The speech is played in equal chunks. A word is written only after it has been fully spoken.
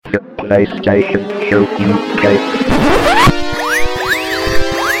The PlayStation Show UK.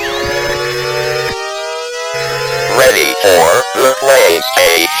 Ready for the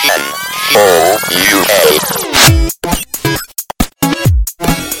PlayStation Show UK.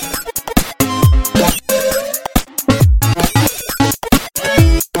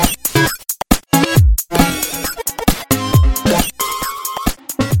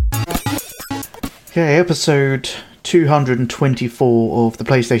 Okay, episode 224 of the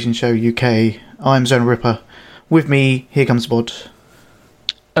PlayStation Show UK. I'm Zona Ripper. With me, here comes Bod.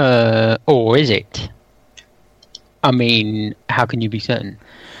 Or is it? I mean, how can you be certain?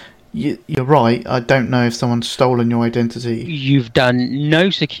 You're right, I don't know if someone's stolen your identity. You've done no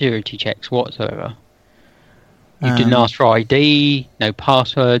security checks whatsoever. You didn't ask for ID, no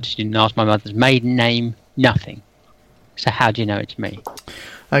passwords, you didn't ask my mother's maiden name, nothing. So how do you know it's me?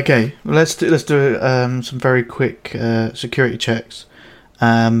 Okay, let's do some very quick security checks.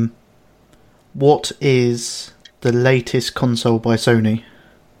 What is the latest console by Sony?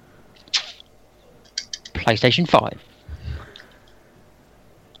 PlayStation 5.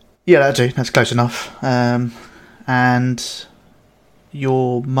 Yeah, that'll do. That's close enough. And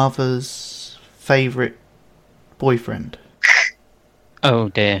your mother's favourite boyfriend? Oh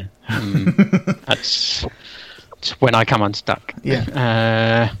dear. That's when I come unstuck.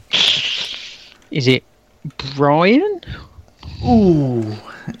 Yeah. Is it Brian? Ooh,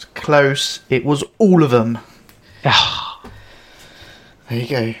 it's close. It was all of them. There you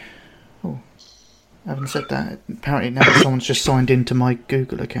go. Oh, having said that, apparently now someone's just signed into my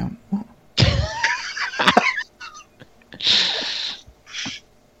Google account. What?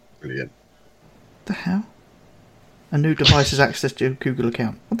 Brilliant. The hell? A new device has access to your Google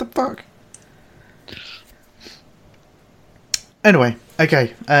account. What the fuck? Anyway,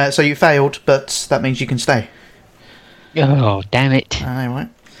 okay, so you failed, but that means you can stay. Oh, damn it. I know,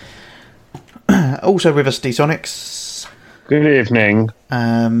 right? Also with us, D-Sonics. Good evening.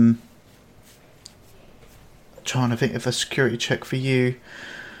 Trying to think of a security check for you.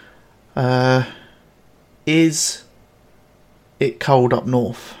 Is it cold up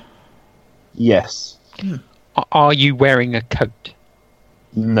north? Yes. Are you wearing a coat?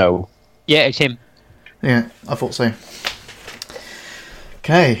 No. Yeah, it's him. Yeah, I thought so.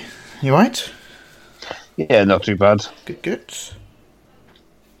 Okay, you right? Yeah, not too bad. Good.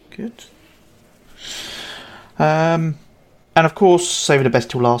 And of course, saving the best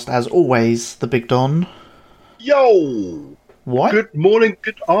till last, as always, the Big Don. Yo! What? Good morning,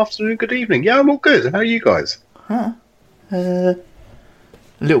 good afternoon, good evening. Yeah, I'm all good. How are you guys? Huh? A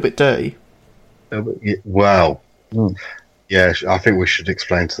little bit dirty. Wow. Yeah, I think we should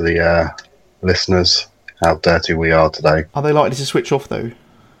explain to the listeners how dirty we are today. Are they likely to switch off, though?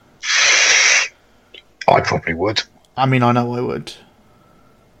 I probably would. I mean, I know I would.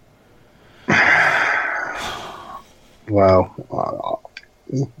 Well,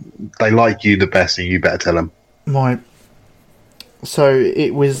 they like you the best, so you better tell them. Right. So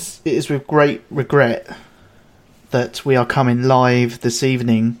it is with great regret that we are coming live this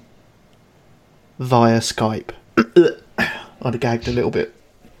evening via Skype. I'd have gagged a little bit.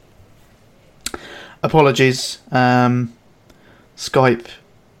 Apologies. Skype,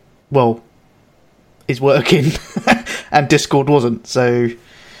 well, is working, and Discord wasn't. So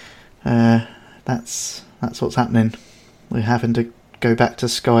that's what's happening. We're having to go back to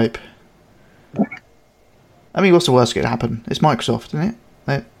Skype. I mean, what's the worst that could happen? It's Microsoft, isn't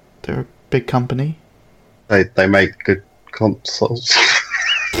it? They're a big company. They make good consoles.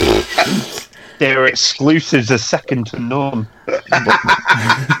 Their exclusives are second to none.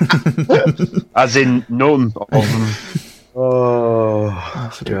 As in none of them.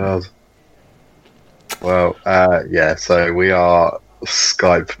 Oh, God. Well, yeah, so we are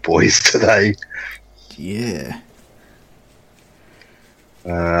Skype boys today. Yeah.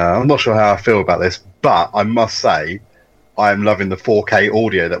 I'm not sure how I feel about this, but I must say I am loving the 4K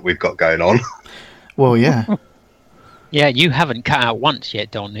audio that we've got going on. Well, yeah. Yeah, you haven't cut out once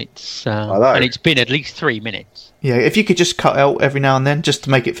yet, Don. It's and it's been at least 3 minutes. Yeah, if you could just cut out every now and then, just to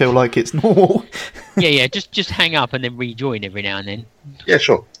make it feel like it's normal. yeah, just hang up and then rejoin every now and then. Yeah,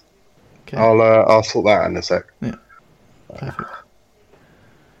 sure. Okay. I'll sort that out in a sec. Yeah, perfect.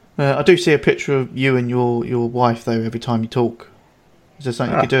 I do see a picture of you and your wife though every time you talk. Is there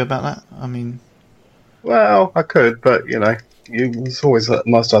something you could do about that? I mean, well, I could, but it's always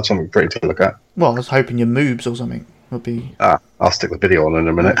nice to have something pretty to look at. Well, I was hoping your moobs or something would be. I'll stick the video on in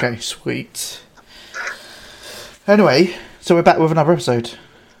a minute. Okay, sweet. Anyway, so we're back with another episode.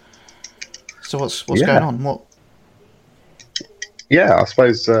 So what's going on? What? Yeah, I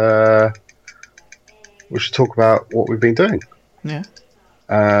suppose we should talk about what we've been doing. Yeah.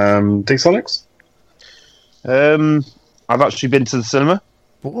 D-Sonics? I've actually been to the cinema.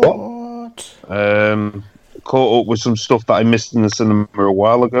 What? Caught up with some stuff that I missed in the cinema a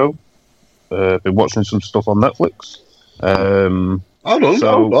while ago. Been watching some stuff on Netflix. Hold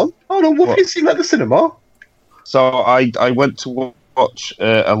on. What have you seen at the cinema? So I went to watch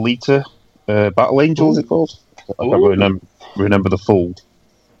Alita, Battle Angel, is it called? I can't remember the full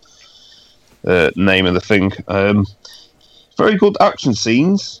name of the thing. Very good action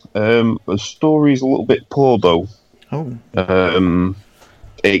scenes. The story's a little bit poor though. Oh.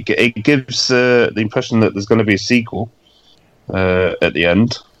 It gives the impression that there's going to be a sequel at the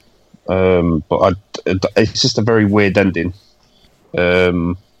end, but it's just a very weird ending,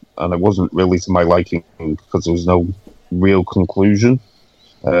 and it wasn't really to my liking because there was no real conclusion.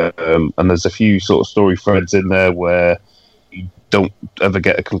 And there's a few sort of story threads in there where you don't ever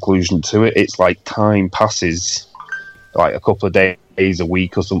get a conclusion to it. It's like time passes, like a couple of days, a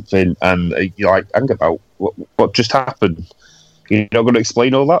week or something, and you're like, hang about, what just happened? You're not going to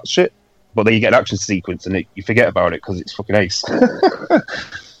explain all that shit, but then you get an action sequence and you forget about it because it's fucking ace.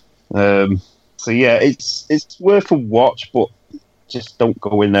 So yeah, it's worth a watch, but just don't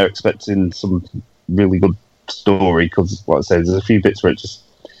go in there expecting some really good story because, like I say, there's a few bits where it just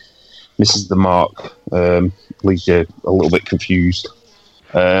misses the mark, leaves you a little bit confused.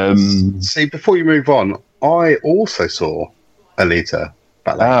 See, before you move on, I also saw Alita.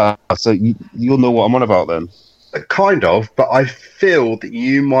 So you'll know what I'm on about then. Kind of, but I feel that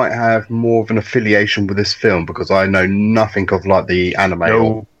you might have more of an affiliation with this film because I know nothing of like the anime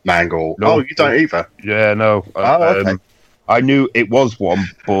or manga. No. Oh, you don't either? Yeah, no. Okay. I knew it was one,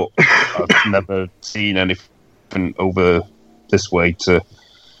 but I've never seen anything over this way to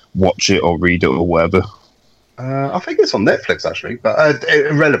watch it or read it or whatever. I think it's on Netflix actually, but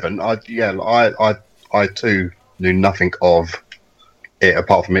irrelevant. I too knew nothing of it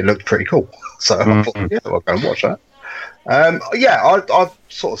apart from it looked pretty cool. So I thought, yeah, I'll go and watch that. I'd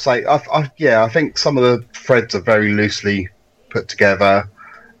sort of say, I think some of the threads are very loosely put together,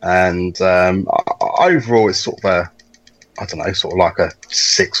 and overall it's sort of sort of like a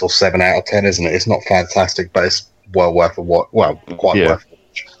 6 or 7 out of 10, isn't it? It's not fantastic, but it's well worth a watch. Well, quite worth a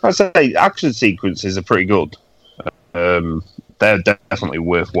watch. I'd say action sequences are pretty good. They're definitely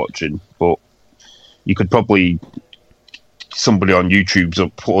worth watching, but you could probably somebody on YouTube's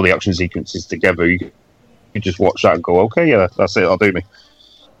up put all the action sequences together. You could just watch that and go, okay, yeah, that's it, that'll do me.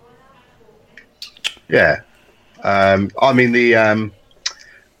 Yeah, I mean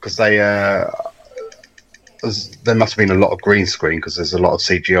because there must have been a lot of green screen because there's a lot of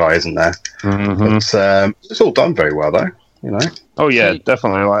CGI, isn't there? But it's all done very well, though. You know. Oh yeah,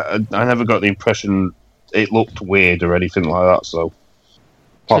 definitely. Like I never got the impression it looked weird or anything like that. So,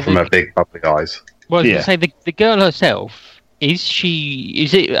 apart from her big bubbly eyes. Well, I was going to say the girl herself. Is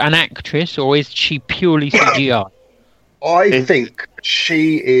it an actress or is she purely CGI? I think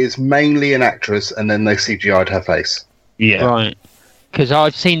she is mainly an actress, and then they CGI'd her face. Yeah, right. Because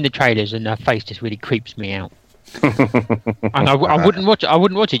I've seen the trailers, and her face just really creeps me out. And I wouldn't watch it. I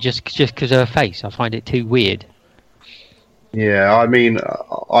wouldn't watch it just because of her face. I find it too weird. Yeah, I mean,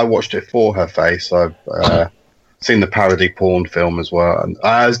 I watched it for her face. I've seen the parody porn film as well. And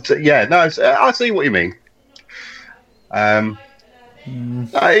I see what you mean. I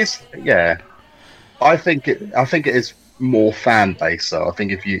think it is more fan based. So I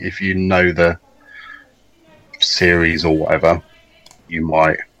think if you know the series or whatever, you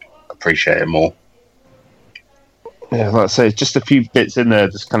might appreciate it more. Yeah, like I say, just a few bits in there,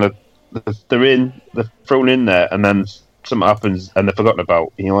 just kind of they're thrown in there, and then something happens and they're forgotten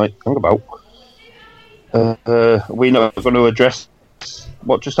about. And you're like, hang about. Are we not going to address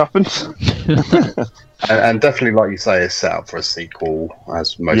what just happened? and definitely, like you say, it's set up for a sequel,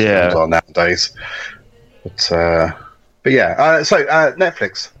 as most films are nowadays. But yeah, so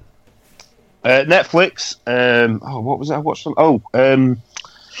Netflix. Netflix. What was it I watched? I'm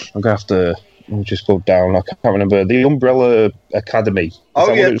gonna have to just go down. I can't remember. The Umbrella Academy. Is that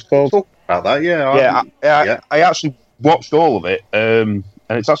what it was called? Talk about that. Yeah. I actually watched all of it, and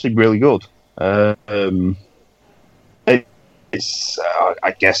it's actually really good. It's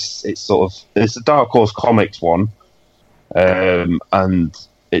I guess it's a Dark Horse Comics one, and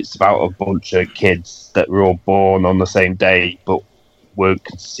it's about a bunch of kids that were all born on the same day but weren't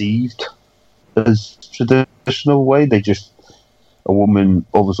conceived as traditional way. A woman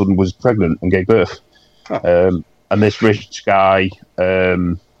all of a sudden was pregnant and gave birth. And this rich guy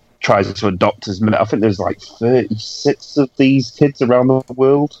tries to adopt as many. I think there's like 36 of these kids around the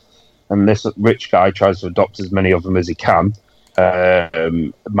world, and this rich guy tries to adopt as many of them as he can.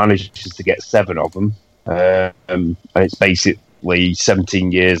 Manages to get 7 of them, and it's basically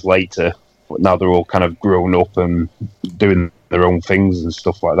 17 years later, but now they're all kind of grown up and doing their own things and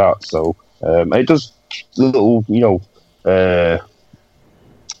stuff like that. So it does little,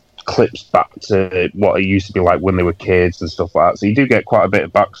 clips back to what it used to be like when they were kids and stuff like that. So you do get quite a bit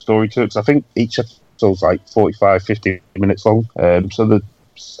of backstory to it. Because I think each episode's like 45, 50 minutes long. So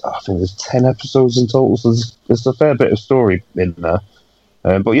I think there's 10 episodes in total. So there's a fair bit of story in there.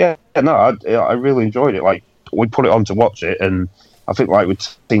 But yeah, no, I really enjoyed it. Like, we put it on to watch it, and I think like with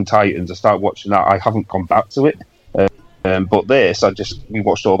Teen Titans, I started watching that. I haven't gone back to it. But this, we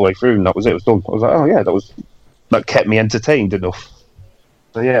watched all the way through, and that was it. It was done. I was like, oh yeah, that kept me entertained enough.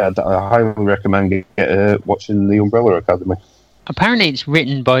 So yeah, I highly recommend watching The Umbrella Academy. Apparently, it's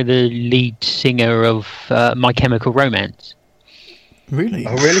written by the lead singer of My Chemical Romance. Really?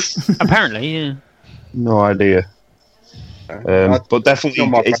 Oh, really? Apparently, yeah. No idea. But definitely,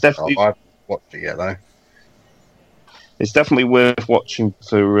 it's definitely. I've watched it yet, though. It's definitely worth watching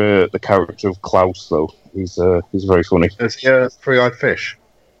for the character of Klaus, though. He's very funny. Is he a three-eyed fish?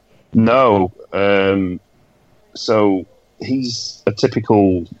 No. So he's a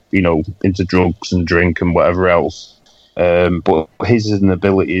typical, into drugs and drink and whatever else. But his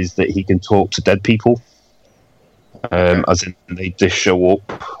ability is that he can talk to dead people. As in, they just show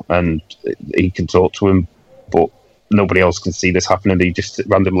up and he can talk to them, but nobody else can see this happening. He just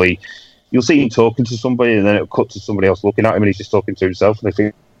randomly, you'll see him talking to somebody, and then it'll cut to somebody else looking at him, and he's just talking to himself, and they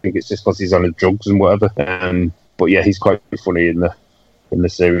think it's just because he's on the drugs and whatever. But yeah, he's quite funny in the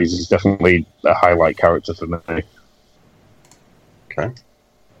series. He's definitely a highlight character for me. Okay.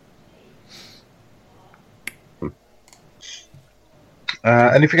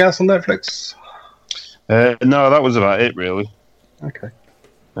 Anything else on Netflix? No, that was about it, really. Okay.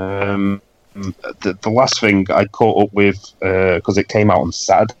 The last thing I caught up with, because it came out on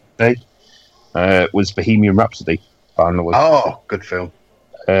Saturday, was Bohemian Rhapsody, finally. Oh, good film.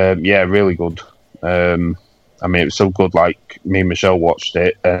 Yeah, really good. I mean, it was so good, like, me and Michelle watched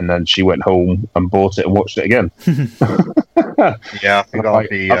it, and then she went home and bought it and watched it again. Yeah, I think I'll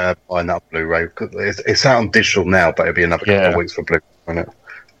be buying that Blu-ray. It's out on digital now, but it'll be another couple of weeks for Blu-ray, won't it?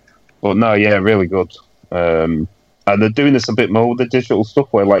 But no, yeah, really good. And they're doing this a bit more with the digital stuff,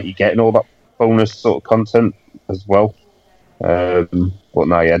 where like you're getting all that bonus sort of content as well. But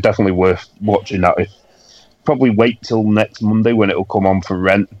no, yeah, definitely worth watching that. Probably wait till next Monday when it'll come on for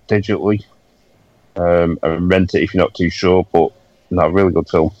rent digitally, and rent it if you're not too sure. But no, really good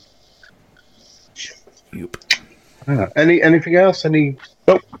film. Yep. Anything else? Any?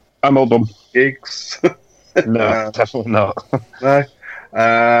 Nope, I'm all done. Gigs? No, definitely not. No.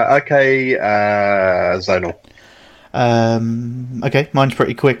 Okay, Zonal. Okay, mine's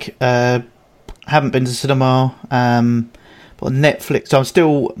pretty quick. Haven't been to cinema, but on Netflix, so I'm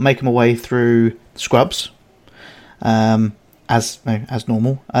still making my way through Scrubs, as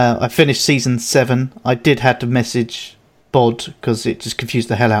normal. I finished season 7. I did have to message Bod because it just confused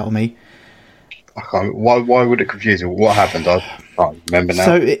the hell out of me. I can't. Why would it confuse you? What happened? I can't remember now.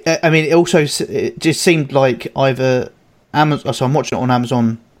 So it just seemed like either Amazon. So I'm watching it on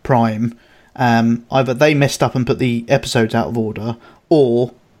Amazon Prime. Either they messed up and put the episodes out of order,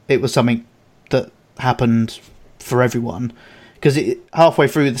 or it was something that happened for everyone. Because halfway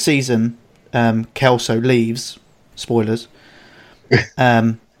through the season, Kelso leaves. Spoilers.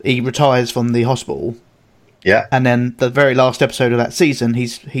 He retires from the hospital. Yeah. And then the very last episode of that season,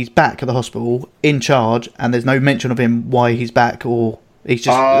 he's back at the hospital in charge, and there's no mention of him why he's back, or he's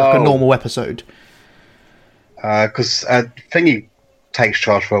just like a normal episode. Because Thingy takes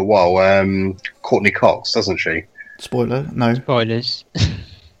charge for a while. Courtney Cox, doesn't she? Spoiler, no. Spoilers.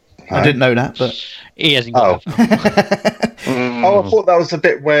 I didn't know that, but He hasn't got that. Oh, I thought that was the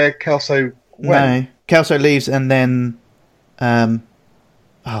bit where Kelso went. no. Kelso leaves, and then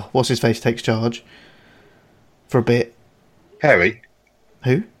what's his face takes charge for a bit. Perry?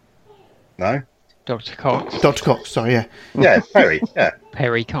 Who? No. Dr. Cox. Dr. Cox. Sorry, yeah. Yeah, Perry. Yeah.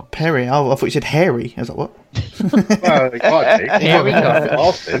 Perry Cox. Perry. Oh, I thought you said Harry. I was like, what? Well, it might be. Perry Cox.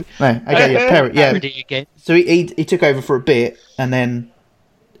 Austin. No. Okay, yeah, Perry. Yeah. Parody again. So he took over for a bit, and then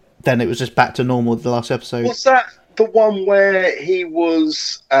it was just back to normal the last episode. Was that the one where he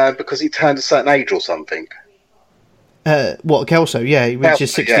was because he turned a certain age or something? What, Kelso? Yeah, he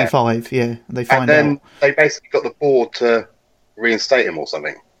reaches Kelso, yeah. 65. Yeah, they find And then out. they basically got the board to reinstate him or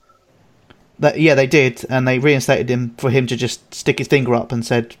something. Yeah, they did, and they reinstated him for him to just stick his finger up and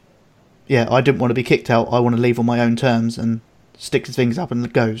said, "Yeah, I didn't want to be kicked out. I want to leave on my own terms," and sticks his fingers up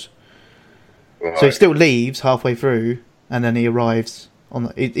and goes. Right. So he still leaves halfway through, and then he arrives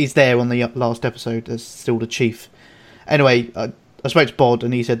he's there on the last episode as still the chief. Anyway, I spoke to Bod,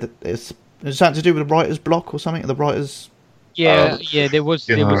 and he said that it's something to do with the writer's block or something. The writers Yeah, there was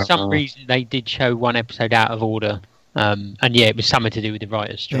Yeah. some reason they did show one episode out of order. And yeah, it was something to do with the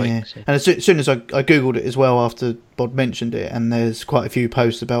writers' strike. Yeah. So. And as soon as I googled it as well after Bod mentioned it, and there's quite a few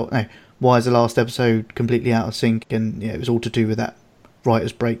posts about why is the last episode completely out of sync, and it was all to do with that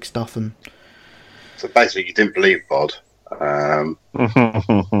writers' break stuff. And So basically, you didn't believe Bod. no, I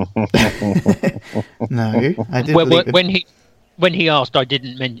didn't. Well, believe it. when he asked, I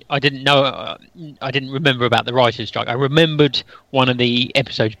didn't know. I didn't remember about the writers' strike. I remembered one of the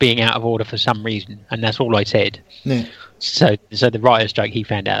episodes being out of order for some reason, and that's all I said. Yeah. So the writers' strike, he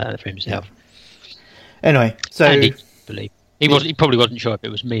found out for himself. Anyway, so And he didn't believe he probably wasn't sure if it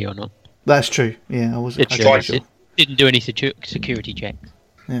was me or not. that's true. Yeah, I wasn't It sure. didn't do any security checks.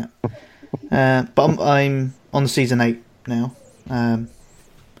 Yeah. But I'm on season 8 now, and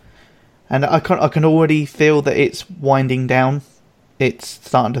I can already feel that it's winding down. It's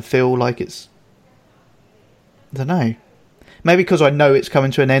starting to feel like it's, I don't know, maybe because I know it's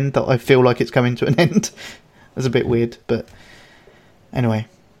coming to an end that I feel like it's coming to an end. That's a bit weird, but anyway,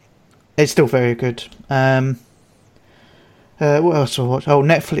 it's still very good. What else have I watched? Oh,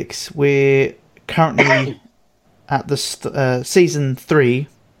 Netflix. We're currently at the season 3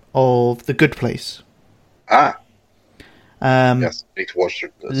 of The Good Place. Yes, need to watch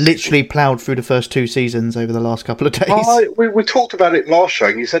it. Literally ploughed through the first 2 seasons over the last couple of days. We talked about it last show,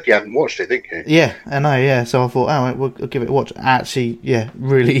 and you said you hadn't watched it, didn't you? Yeah, I know. Yeah, so I thought, we'll give it a watch. Actually, yeah,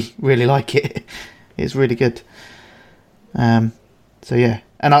 really, really like it. It's really good. So yeah,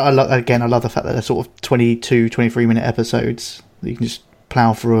 and I love the fact that they're sort of 22, 23-minute episodes. You can just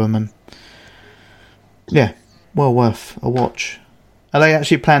plough through them, and yeah, well worth a watch. Are they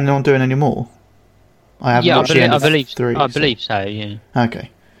actually planning on doing any more? I haven't watched the end of 3. I believe so. Yeah. Okay.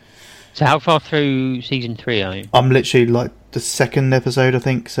 So how far through season 3 are you? I'm literally like the 2nd episode, I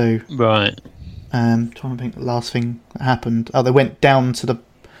think. So Right. trying to think the last thing that happened. Oh, they went down to the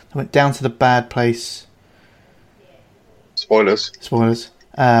bad place. Spoilers.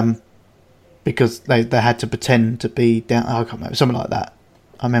 Because they had to pretend to be down. I can't remember, something like that.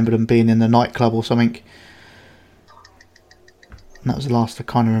 I remember them being in the nightclub or something. And that was the last I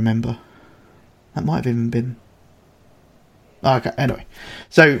kind of remember. That might have even been. Okay, anyway.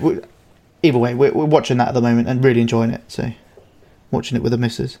 So, either way, we're watching that at the moment and really enjoying it. So, watching it with the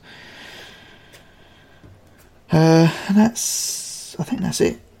missus. And I think that's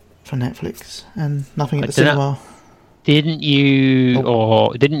it for Netflix. And nothing at the cinema. Didn't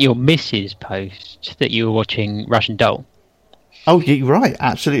your missus post that you were watching Russian Doll? Oh, you're right.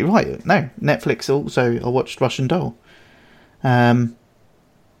 Absolutely right. No, Netflix also. I watched Russian Doll.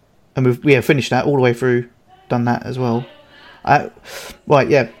 And we have finished that all the way through. Done that as well. Right,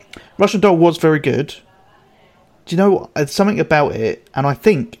 yeah. Russian Doll was very good. Do you know what? There's something about it, and I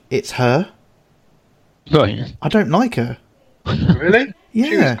think it's her. Right. I don't like her. Really? Yeah.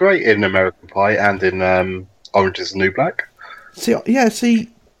 She was great in American Pie and in Orange is the New Black. See,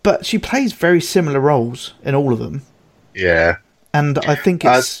 but she plays very similar roles in all of them. Yeah. And I think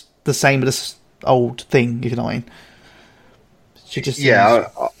it's the same as this old thing, if you know what I mean. She just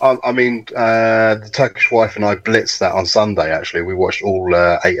I mean, the Turkish wife and I blitzed that on Sunday, actually. We watched all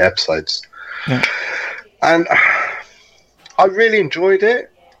 8 episodes. Yeah. And I really enjoyed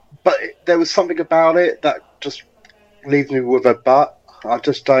it, but there was something about it that just leaves me with a but. I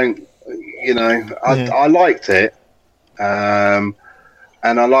just don't, I liked it. And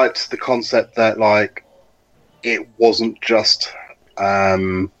I liked the concept that, like, it wasn't just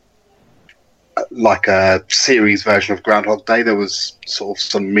like a series version of Groundhog Day. There was sort of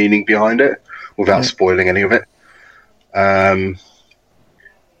some meaning behind it without spoiling any of it.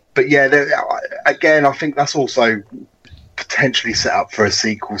 But yeah, again, I think that's also potentially set up for a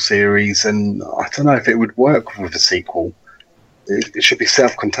sequel series, and I don't know if it would work with a sequel. It should be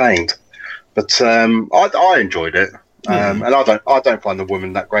self-contained, but I enjoyed it, and I don't find the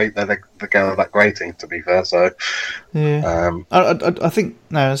woman that great. The girl that grating, to be fair. So I think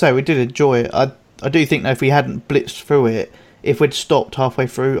we did enjoy it. I do think that if we hadn't blitzed through it, if we'd stopped halfway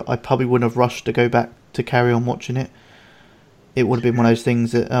through, I probably wouldn't have rushed to go back to carry on watching it. It would have been one of those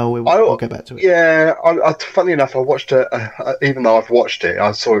things that we'll get back to it. Yeah, funny enough, I watched it. Even though I've watched it,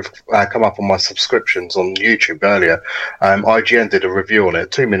 I saw it come up on my subscriptions on YouTube earlier. IGN did a review on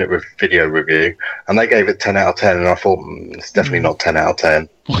it, 2-minute video review, and they gave it 10 out of 10. And I thought it's definitely not 10 out of 10.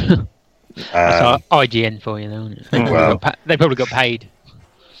 That's IGN for you, though. They probably got paid.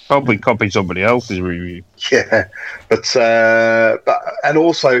 Probably copied somebody else's review. Yeah, but and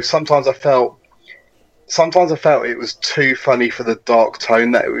also sometimes I felt it was too funny for the dark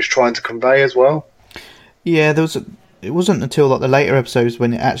tone that it was trying to convey as well. Yeah, it wasn't until like the later episodes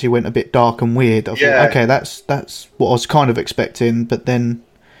when it actually went a bit dark and weird. I Yeah. thought, okay, that's what I was kind of expecting. But then,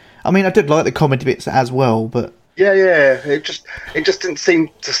 I mean, I did like the comedy bits as well. But Yeah. It just didn't seem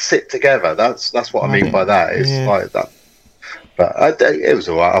to sit together. That's what I mean by that. It's like that. But it was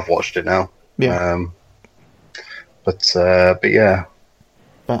alright. I've watched it now. yeah. But yeah.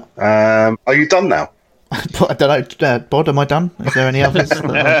 But Are you done now? I don't know, Bod, am I done? Is there any others?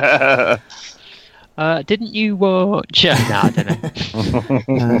 Didn't you watch? No, I don't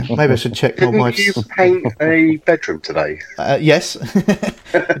know. Maybe I should check my Didn't wife's. you paint a bedroom today? Yes,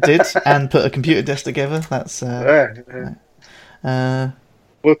 I did, and put a computer desk together. That's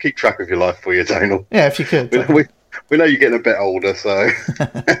We'll keep track of your life for you, Daniel. yeah. If you could, We know you're getting a bit older, so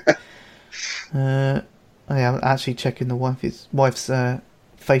yeah, I'm actually checking the wife's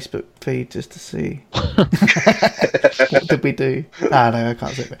Facebook feed just to see what did we do. No, I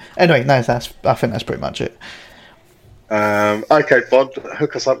can't see it. Anyway, no, I think that's pretty much it. okay, Bod,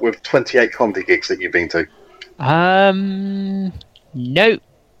 hook us up with 28 comedy gigs that you've been to. No,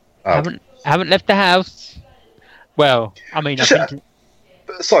 Oh. haven't left the house. Well, I mean, I've Just, been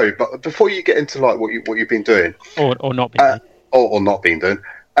to, Sorry, but before you get into like what you've been doing, or not been. or not been doing,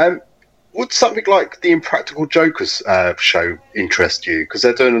 would something like the Impractical Jokers show interest you? Because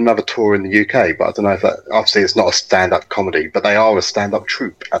they're doing another tour in the UK, but I don't know if that. Obviously, it's not a stand-up comedy, but they are a stand-up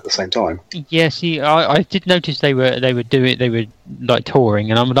troupe at the same time. Yeah, see, I did notice they were like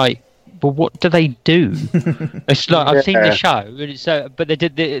touring, and I'm like, well, what do they do? It's like I've seen the show, and it's but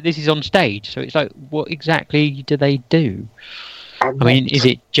this is on stage, so it's like, what exactly do they do? I mean, is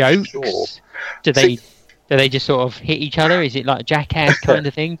it jokes? Sure. Do they just sort of hit each other? Is it like a Jackass kind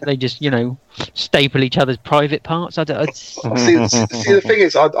of thing? Do they just staple each other's private parts? See, the thing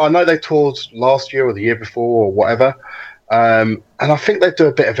is, I know they toured last year or the year before or whatever, and I think they do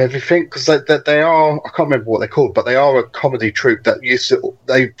a bit of everything because they are, I can't remember what they're called, but they are a comedy troupe that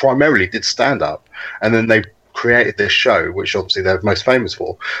they primarily did stand up, and then they created this show, which obviously they're most famous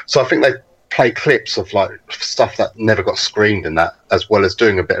for. So I think they play clips of like stuff that never got screened and that, as well as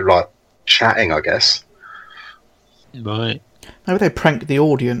doing a bit of like chatting, I guess. Right. Maybe they prank the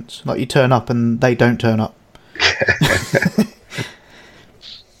audience, like you turn up and they don't turn up.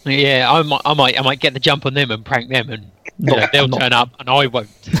 Yeah, I might get the jump on them and prank them, and they'll turn up and I won't.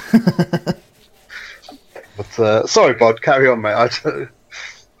 But sorry, Bod, carry on, mate. I don't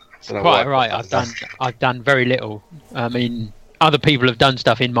know Quite why. right. I've done very little. I mean, other people have done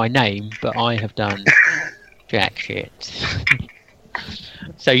stuff in my name, but I have done jack shit.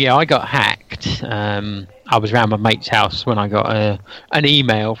 So yeah, I got hacked. I was around my mate's house when I got an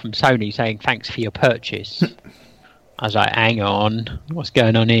email from Sony saying thanks for your purchase. I was like, hang on, what's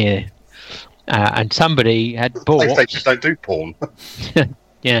going on here? And somebody had bought. PlayStation don't do porn.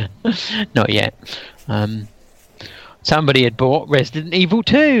 Yeah, not yet. Somebody had bought Resident Evil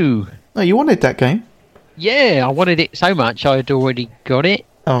 2. Oh, you wanted that game? Yeah, I wanted it so much I had already got it.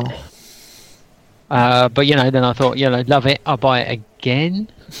 Oh. But then I thought, love it, I'll buy it again.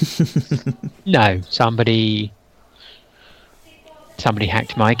 No, somebody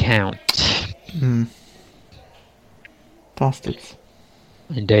hacked my account. Bastards.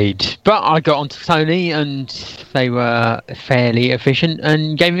 Indeed. But I got onto Sony and they were fairly efficient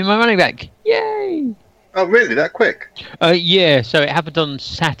and gave me my money back. Yay! Oh, really? That quick? Yeah, so it happened on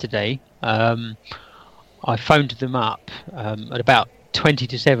Saturday. I phoned them up at about 20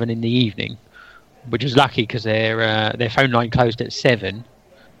 to 7 in the evening, which was lucky because their phone line closed at 7.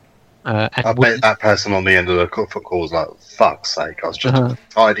 I bet that person on the end of the call was like, fuck's sake, I was just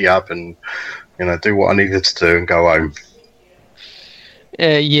tidy up and do what I needed to do and go home.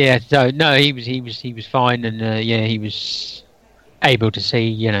 Yeah, no, he was fine, and he was able to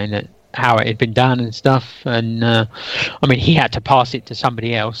see that how it had been done and stuff, and I mean he had to pass it to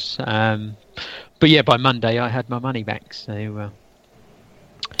somebody else, but yeah, by Monday I had my money back, so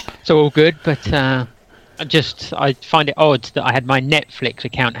all good. But I find it odd that I had my Netflix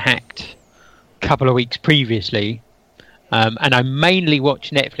account hacked a couple of weeks previously, and I mainly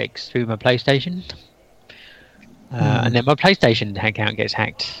watch Netflix through my PlayStation. And then my PlayStation account gets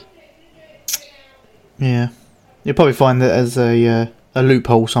hacked. Yeah, you'll probably find that there's a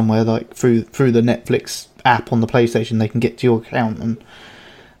loophole somewhere, like through the Netflix app on the PlayStation, they can get to your account, and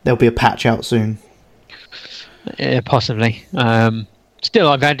there'll be a patch out soon. Possibly. Still,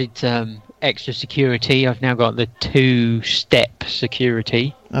 I've added extra security. I've now got the 2-step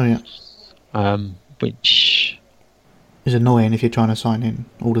security. Oh yeah. Which is annoying if you're trying to sign in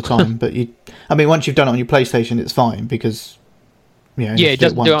all the time, but once you've done it on your PlayStation, it's fine because it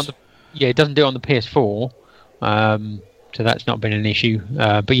doesn't do it on the PS4, so that's not been an issue.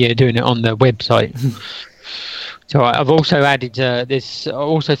 But yeah, doing it on the website, So I've also added there's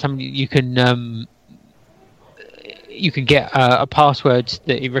also something you can get a password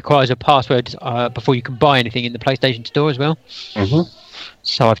that it requires a password before you can buy anything in the PlayStation Store as well. Mm-hmm.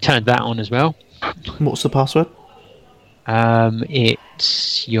 So I've turned that on as well. What's the password?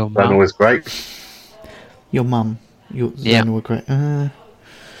 It's your That mum. always great. Your mum. Your Yeah. Zona were great.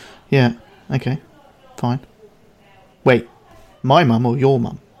 Yeah. Okay. Fine. Wait, my mum or your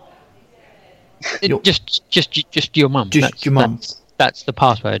mum? Your- Just your mum. Just your mum. That's the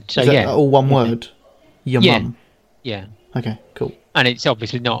password. So Is that yeah, all one word? Your Yeah. mum. yeah, Okay. Cool. and it's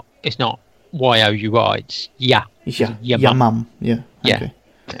obviously not. It's not YOUR. It's yeah. Yeah. Your Your mum. mum. Yeah. Yeah.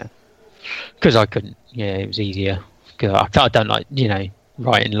 Okay. Because I couldn't. Yeah, it was easier. 'Cause I don't like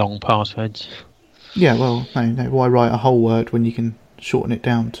writing long passwords. Yeah. Well, no. Why write a whole word when you can shorten it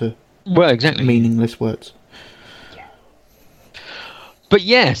down to Well, exactly. meaningless words? But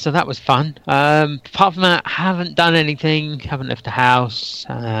yeah, so that was fun. Apart from that, haven't done anything. Haven't left the house.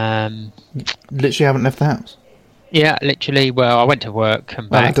 Literally haven't left the house. Yeah, literally. Well, I went to work and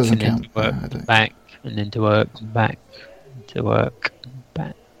Well, that back, doesn't and then count. to work, No, I don't- back, and then to work, back, to work,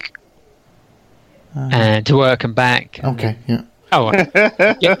 back, and to work and back. And Okay. then- Yeah. Oh,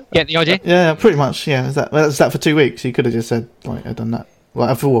 get the idea? Yeah. Pretty much. Yeah. Is that for 2 weeks? You could have just said like I've done that.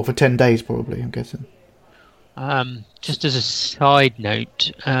 Like for 10 days probably. I'm guessing. Just as a side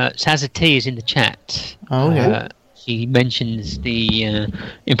note, Sazza T is in the chat. Oh, yeah. She mentions the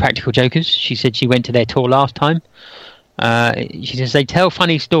Impractical Jokers. She said she went to their tour last time. She says they tell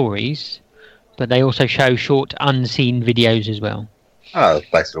funny stories, but they also show short, unseen videos as well. Oh, that's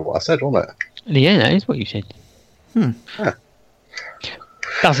basically what I said, wasn't it? Yeah, that is what you said. Yeah.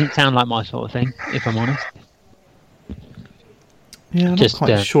 Doesn't sound like my sort of thing, if I'm honest. Yeah. I'm Just, not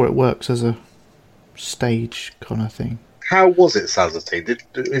quite sure it works as a stage kind of thing. How was it, Sazzy?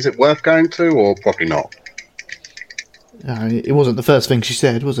 Is it worth going to, or probably not? It wasn't the first thing she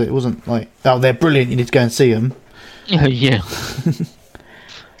said, was it? It wasn't like, oh, they're brilliant, you need to go and see them. Yeah.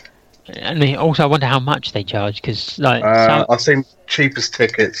 And also, I wonder how much they charge, because I've seen cheapest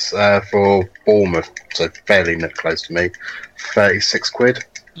tickets for Bournemouth, so fairly close to me, 36 quid.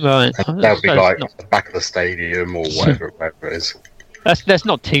 right, That would be so like it's not- the back of the stadium or whatever it is. That's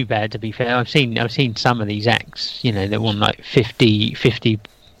not too bad, to be fair. I've seen some of these acts, that want like 50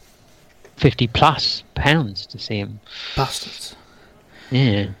 plus pounds to see them. Bastards.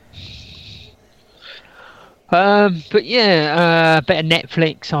 Yeah. But yeah, a bit of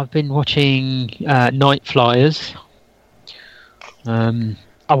Netflix. I've been watching Night Flyers. I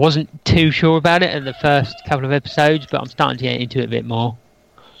wasn't too sure about it at the first couple of episodes, but I'm starting to get into it a bit more.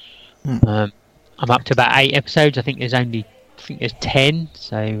 I'm up to about 8 episodes. I think there's 10,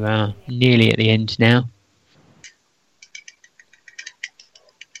 so nearly at the end now.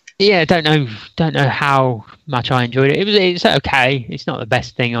 Yeah, don't know how much I enjoyed it. It's okay. It's not the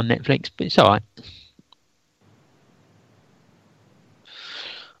best thing on Netflix, but it's alright.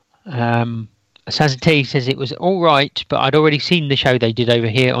 Sazza T says it was alright, but I'd already seen the show they did over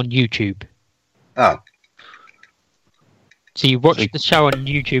here on YouTube. Oh, So you watched the show on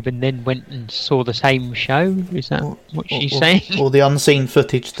YouTube and then went and saw the same show? Is that what she's saying? Or the unseen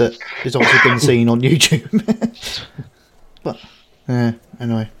footage that has obviously been seen on YouTube. But,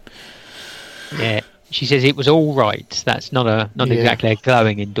 anyway. Yeah. She says it was all right. That's not Yeah. exactly a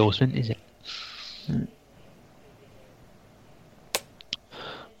glowing endorsement, is it?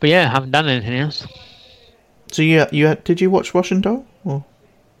 But yeah, I haven't done anything else. So did you watch Wash and Doll? Or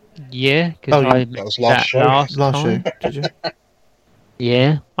Yeah, because Oh, I that was missed last that show. last last time. show? Did you?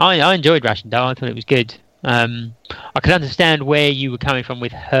 Yeah, I enjoyed Ration Doll. I thought it was good. I could understand where you were coming from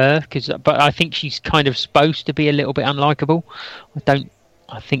with her, but I think she's kind of supposed to be a little bit unlikable.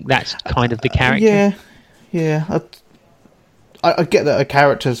 I think that's kind of the character. Yeah. I get that a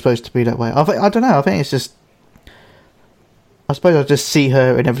character is supposed to be that way. I don't know. I think it's just. I suppose I just see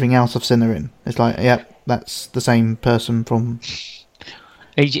her in everything else I've seen her in. It's like, that's the same person from.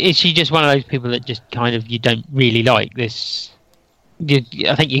 Is she just one of those people that just kind of you don't really like this?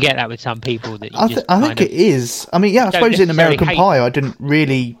 I think you get that with some people that you I think it is. I mean, I suppose in necessarily American hate Pie, I didn't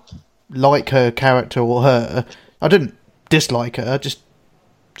really like her character or her. I didn't dislike her.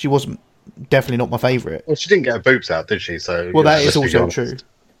 She wasn't definitely not my favourite. well, she didn't get her boobs out, did she? So Well, that is let's be also honest. true.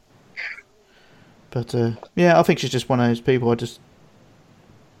 But I think she's just one of those people.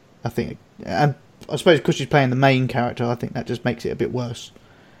 I think, and I suppose because she's playing the main character, I think that just makes it a bit worse.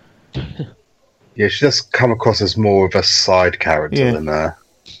 Yeah, she does come across as more of a side character than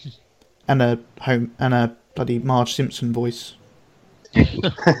And a bloody Marge Simpson voice.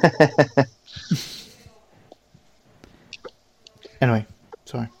 Anyway,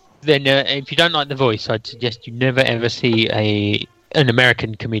 sorry. Then if you don't like the voice, I'd suggest you never ever see an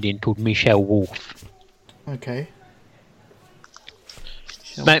American comedian called Michelle Wolf. Okay.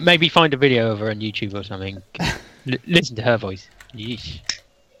 Maybe find a video of her on YouTube or something. Listen to her voice. Yeesh.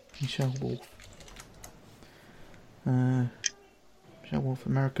 Michelle Wolf. Michelle Wolf,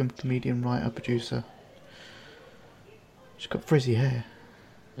 American comedian, writer, producer. She's got frizzy hair.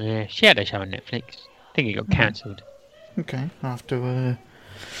 Yeah, she had a show on Netflix. I think it got cancelled. Okay, I'll have to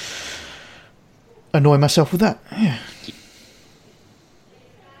annoy myself with that. Yeah.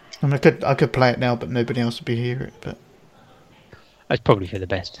 I mean, I could play it now, but nobody else would be hear it. But That's probably for the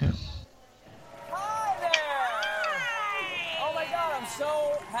best. Yeah. Hi there! Oh my god, I'm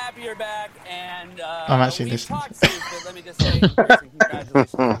so happy you're back, and I'm actually we've listening. talked since, but let me just say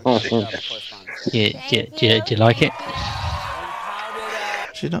congratulations on the correspondence. Do you like it? And how did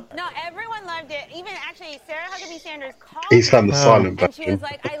she's not. No, everyone loved it. Even actually, Sarah Huckabee Sanders called He's found the Oh. silent and she button. was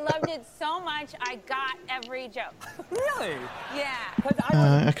like, I loved it so much, I got every joke. really? Yeah. 'Cause I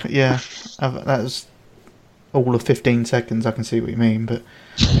was Okay, yeah, that was all of 15 seconds. I can see what you mean, but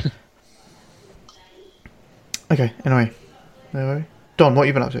okay. Anyway, Don, what have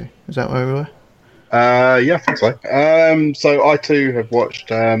you been up to? Is that where we were? Yeah, I think so. So I too have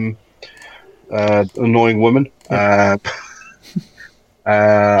watched Annoying Woman. I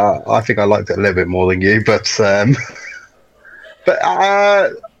think I liked it a little bit more than you, but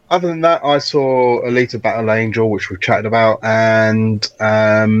other than that, I saw Alita Battle Angel, which we've chatted about, and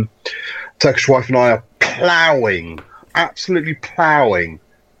Turkish Wife and I are ploughing, absolutely ploughing.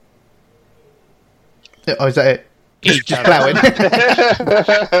 Oh, is that it? Just ploughing.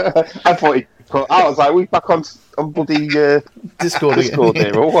 I thought he put. I was like, we back on bloody Discord Discord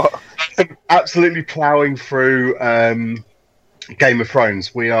again. here or what? Absolutely ploughing through Game of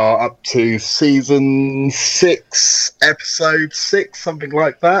Thrones. We are up to season 6, episode 6, something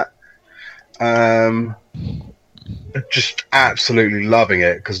like that. Just absolutely loving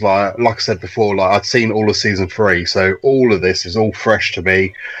it because, like I said before, like I'd seen all of season 3, so all of this is all fresh to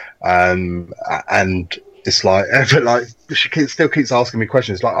me, and it's like, she still keeps asking me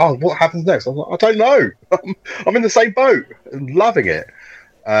questions like, "Oh, what happens next?" I'm like, "I don't know. I'm in the same boat, and loving it."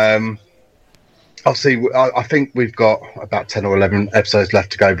 Obviously, I think we've got about 10 or 11 episodes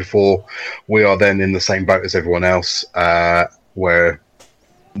left to go before we are then in the same boat as everyone else, where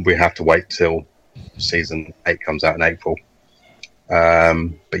we have to wait till season 8 comes out in April.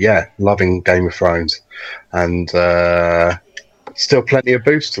 But yeah, loving Game of Thrones, and still plenty of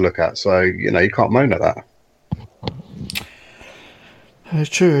boobs to look at, so you can't moan at that. It's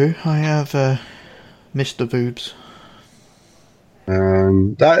true. I have missed the boobs.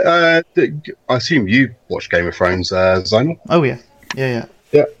 I assume you watched Game of Thrones, Zonal? Oh yeah. Yeah.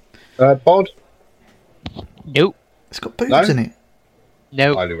 Bod? Nope. It's got boobs No? in it.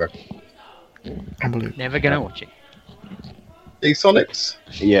 Nope. Highly recommend. Unbelievable. Never gonna watch it. Sonics?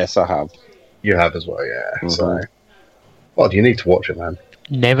 Yes, I have. You have as well, yeah. Mhm. So, Bod, you need to watch it, man.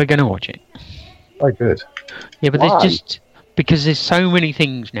 Never gonna watch it. Oh, good. Yeah, but Why? there's just because there's so many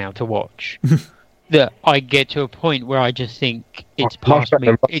things now to watch that I get to a point where I just think it's Much past better me.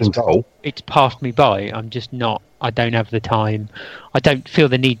 than Russian Doll. It's passed me by. I'm just not. I don't have the time. I don't feel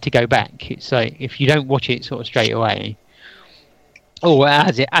the need to go back. It's like if you don't watch it sort of straight away, or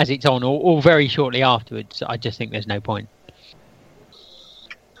as it's on, or very shortly afterwards, I just think there's no point.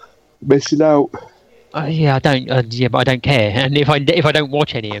 Missing out. Yeah, I don't. Yeah, but I don't care. And if I don't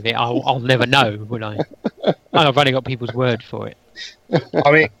watch any of it, I'll never know, will I? And I've only got people's word for it.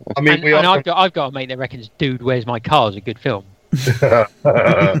 I mean, And, we and are. I've got to make their reckons. Dude, Where's My Car is a good film.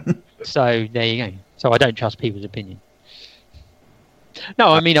 So there you go. So I don't trust people's opinion. No,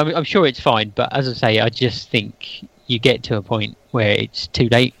 I mean I'm sure it's fine, but as I say, I just think you get to a point where it's too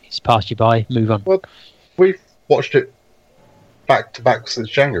late. It's passed you by. Move on. Well, we've watched it back to back since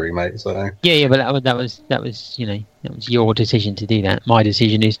January, mate. So Yeah, but that was that was your decision to do that. My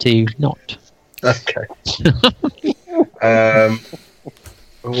decision is to not. okay.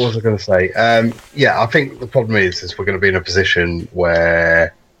 What was I going to say? Yeah, I think the problem is we're going to be in a position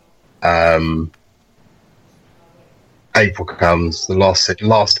where April comes, the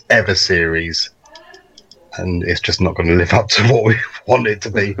last ever series, and it's just not going to live up to what we want it to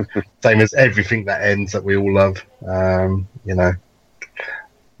be. Same as everything that ends that we all love.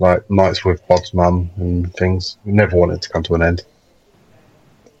 Like Nights with Bod's Mum and things. We never want it to come to an end.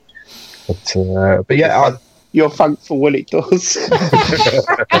 But yeah, You're thankful when it does.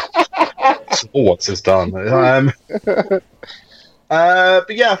 what's it's done. But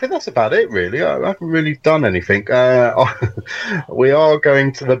yeah, I think that's about it, really. I haven't really done anything. We are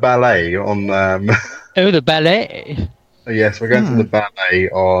going to the ballet on. Oh, the ballet. Yes, we're going to the ballet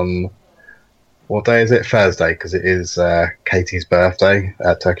on what day is it? Thursday, because it is Katie's birthday,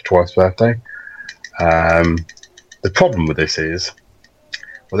 Turkish wife's birthday. The problem with this is,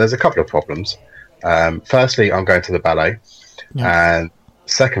 well, there's a couple of problems. Firstly, I'm going to the ballet, and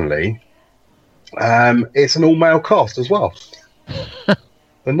secondly, it's an all-male cast as well.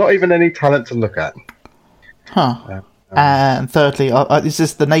 There's not even any talent to look at. Huh. And thirdly, is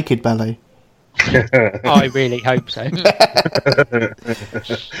this the naked ballet? I really hope so.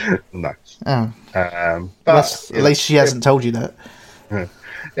 No. Oh. But At least she hasn't told you that.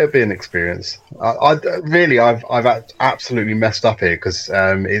 It'll be an experience. I've absolutely messed up here because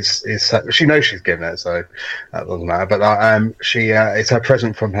it's she knows she's given it, so that doesn't matter. But it's her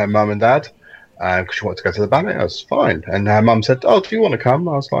present from her mum and dad because she wanted to go to the ballet. I was fine, and her mum said, "Oh, do you want to come?"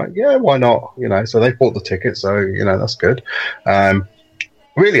 I was like, "Yeah, why not?" So they bought the ticket, so that's good.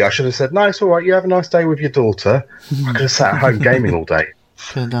 Really, I should have said, "No, it's all right. You have a nice day with your daughter." I could have sat at home gaming all day.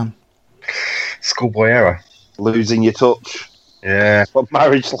 Could have done. Schoolboy error. Losing your touch. Yeah. What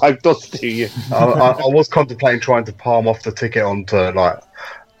marriage life does to you. I was contemplating trying to palm off the ticket onto like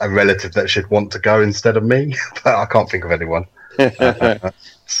a relative that should want to go instead of me, but I can't think of anyone.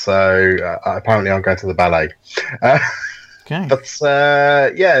 So apparently I'm going to the ballet. Okay. But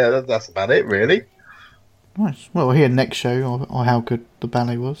that's about it, really. Nice. Well, we'll hear next show or how good the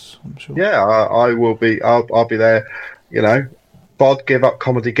ballet was, I'm sure. Yeah, I will be. I'll be there. Bod give up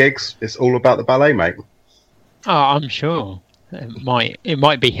comedy gigs. It's all about the ballet, mate. Oh, I'm sure. It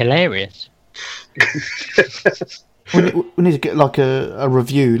might be hilarious. We need to get like a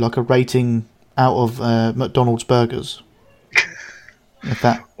review, like a rating out of McDonald's burgers. If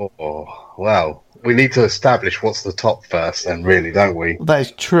that. Oh, well, we need to establish what's the top first, then, really, don't we? That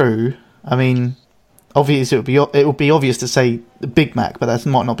is true. I mean, obviously it would be obvious to say the Big Mac, but that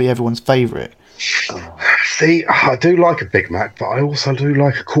might not be everyone's favourite. See, I do like a Big Mac, but I also do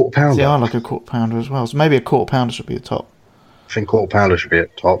like a quarter pounder. See, I like a quarter pounder as well, so maybe a quarter pounder should be the top. I think quarter pounder should be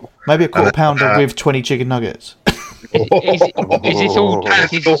at the top. Maybe a quarter pounder with 20 chicken nuggets. Is this all?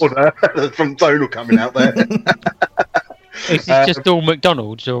 From Donal coming out there. Is this just all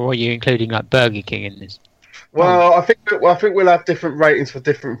McDonald's, or are you including like Burger King in this? Well, I think we'll have different ratings for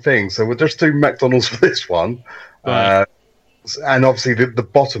different things. So we'll just do McDonald's for this one, Right. and obviously the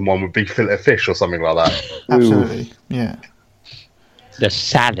bottom one would be fillet of fish or something like that. Absolutely, yeah. The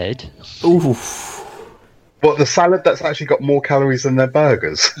salad. Oof. But the salad that's actually got more calories than their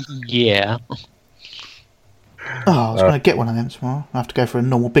burgers. Yeah. Oh, I was going to get one of them tomorrow. I have to go for a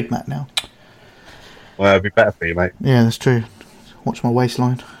normal Big Mac now. Well, it'd be better for you, mate. Yeah, that's true. Watch my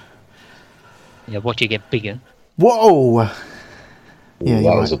waistline. Yeah. Watch it get bigger. Whoa! Yeah, That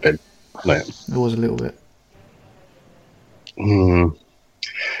you're was right. a bit. No. It was a little bit.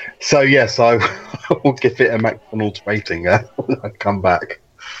 So yes, I will give it a McDonald's rating when I come back.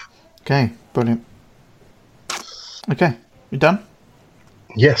 Okay, brilliant. Okay, you done?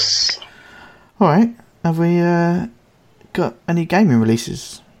 Yes. All right. Have we got any gaming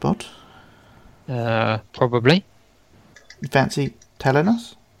releases, Bod? Probably. You fancy telling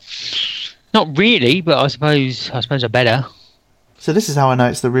us? Not really, but I suppose I better. So this is how I know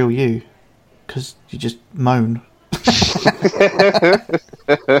it's the real you, because you just moan.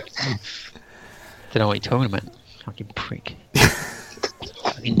 Don't know what you're talking about. Fucking prick.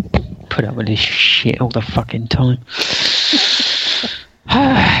 Fucking put up with this shit all the fucking time.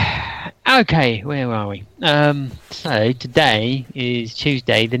 Okay, where are we? So today is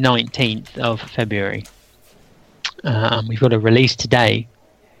Tuesday, the 19th of February. We've got a release today,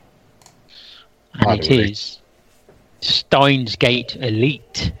 and it is Steins Gate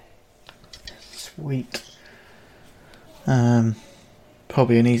Elite. Sweet.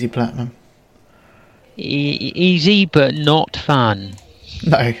 Probably an easy platinum. Easy, but not fun.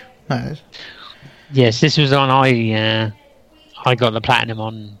 No. Yes, this was on. I got the platinum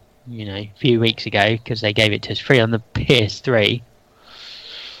on, a few weeks ago because they gave it to us free on the PS3.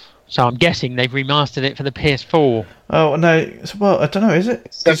 So I'm guessing they've remastered it for the PS4. Oh no! Well, I don't know. Is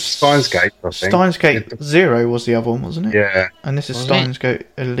it? Steins Gate, I think. Steins Gate Zero was the other one, wasn't it? Yeah. And this is Was Steins Gate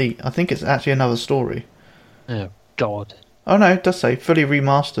Elite. I think it's actually another story. Oh God! Oh no, it does say fully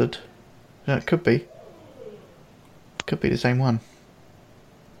remastered. Yeah, it could be. Could be the same one.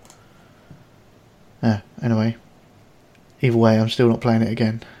 Yeah. Anyway. Either way, I'm still not playing it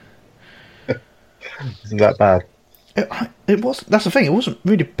again. Isn't that bad? It was. That's the thing. It wasn't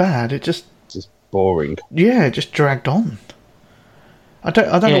really bad. It just. Just boring. Yeah, it just dragged on. I don't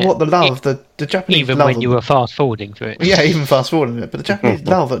know what the love the Japanese Even love when you were fast forwarding through it. Yeah, even fast forwarding it. But the Japanese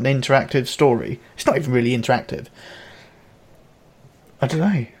love an interactive story. It's not even really interactive. I don't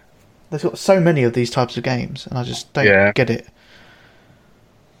know. They've got so many of these types of games, and I just don't get it.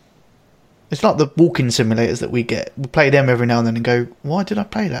 It's like the walking simulators that we get. We play them every now and then and go, why did I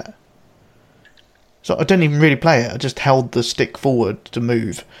play that? So I don't even really play it. I just held the stick forward to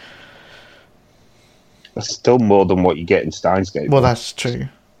move. That's still more than what you get in Steins Gate. Well, that's true.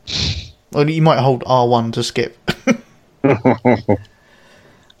 Well, you might hold R1 to skip. So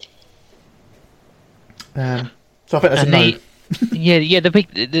I think that's a no.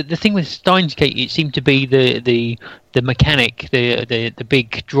 The thing with Steins Gate, it seemed to be the mechanic, the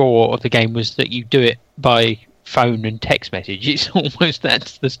big draw of the game was that you do it by phone and text message. It's almost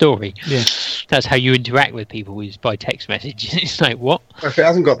that's the story. Yeah, that's how you interact with people is by text message. It's like what? If it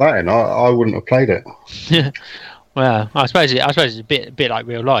hasn't got that in, I wouldn't have played it. Well, I suppose it's a bit like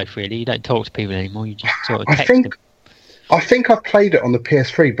real life, really. You don't talk to people anymore. You just sort of text them. I think I played it on the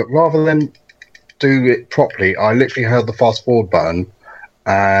PS3, but rather than do it properly, I literally held the fast forward button,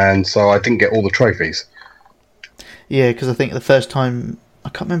 and so I didn't get all the trophies. Yeah, because I think the first time, I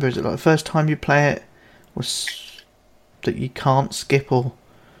can't remember, is it like the first time you play it was that you can't skip or...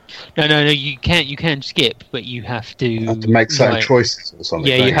 No, you can skip, but you have to make certain choices or something.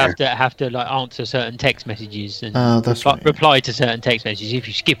 Yeah, you have to like answer certain text messages and reply to certain text messages. If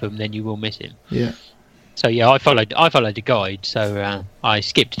you skip them, then you will miss him. Yeah. So yeah, I followed the guide. So I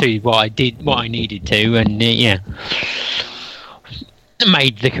skipped through what I needed to, and made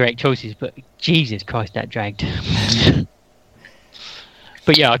the correct choices. But Jesus Christ, that dragged.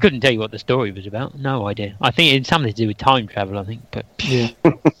 But yeah, I couldn't tell you what the story was about. No idea. I think it's something to do with time travel. I think, but yeah.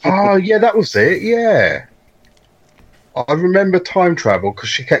 Oh yeah, that was it. Yeah, I remember time travel because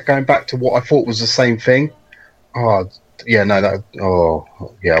she kept going back to what I thought was the same thing. Oh yeah, no, that. Oh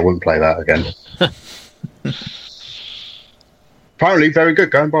yeah, I wouldn't play that again. Apparently, very good.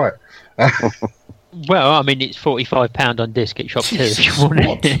 Go and buy it. Well, I mean, it's £45 on disc at Shop 2 if you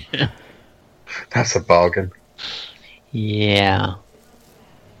want it. That's a bargain. Yeah.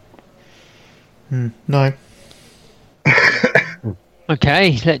 No.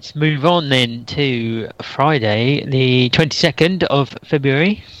 Okay, let's move on then to Friday, the 22nd of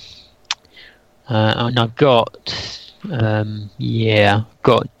February. And I've got,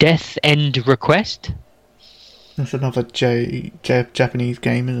 Death End Request. That's another Japanese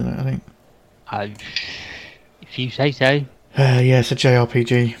game, isn't it, I think? If you say so. Yeah, it's a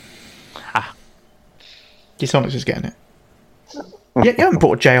JRPG. Ah. Sonic's is getting it. Yeah, you haven't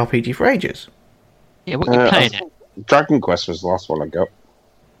bought a JRPG for ages. Yeah, what are you playing at? Dragon Quest was the last one I got.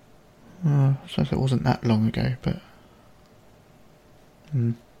 So it wasn't that long ago, but...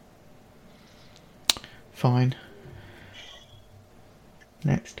 Fine.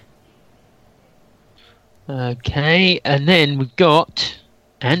 Next. Okay, and then we've got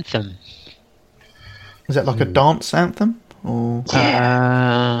Anthem. Is that like a dance anthem? Or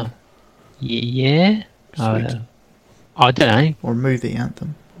yeah. I don't know. Or a movie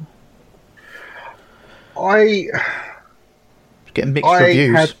anthem? Getting mixed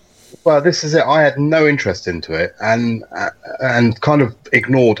reviews. Well, this is it. I had no interest into it, and kind of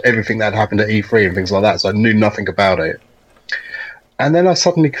ignored everything that happened at E3 and things like that. So I knew nothing about it. And then I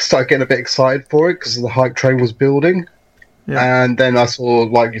suddenly started getting a bit excited for it because the hype train was building. Yeah. And then I saw,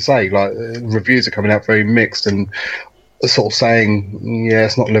 like you say, like reviews are coming out very mixed and sort of saying, yeah,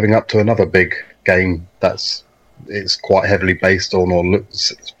 it's not living up to another big game it's quite heavily based on or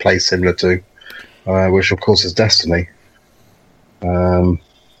looks plays similar to, which of course is Destiny.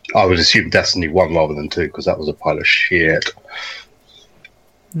 I would assume Destiny 1 rather than 2 because that was a pile of shit.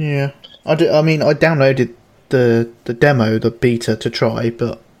 Yeah, I downloaded the demo, the beta to try,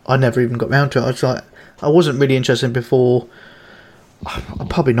 but I never even got round to it. I wasn't really interested before. I'm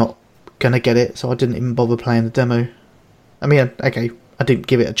probably not gonna get it, so I didn't even bother playing the demo. I mean, okay, I didn't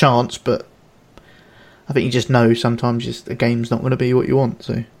give it a chance, but I think you just know sometimes a game's not going to be what you want.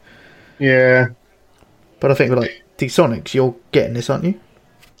 So yeah, but I think with like D-Sonics, you're getting this, aren't you?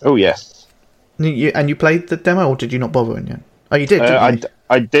 Oh yes. And you played the demo, or did you not bother in yet? Oh, you did. Didn't you?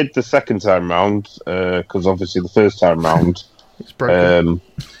 I did the second time round because obviously the first time round it's broken.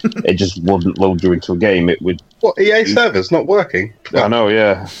 It just wouldn't load you into a game. It would. What, EA servers not working? I know,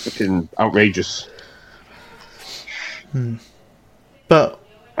 yeah, fucking outrageous. But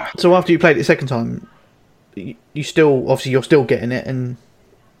so after you played it the second time, you still you're still getting it, and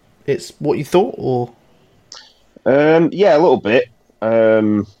it's what you thought, or yeah, a little bit.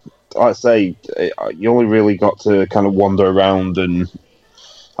 Like I say, you only really got to kind of wander around, and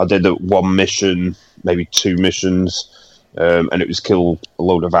I did one mission, maybe two missions, and it was kill a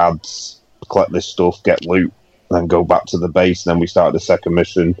load of ads, collect this stuff, get loot, then go back to the base. And then we started the second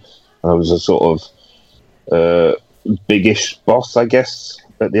mission, and it was a sort of biggish boss, I guess.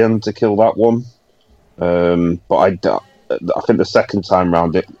 at the end to kill that one. But I think the second time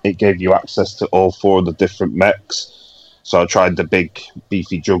round it gave you access to all 4 of the different mechs. So I tried the big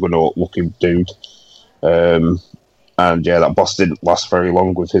beefy juggernaut looking dude. And yeah, that boss didn't last very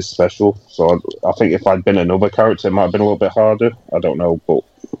long with his special. So I think if I'd been another character, it might have been a little bit harder. I don't know, but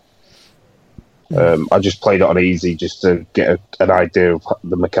I just played it on easy just to get an idea of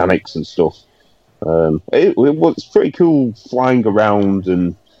the mechanics and stuff. It was pretty cool flying around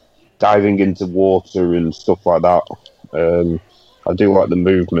and diving into water and stuff like that. I do like the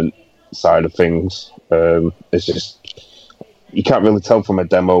movement side of things. It's just you can't really tell from a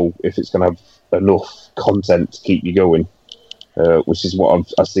demo if it's going to have enough content to keep you going, which is what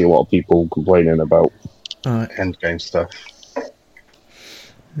I see a lot of people complaining about. End game stuff.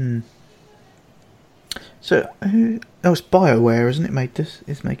 So, it's BioWare, isn't it? Made this?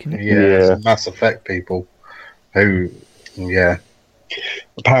 Is making it? Yeah. It's Mass Effect people who,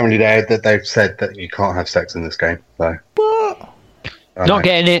 apparently they've said that you can't have sex in this game. So What? Not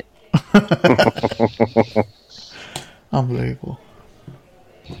getting it. Unbelievable.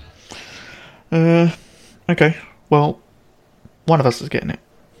 Okay. Well, one of us is getting it.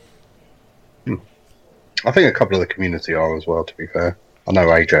 I think a couple of the community are as well. To be fair, I know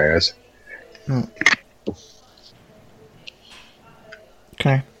AJ is.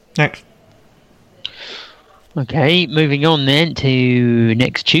 Okay. Next. Okay, moving on then to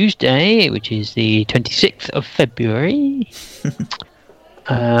next Tuesday, which is the 26th of February.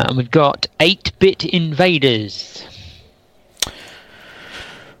 And we've got 8-Bit Invaders.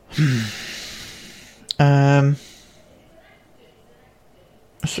 Apparently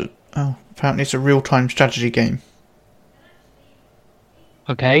it's a real-time strategy game.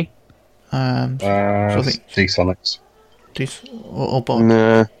 Okay. So I think D-Sonics. Or Bond.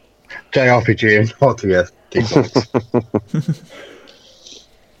 Nah. JRPG and RTS. D-Sonics.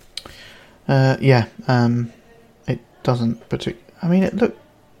 It doesn't particularly... I mean,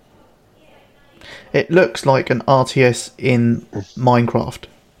 it looks like an RTS in Minecraft.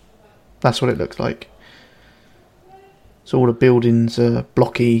 That's what it looks like. So all the buildings are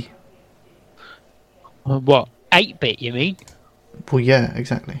blocky. What? 8-bit, you mean? Well, yeah,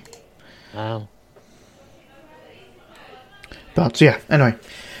 exactly. Wow. But, yeah, anyway.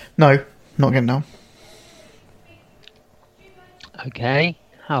 No, not getting down. Okay.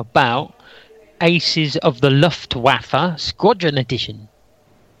 How about Aces of the Luftwaffe Squadron Edition?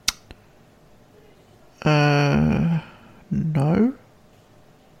 No.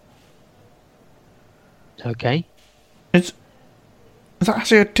 Okay. Is that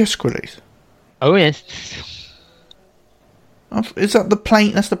actually a disc release? Oh, yes. Is that the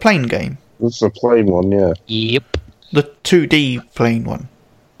plane? That's the plane game? It's a plain one, yeah. Yep. The 2D plane one?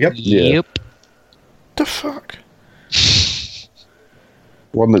 Yep. Yep. The fuck?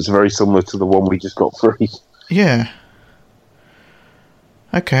 One that's very similar to the one we just got free. Yeah.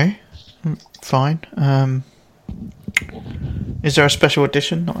 Okay. Fine. Is there a special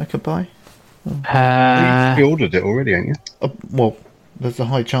edition that I could buy? You ordered it already, ain't you? Well, there's a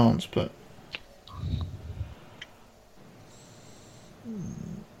high chance, but...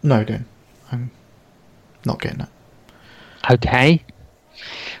 No, then. I'm not getting that. Okay.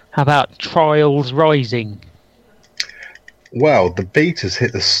 How about Trials Rising? Well, the beta's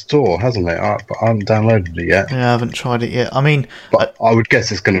hit the store, hasn't it? But I haven't downloaded it yet. Yeah, I haven't tried it yet. I mean... But I would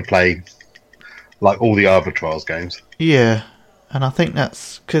guess it's going to play like all the other Trials games. Yeah, and I think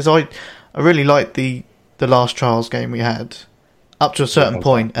that's... Because I really liked the last Trials game we had, up to a certain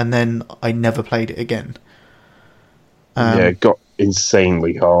point, and then I never played it again. It got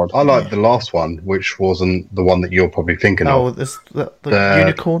insanely hard. I liked the last one, which wasn't the one that you're probably thinking of. Oh, the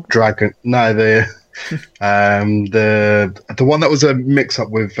unicorn? Dragon. No, the one that was a mix-up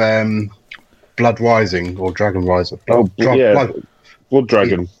with Blood Rising or Dragon Rising. Blood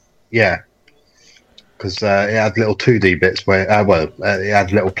Dragon. Yeah. Because it had little 2D bits where, it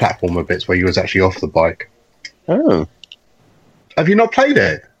had little platformer bits where you was actually off the bike. Oh. Have you not played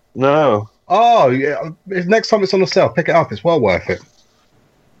it? No. Oh, yeah. Next time it's on the sale, pick it up. It's well worth it.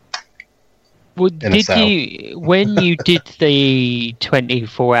 Well, did you, when you did the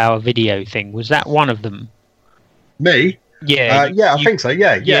 24-hour video thing, was that one of them? Me? Yeah. I think so.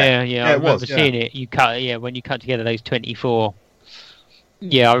 Yeah. I remember seeing it. You cut, when you cut together those 24.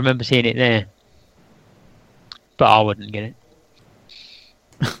 Yeah, I remember seeing it there. But I wouldn't get it.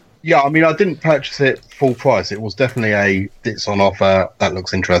 Yeah, I mean, I didn't purchase it full price. It was definitely it's on offer. That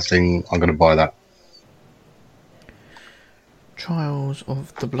looks interesting. I'm going to buy that. Trials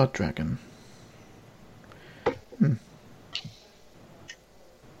of the Blood Dragon.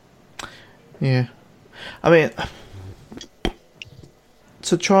 Yeah. I mean,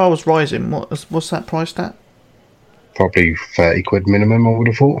 So Trials Rising, what's that priced at? Probably 30 quid minimum, I would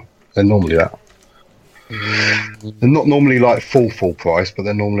have thought. They're normally that. They're not normally like full price, but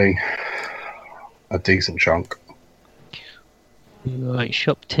they're normally a decent chunk. Right,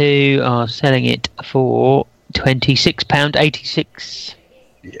 Shop 2 are selling it for £26.86.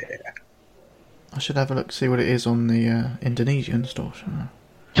 Yeah. I should have a look, see what it is on the Indonesian store, shouldn't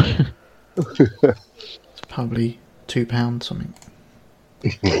I? It's probably £2 something.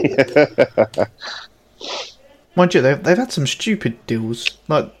 Mind you, they've had some stupid deals.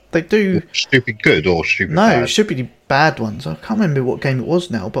 Like, they do... Stupid good or stupid No, bad? stupidly bad ones. I can't remember what game it was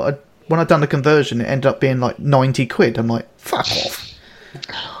now, but when I'd done the conversion, it ended up being like 90 quid. I'm like, fuck off.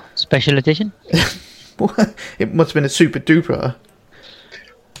 Special edition? It must have been a super duper.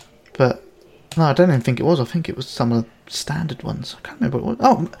 But, no, I don't even think it was. I think it was some of the standard ones. I can't remember what it was.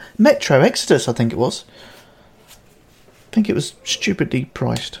 Oh, Metro Exodus, I think it was. I think it was stupidly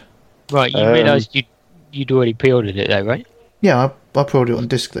priced. Right, you realised you'd already pre-ordered it though, right? Yeah, I pre-ordered it on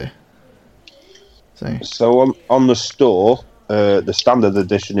disc there. So on the store, the standard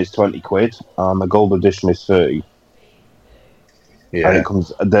edition is 20 quid, and the gold edition is 30. Yeah. And it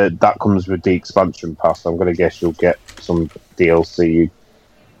comes that comes with the expansion pass. I'm going to guess you'll get some DLC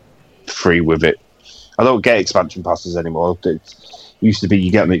free with it. I don't get expansion passes anymore. It used to be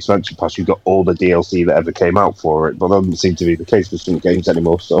you get an expansion pass, you got all the DLC that ever came out for it, but that doesn't seem to be the case with some games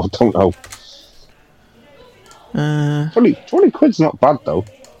anymore, so I don't know. 20 quid's not bad though.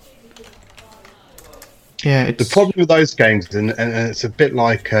 Yeah, The problem with those games, and it's a bit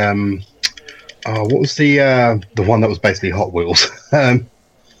like, what was the one that was basically Hot Wheels?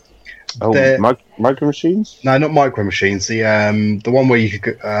 Micro Machines? No, not Micro Machines. The one where you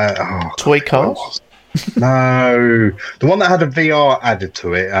could Toy Cars? No, the one that had a VR added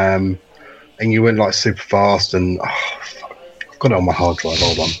to it, and you went like super fast, and I've got it on my hard drive.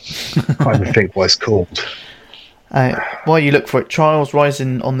 Hold on, I can't even think what it's called. While you look for it, Trials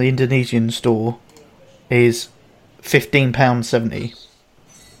Rising on the Indonesian store is £15.70.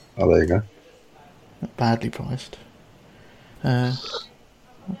 Oh, there you go. Not badly priced. No,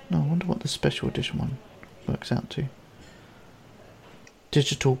 I wonder what the special edition one works out to.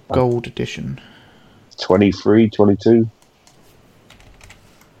 Digital Gold Edition. 23, 22.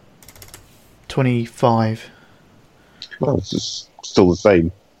 25. Well, it's just still the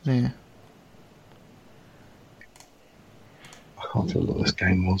same. Yeah. I can't think what this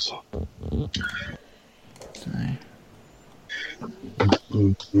game was. So,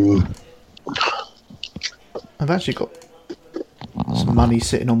 I've actually got some money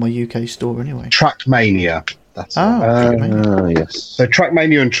sitting on my UK store anyway. Trackmania. That's Yes. So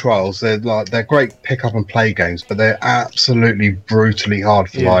Trackmania and Trials, they're great pick up and play games, but they're absolutely brutally hard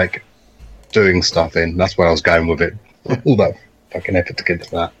for doing stuff in. That's where I was going with it. All that fucking effort to get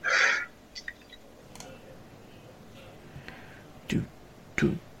to that.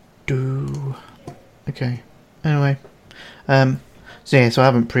 Okay. Anyway, so I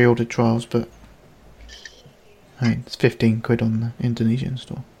haven't pre-ordered Trials, but I mean it's 15 quid on the Indonesian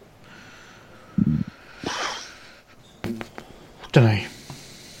store. Don't know.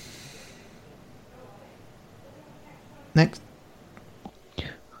 Next.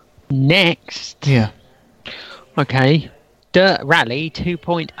 Yeah. Okay. Dirt Rally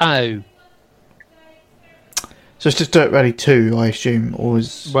 2.0. So it's just Dirt Rally 2, I assume, or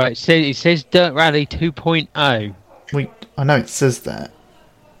is... Well, it says Dirt Rally 2.0. I know it says that.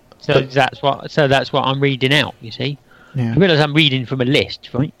 So that's what I'm reading out, you see. Yeah. I realise I'm reading from a list,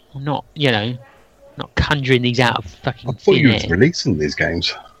 right? I'm not, not conjuring these out of fucking I thought thin you air. were releasing these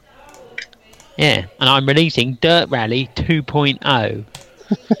games. Yeah, and I'm releasing Dirt Rally 2.0.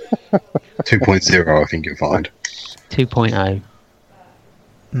 2.0, I think you'll find. 2.0.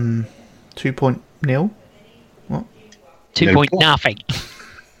 2.0? What? 2 point nothing.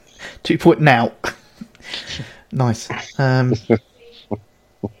 2 point now. Nice.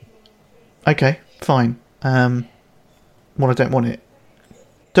 Okay, fine. Well, I don't want it.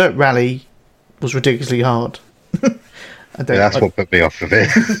 Dirt Rally was ridiculously hard. That's what put me off of it.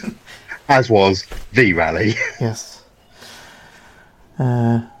 As was the Rally. Yes.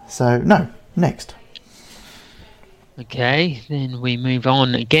 So, no. Next. Okay, then we move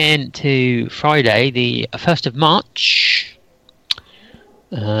on again to Friday, the 1st of March.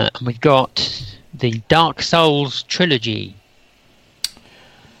 And we've got the Dark Souls trilogy.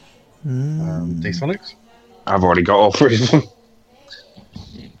 D-Sonics? I've already got all three of them.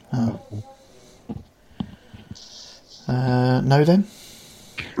 No then?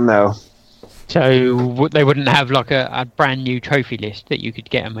 No. So they wouldn't have like a brand new trophy list that you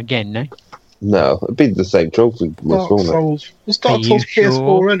could get them again, no? No, it'd be the same trophy list, Dark won't it? Souls. Was Dark Are you Souls PS4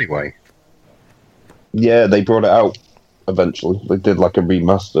 sure? anyway? Yeah, they brought it out eventually. They did like a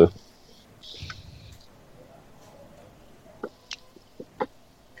remaster.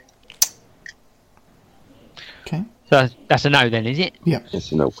 Okay. So that's a no then, is it? Yeah.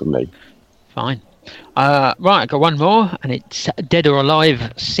 It's a no for me. Fine. Right, I got one more, and it's Dead or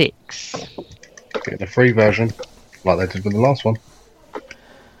Alive 6. Get the free version, like they did with the last one.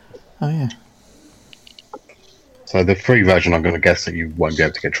 Oh yeah. So the free version, I'm going to guess that you won't be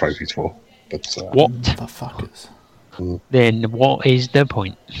able to get trophies for. But What? Motherfuckers. Then what is the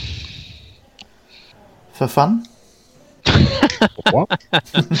point? For fun? what?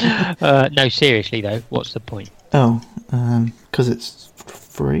 No, seriously though, what's the point? Oh, because it's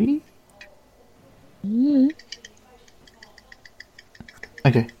free?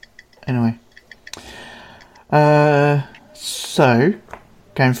 Okay. Anyway. So,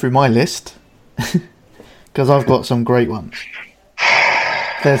 going through my list, because I've got some great ones.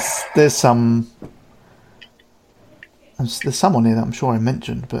 There's some on here that I'm sure I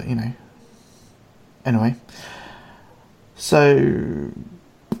mentioned, but you know. Anyway. So,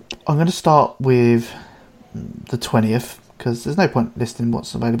 I'm going to start with the 20th, because there's no point listing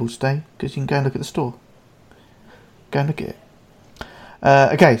what's available today, because you can go and look at the store. Go and look at it.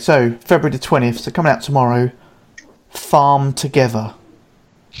 Okay, so February the 20th, so coming out tomorrow, Farm Together.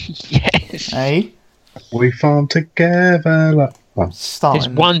 Yes. Hey? We farm together. Like, oh, There's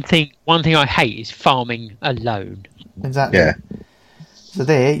Starting. one thing I hate is farming alone. Exactly. yeah. So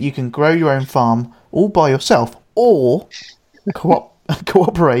there, you can grow your own farm all by yourself, or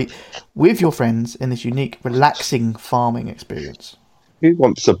cooperate with your friends in this unique, relaxing farming experience. Who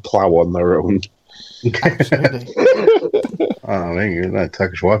wants to plough on their own? Absolutely. I think that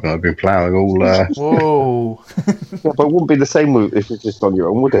Turkish wife and I've been ploughing all. Whoa. Yeah, but it wouldn't be the same if it's just on your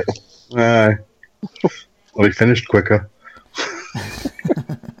own, would it? I'll be finished quicker.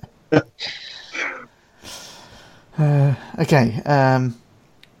 Okay.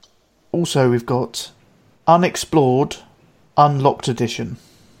 Also, we've got Unexplored Unlocked Edition.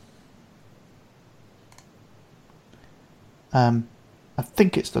 I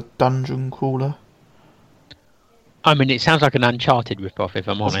think it's the Dungeon Crawler. I mean, it sounds like an Uncharted ripoff, if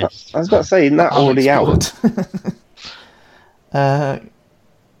I'm honest. I was about to say, isn't that already out? Unexplored.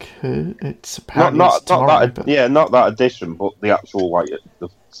 It's apparently it's Not tomorrow, that, but... yeah, not that edition, but the actual the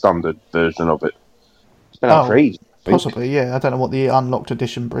standard version of it. It's been out for ages, I think. Possibly, yeah. I don't know what the Unlocked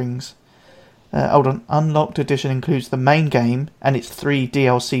Edition brings. Hold on. Unlocked Edition includes the main game and its 3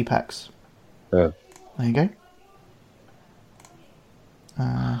 DLC packs. Yeah. There you go.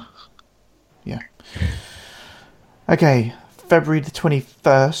 Yeah. Okay, February the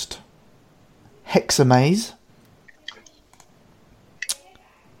 21st. Hexamaze.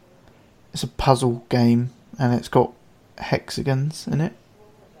 It's a puzzle game and it's got hexagons in it.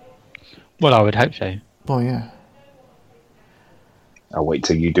 Well, I would hope so. Oh, yeah. I'll wait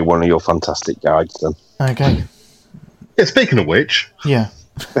till you do one of your fantastic guides then. Okay. Yeah, speaking of which, Yeah.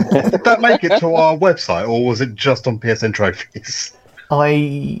 did that make it to our website or was it just on PSN Trophies?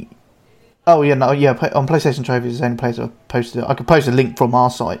 Oh yeah, no, yeah. On PlayStation Trophies is the only place I posted it. I could post a link from our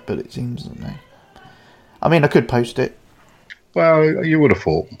site, but it seems no. I mean, I could post it, Well, you would have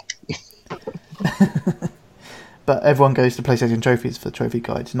thought. but everyone goes to PlayStation Trophies for trophy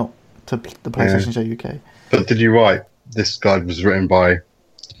guides, not to the PlayStation Show UK. But did you write this guide was written by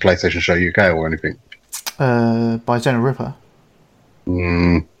PlayStation Show UK or anything? By Zona Ripper.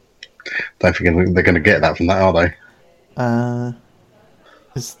 Don't think they're going to get that from that, are they?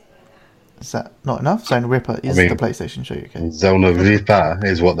 Is that not enough? Zona Ripper is I mean, the PlayStation Show UK. Zona Vipa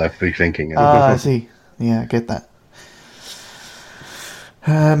is what they're be thinking. I see. Yeah, I get that.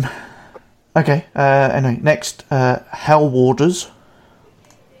 Okay. Anyway, next, Hell Warders.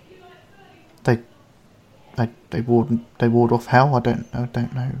 They ward off hell. I don't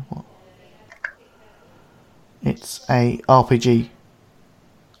know what. It's a RPG.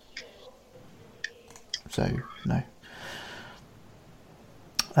 So no.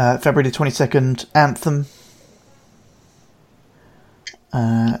 February the 22nd, Anthem.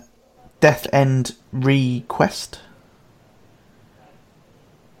 Death End Request.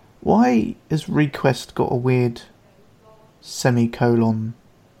 Why has Request got a weird semicolon?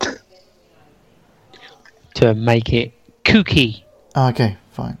 To make it kooky. Oh, okay,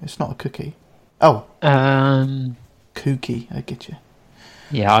 fine. It's not a cookie. Oh, Um, kooky. I get you.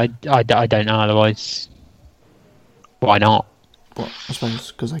 yeah, I don't know. Otherwise, why not? Well, I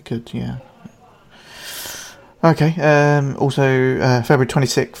suppose because I could, yeah. Okay. Also, February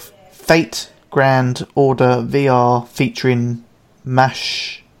 26th, Fate Grand Order VR featuring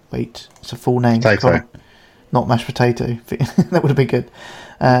Mash Wait, it's a full name. Potato. Come on. Not mashed potato. That would have been good.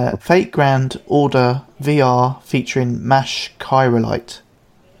 Fate Grand Order VR featuring Mash Chirolite.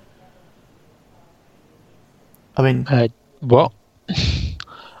 I mean, What?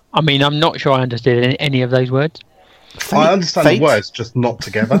 I mean, I'm not sure I understood any of those words. I understand the words, just not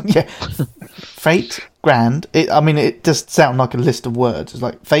together. Yeah. Fate Grand. It does sound like a list of words. It's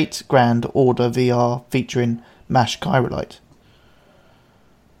like Fate Grand Order VR featuring Mash Chirolite.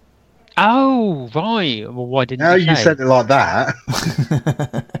 Oh, right. Well, why didn't Now you you say? said it like that.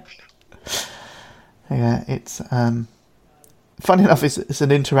 Yeah, it's funny enough. It's an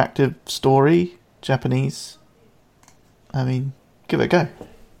interactive story, Japanese. I mean, give it a go.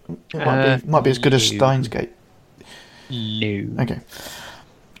 It might be as good as Steins Gate. No. Okay.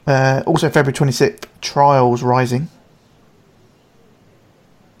 Also, February 26th, Trials Rising.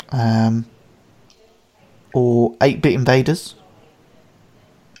 Or 8-Bit Invaders.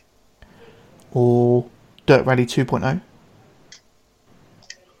 Or Dirt Rally 2.0.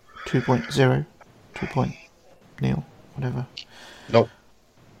 2.0. 2.0. Whatever. Nope.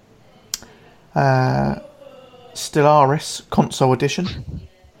 Stellaris Console Edition.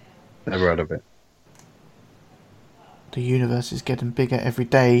 Never heard of it. The universe is getting bigger every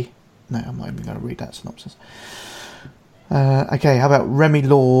day. No, I'm not even going to read that synopsis. Okay, how about Remy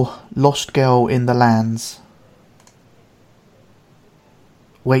Law, Lost Girl in the Lands?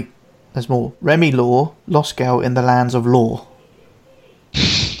 Wait, there's more. Remy Law, Lost Girl in the Lands of Law.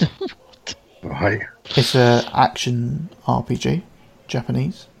 Right. It's a action RPG,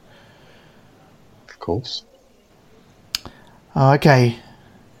 Japanese. Of course. Okay,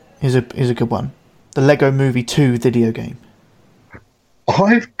 here's a good one. The Lego Movie 2 video game.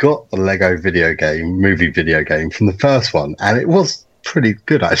 I've got the Lego movie video game from the first one, and it was pretty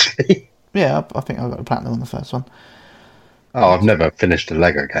good, actually. Yeah, I think I got the platinum on the first one. Oh, I've never finished a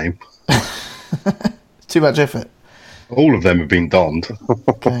Lego game. Too much effort. All of them have been donned.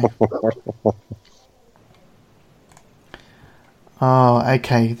 Okay. Oh,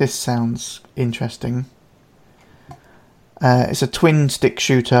 okay. This sounds interesting. It's a twin stick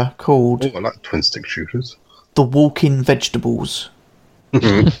shooter called Oh, I like twin stick shooters. The Walking Vegetables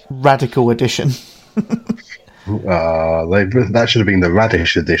Radical Edition. That should have been the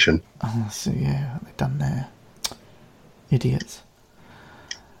Radish edition. Oh, so yeah, what they've done there. Idiots.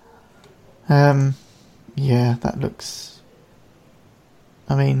 Yeah, that looks...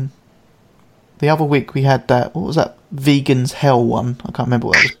 I mean, the other week we had that... What was that? Vegan's Hell one. I can't remember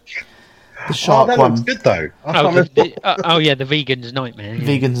what it was. The shark that one. looks good, though. Yeah, the vegan's nightmare. Yeah.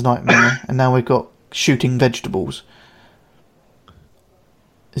 Vegan's Nightmare. And now we've got shooting vegetables.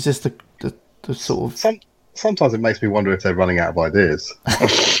 Is this the sort of... Sometimes it makes me wonder if they're running out of ideas.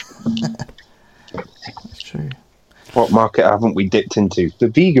 That's true. What market haven't we dipped into? The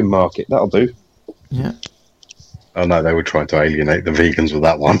vegan market, that'll do. Yeah. Oh no, they were trying to alienate the vegans with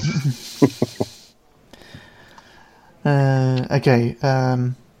that one. Okay.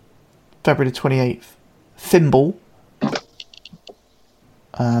 February the 28th. Thimble.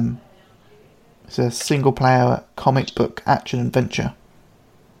 It's a single-player comic book action adventure.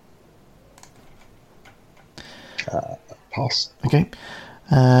 Pass. Okay.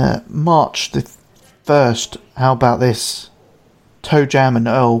 March the 1st. How about this? Toe Jam and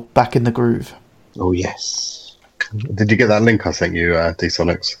Earl back in the groove. Oh, yes. Did you get that link I sent you,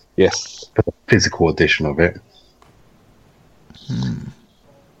 D-Sonics? Yes. The physical edition of it.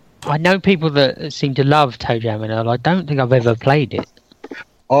 I know people that seem to love Toe Jam and Earl. I don't think I've ever played it.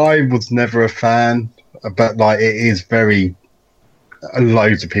 I was never a fan, but like it is very...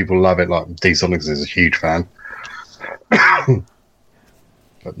 Loads of people love it. Like D-Sonics is a huge fan.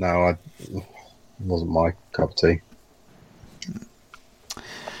 But no, it wasn't my cup of tea.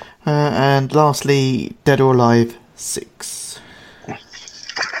 And lastly, Dead or Alive 6.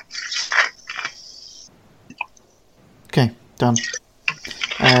 Okay, done.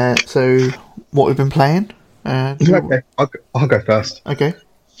 So, what we've been playing? Okay, I'll go first. Okay.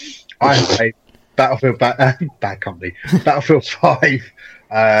 I have played Battlefield Bad Company. Battlefield 5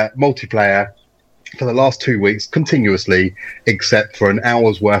 multiplayer for the last 2 weeks continuously, except for an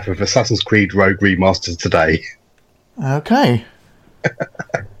hour's worth of Assassin's Creed Rogue Remastered today. Okay.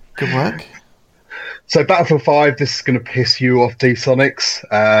 Good work. So Battlefield 5, this is going to piss you off,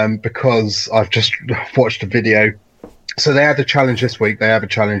 D-Sonics, because I've just watched a video. So they had a challenge this week. They have a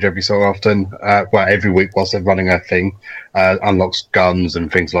challenge every so often, every week whilst they're running a thing, unlocks guns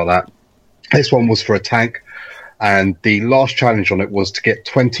and things like that. This one was for a tank, and the last challenge on it was to get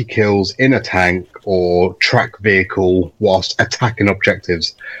 20 kills in a tank or track vehicle whilst attacking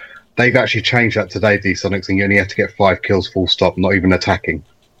objectives. They've actually changed that today, D-Sonics, and you only have to get 5 kills full stop, not even attacking.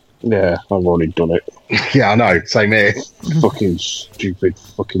 Yeah, I've already done it. Yeah, I know. Same here. Fucking stupid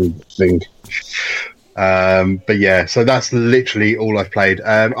fucking thing. But yeah, so that's literally all I've played.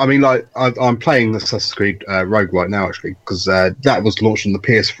 I mean, like I'm playing Assassin's Creed Rogue right now, actually, because that was launched on the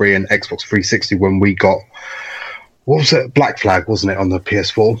PS3 and Xbox 360 when we got, what was it, Black Flag, wasn't it, on the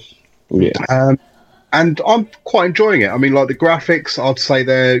PS4? Yeah. And I'm quite enjoying it. I mean, like the graphics, I'd say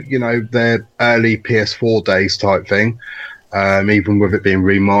they're early PS4 days type thing, even with it being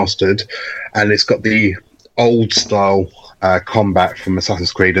remastered, and it's got the old style combat from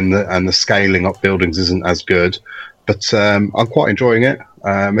Assassin's Creed, and the scaling up buildings isn't as good, but I'm quite enjoying it.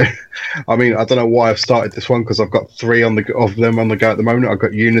 I mean, I don't know why I've started this one, because I've got 3 of them on the go at the moment. I've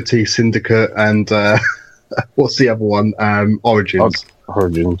got Unity, Syndicate, and what's the other one? Origins.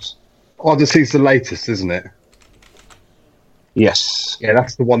 Origins. Odyssey's the latest, isn't it? Yes. Yeah,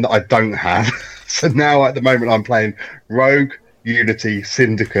 that's the one that I don't have. So now at the moment I'm playing Rogue, Unity,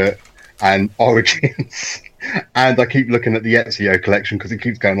 Syndicate, and Origins. And I keep looking at the Ezio collection because it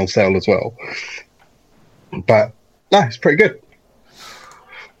keeps going on sale as well. But no, it's pretty good.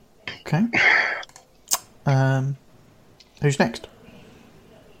 Okay. Who's next?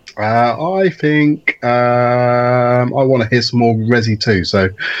 I think I want to hear some more Resi 2. So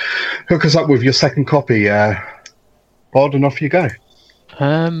hook us up with your second copy, Bod, and off you go.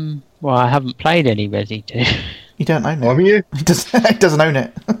 Well, I haven't played any Resi 2. You don't own it. Haven't you? He doesn't own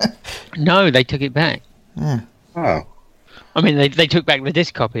it. No, they took it back. Yeah. Oh. I mean, they took back the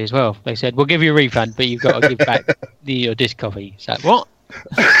disc copy as well. They said, we'll give you a refund, but you've got to give back your disc copy. So, what?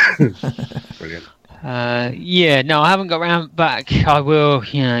 Brilliant. Yeah, no, I haven't got round back. I will,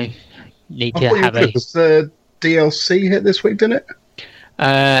 need to have a... Was the DLC hit this week, didn't it?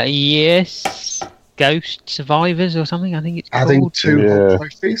 Yes. Ghost Survivors or something, I think it's called. Adding 2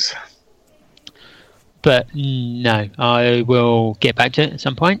 trophies. But no, I will get back to it at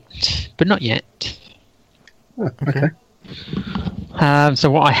some point, but not yet. Oh, okay.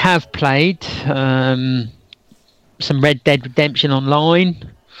 So what I have played, some Red Dead Redemption Online.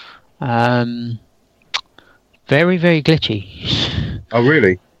 Very, very glitchy. Oh,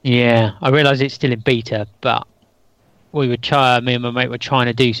 really? Yeah, I realise it's still in beta, but me and my mate were trying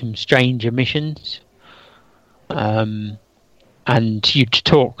to do some stranger missions. And you'd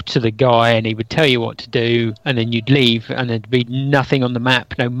talk to the guy and he would tell you what to do, and then you'd leave and there'd be nothing on the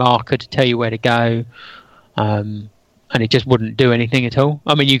map, no marker to tell you where to go. And it just wouldn't do anything at all.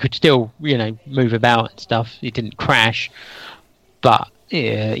 I mean, you could still, move about and stuff. It didn't crash. But,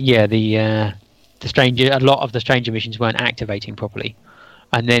 a lot of the stranger missions weren't activating properly.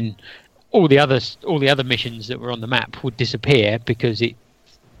 And then all the other missions that were on the map would disappear because it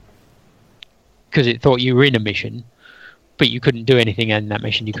thought you were in a mission, but you couldn't do anything in that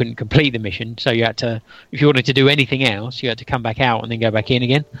mission. You couldn't complete the mission, so you had to, if you wanted to do anything else, you had to come back out and then go back in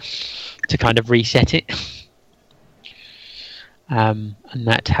again to kind of reset it. And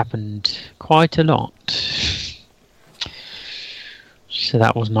that happened quite a lot. So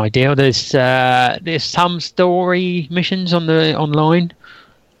that wasn't ideal. There's some story missions on the online.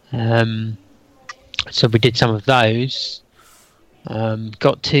 So we did some of those.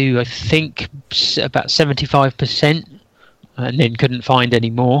 Got to, I think, about 75%, and then couldn't find any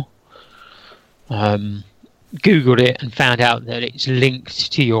more. Googled it and found out that it's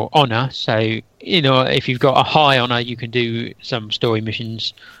linked to your honor. So, if you've got a high honor, you can do some story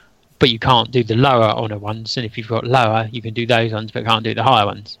missions, but you can't do the lower honor ones. And if you've got lower, you can do those ones, but can't do the higher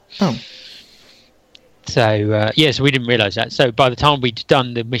ones. Oh. So, so we didn't realise that. So by the time we'd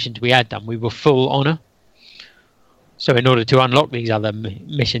done the missions we had done, we were full honor. So in order to unlock these other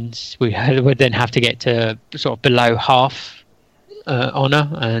missions, we would then have to get to sort of below half honor,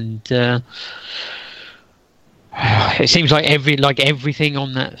 and it seems like everything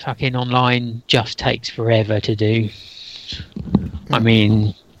on that fucking online just takes forever to do. I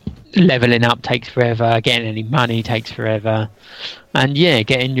mean, leveling up takes forever, getting any money takes forever, and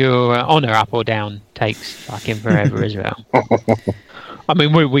getting your honor up or down takes fucking forever as well. I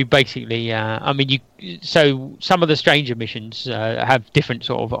mean, we basically, so some of the stranger missions have different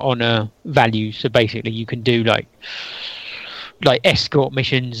sort of honor values. So basically, you can do like escort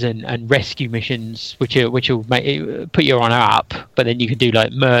missions and rescue missions, which will put your honor up. But then you can do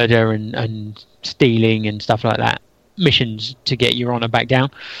like murder and stealing and stuff like that missions to get your honor back down.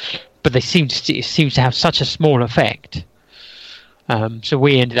 But it seems to have such a small effect. So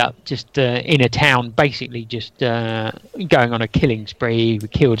we ended up just in a town, basically just going on a killing spree. We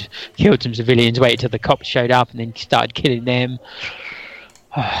killed some civilians, waited till the cops showed up, and then started killing them.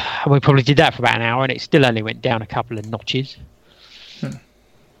 We probably did that for about an hour, and it still only went down a couple of notches.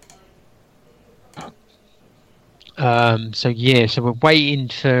 So we're waiting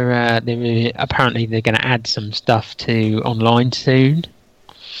for. Apparently, they're going to add some stuff to online soon.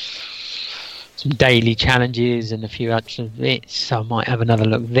 Some daily challenges and a few extra bits. So I might have another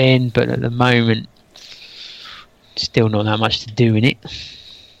look then, but at the moment, still not that much to do in it.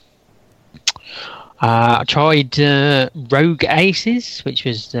 I tried Rogue Aces, which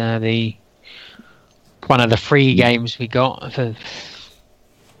was one of the free games we got for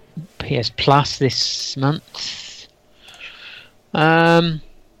PS Plus this month. So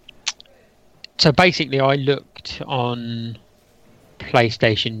basically, I looked on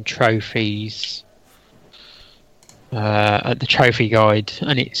PlayStation trophies at the trophy guide,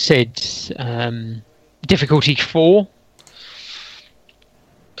 and it said difficulty 4.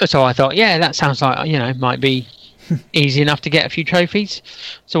 So I thought, yeah, that sounds like might be easy enough to get a few trophies.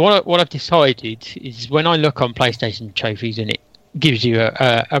 So what I've decided is when I look on PlayStation trophies and it gives you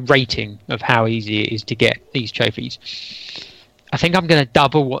a rating of how easy it is to get these trophies, I think I'm going to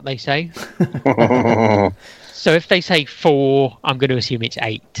double what they say. So if they say 4, I'm going to assume it's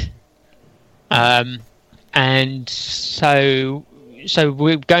 8. And so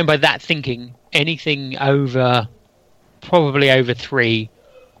we're going by that thinking. Anything probably over 3.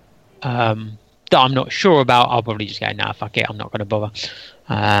 That I'm not sure about, I'll probably just go, nah, fuck it, I'm not going to bother.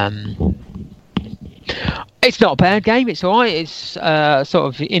 It's not a bad game, it's alright. It's sort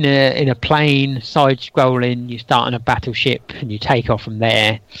of in a plane, side-scrolling, you start on a battleship and you take off from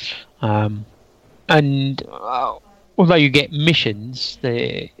there. And although you get missions,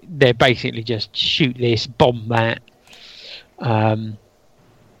 they're basically just shoot this, bomb that, and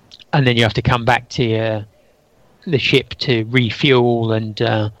then you have to come back to the ship to refuel and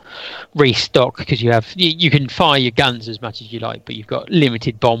restock, because you can fire your guns as much as you like, but you've got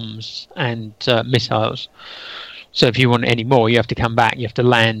limited bombs and missiles. So if you want any more, you have to come back, you have to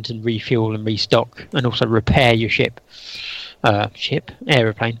land and refuel and restock, and also repair your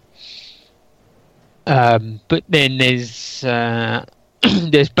aeroplane. But then there's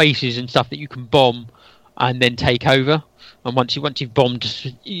there's bases and stuff that you can bomb and then take over. And once you've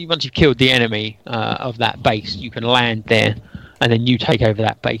killed the enemy of that base, you can land there, and then you take over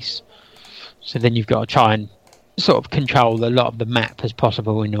that base. So then you've got to try and sort of control a lot of the map as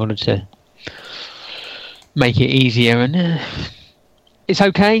possible in order to make it easier. And it's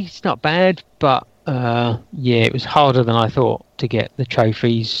okay, it's not bad, but it was harder than I thought to get the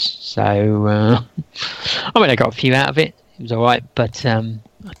trophies. So I got a few out of it. It was all right, but I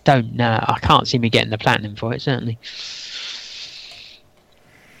don't know. I can't see me getting the platinum for it, certainly.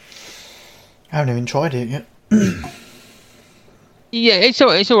 I haven't even tried it yet. Yeah, it's all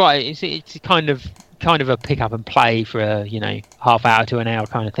right. It's kind of a pick up and play for a half hour to an hour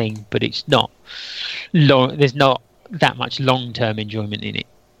kind of thing, but it's not long. There's not that much long term enjoyment in it.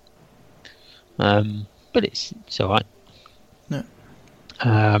 But it's all right. No.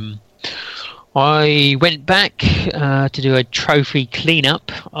 I went back to do a trophy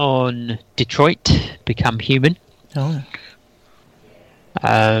cleanup on Detroit Become Human. Oh.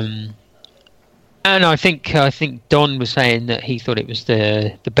 And I think Don was saying that he thought it was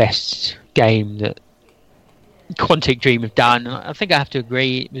the best game that Quantic Dream have done. I think I have to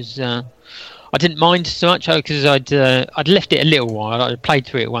agree. It was. I didn't mind so much because I'd left it a little while. I played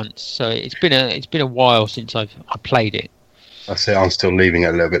through it once, so it's been a while since I played it. That's it. I'm still leaving it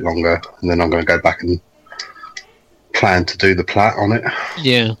a little bit longer, and then I'm going to go back and plan to do the plat on it.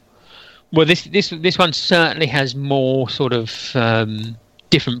 Yeah. Well, this one certainly has more sort of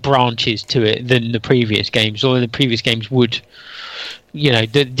different branches to it than the previous games. Although the previous games would,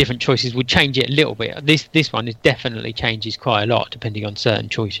 the different choices would change it a little bit. This one definitely changes quite a lot depending on certain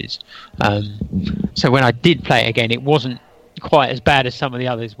choices. So when I did play it again, it wasn't quite as bad as some of the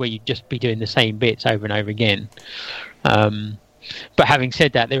others where you'd just be doing the same bits over and over again. But having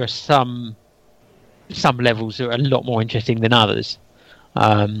said that, there are some levels that are a lot more interesting than others.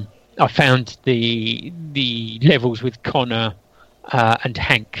 I found the levels with Connor and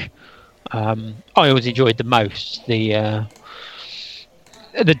Hank I always enjoyed the most. The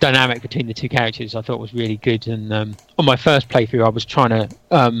dynamic between the two characters I thought was really good, and on my first playthrough I was trying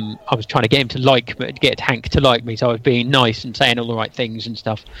to get him to get Hank to like me, so I was being nice and saying all the right things and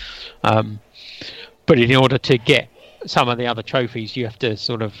stuff, but in order to get some of the other trophies you have to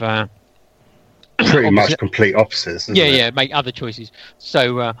sort of pretty much complete opposites, isn't it? Make other choices.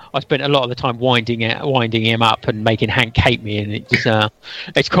 So I spent a lot of the time winding him up and making Hank hate me, and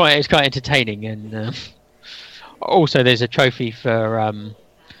it's quite entertaining. And also there's a trophy for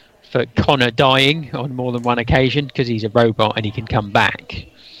Connor dying on more than one occasion because he's a robot and he can come back.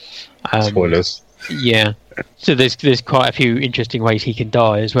 Spoilers. Yeah. So there's quite a few interesting ways he can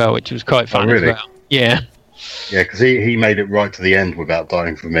die as well, which was quite fun. Oh, really? As well. Yeah. Yeah, because he made it right to the end without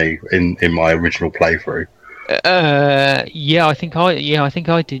dying for me in my original playthrough. I think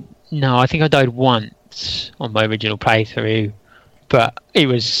I did. No, I think I died once on my original playthrough, but it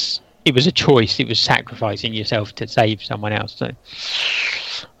was a choice. It was sacrificing yourself to save someone else. So,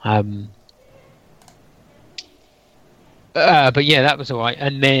 but yeah, that was all right.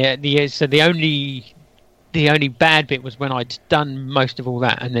 And the only bad bit was when I'd done most of all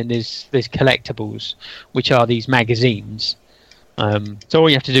that, and then there's collectibles, which are these magazines. So all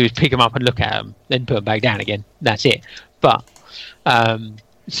you have to do is pick them up and look at them, then put them back down again. That's it. But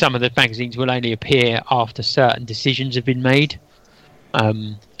some of the magazines will only appear after certain decisions have been made,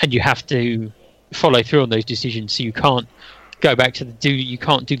 and you have to follow through on those decisions. So you can't go back to you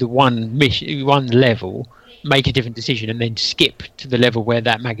can't do the one level, make a different decision, and then skip to the level where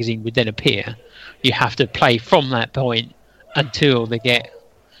that magazine would then appear. You have to play from that point until they get.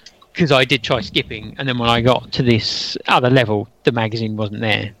 Because I did try skipping, and then when I got to this other level, the magazine wasn't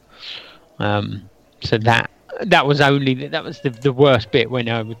there. So that was the worst bit when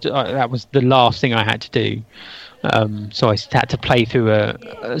that was the last thing I had to do. So I had to play through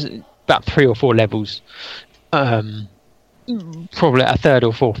about 3 or 4 levels, probably a third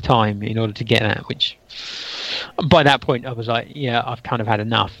or fourth time in order to get that. Which by that point I was like, yeah, I've kind of had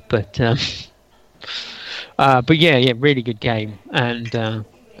enough. But yeah, really good game, and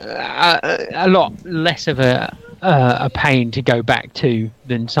a lot less of a pain to go back to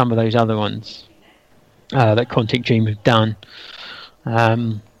than some of those other ones that Quantic Dream have done.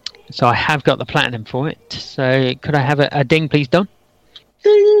 So I have got the platinum for it. So could I have a ding, please, Don?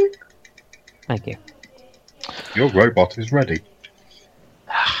 Thank you. Your robot is ready.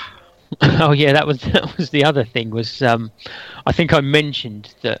 Oh yeah, that was the other thing. Was I think I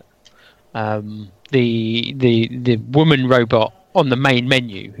mentioned that the woman robot on the main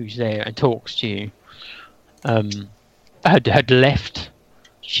menu who's there and talks to you had left.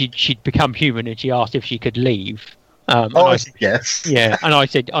 She'd become human, and she asked if she could leave. I said yes. Yeah, and I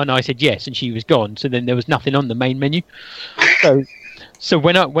said yes, and she was gone. So then there was nothing on the main menu. So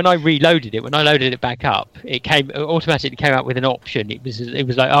when I reloaded it, when I loaded it back up, it automatically came out with an option. It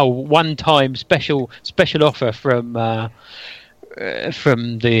was like, oh, one-time special offer from the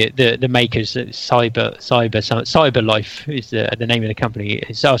makers. Cyber Life is the name of the company.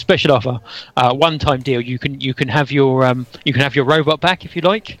 It's a special offer, one-time deal. You can have your robot back if you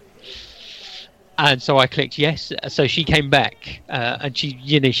like. And so I clicked yes. So she came back, and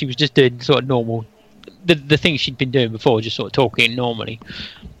she was just doing sort of normal, the things she'd been doing before, just sort of talking normally.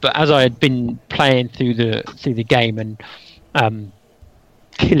 But as I had been playing through the game and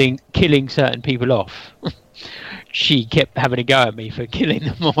killing certain people off, she kept having a go at me for killing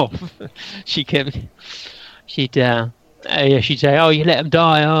them off. She'd say, "Oh, you let them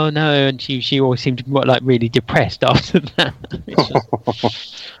die. Oh no!" And she always seemed like really depressed after that.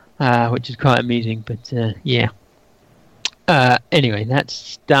 Which is quite amusing, but yeah. Anyway,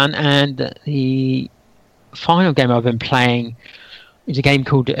 that's done, and the final game I've been playing is a game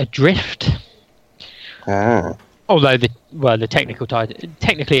called Adrift. Although the technical title,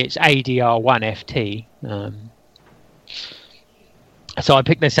 technically it's ADR1FT. So I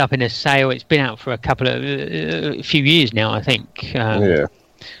picked this up in a sale. It's been out for a few years now, I think. Yeah.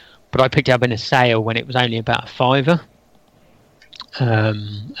 But I picked it up in a sale when it was only about £5.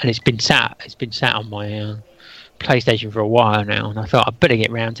 And it's been sat on my PlayStation for a while now, and I thought I'd better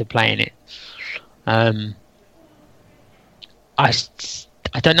get round to playing it. I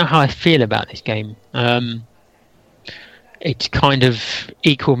don't know how I feel about this game. It's kind of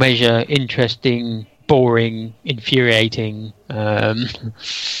equal measure interesting, boring, infuriating.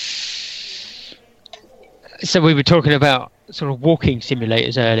 So we were talking about sort of walking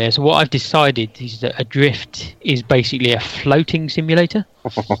simulators earlier. So what I've decided is that Adrift is basically a floating simulator.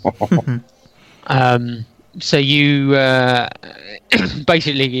 So you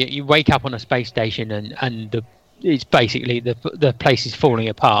basically you wake up on a space station, and it's basically the place is falling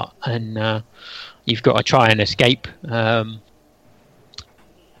apart, and you've got to try and escape.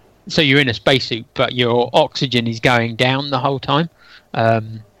 So you're in a spacesuit, but your oxygen is going down the whole time.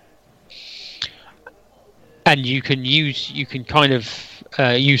 And you can kind of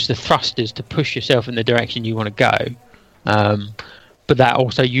use the thrusters to push yourself in the direction you want to go, but that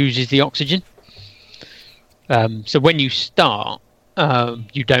also uses the oxygen. So when you start,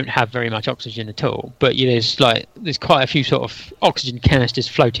 you don't have very much oxygen at all, but there's quite a few sort of oxygen canisters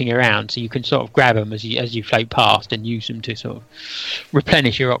floating around, so you can sort of grab them as you float past and use them to sort of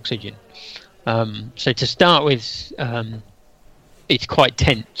replenish your oxygen. So to start with, it's quite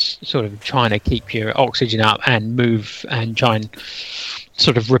tense, sort of trying to keep your oxygen up and move and try and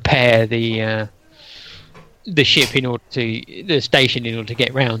sort of repair the the ship in order to the station in order to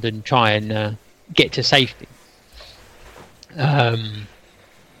get round and try and get to safety.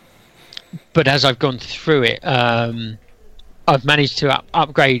 But as I've gone through it, I've managed to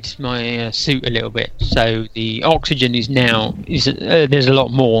upgrade my suit a little bit. So the oxygen is now there's a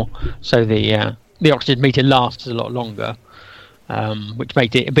lot more. So the oxygen meter lasts a lot longer, which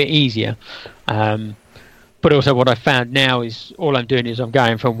makes it a bit easier. But also what I found now is all I'm doing is I'm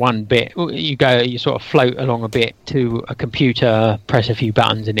going from one bit. You sort of float along a bit to a computer, press a few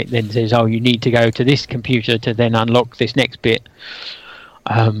buttons, and it then says, "Oh, you need to go to this computer to then unlock this next bit."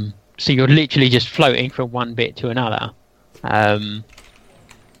 So you're literally just floating from one bit to another.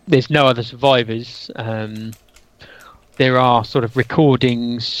 There's no other survivors. There are sort of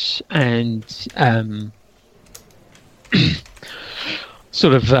recordings and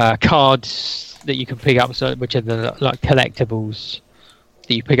sort of cards that you can pick up, which are the like collectibles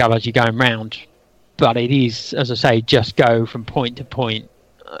that you pick up as you're going round. But it is, as I say, just go from point to point,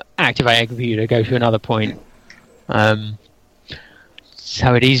 activate a computer, go to another point.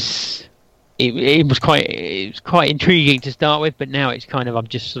 So it is. It was quite intriguing to start with, but now it's kind of I'm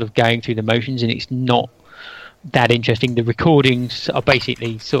just sort of going through the motions, and it's not that interesting. The recordings are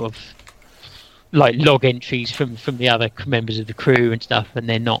basically sort of like log entries from the other members of the crew and stuff, and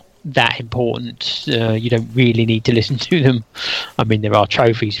they're not that important. You don't really need to listen to them. I mean, there are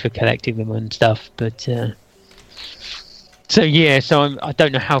trophies for collecting them and stuff, but so I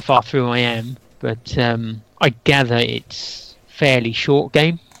don't know how far through I am, but I gather it's fairly short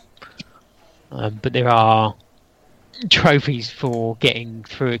game. But there are trophies for getting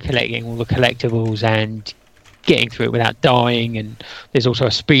through it, collecting all the collectibles and getting through it without dying, and there's also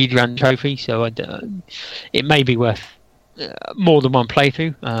a speed run trophy, so it may be worth more than one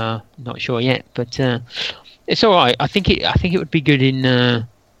playthrough. Not sure yet, but it's all right. I think it would be good in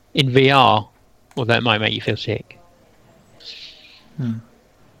VR, although it might make you feel sick.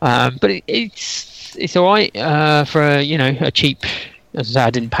 But it's all right for a cheap. As I say, I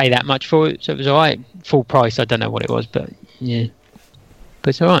didn't pay that much for it, so it was all right. Full price, I don't know what it was, but yeah,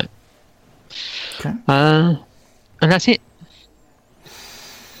 but it's all right. Okay. And that's it.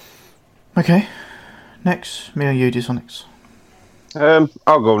 Okay. Next, me or you, Disonics?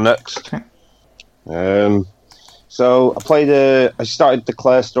 I'll go next. Okay. So I started the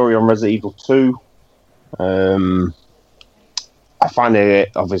Claire story on Resident Evil 2. I find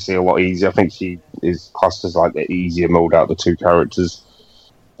it obviously a lot easier. I think she is classed as like the easier mode out of the two characters.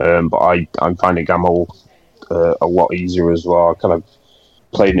 But I'm finding Gamma a lot easier as well. I kind of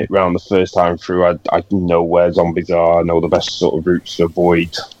playing it round the first time through. I know where zombies are. I know the best sort of routes to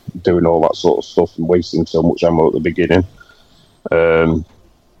avoid doing all that sort of stuff and wasting so much ammo at the beginning. I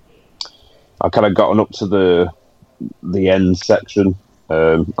kind of gotten up to the end section.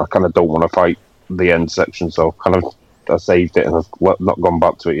 I kind of don't want to fight the end section, so kind of I saved it and I've not gone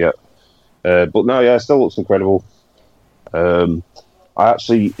back to it yet. But no, yeah, it still looks incredible. I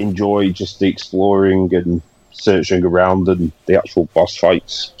actually enjoy just the exploring and searching around and the actual boss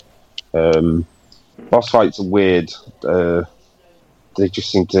fights. Boss fights are weird. They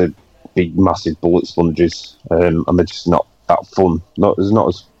just seem to be massive bullet sponges, and they're just not that fun. It's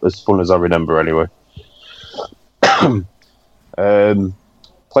not as fun as I remember anyway.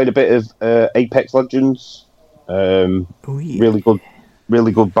 Played a bit of Apex Legends. Really good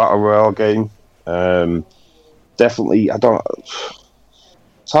battle royale game. Definitely,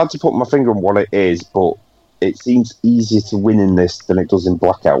 it's hard to put my finger on what it is, but it seems easier to win in this than it does in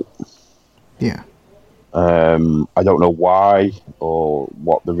Blackout. Yeah. I don't know why or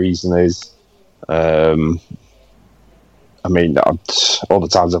what the reason is. I mean, all the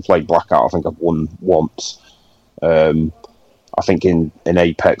times I've played Blackout, I think I've won once. I think in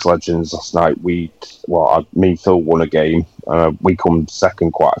Apex Legends last night, me and Phil won a game. We come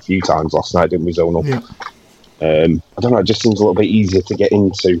second quite a few times last night, didn't we, Zonal? Yeah. I don't know, it just seems a little bit easier to get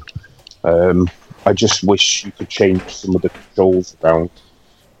into. I just wish you could change some of the controls around.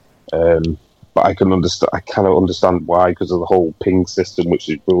 But I kind of understand why, because of the whole ping system, which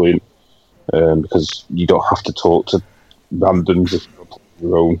is brilliant. Because you don't have to talk to randoms if you're playing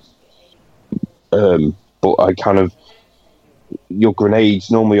your own. But I kind of... Your grenades,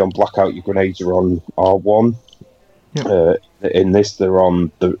 normally on Blackout, your grenades are on R1. Yeah. In this, they're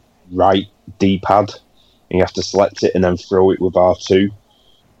on the right D-pad, and you have to select it and then throw it with R2.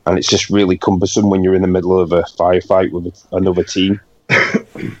 And it's just really cumbersome when you're in the middle of a firefight with another team.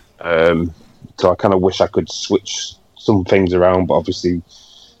 So I kind of wish I could switch some things around, but obviously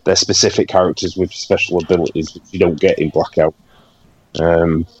they're specific characters with special abilities which you don't get in Blackout.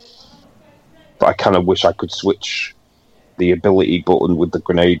 But I kind of wish I could switch the ability button with the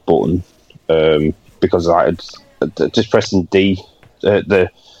grenade button, because I just pressing the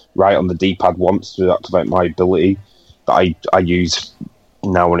right on the D-pad once to activate my ability that I use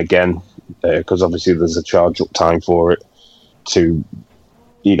now and again, because obviously there's a charge up time for it to,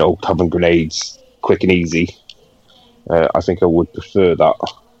 having grenades quick and easy. I think I would prefer that,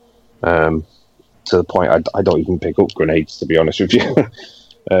 to the point I don't even pick up grenades, to be honest with you,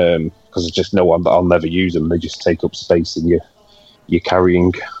 because I just know I'll never use them. They just take up space in you're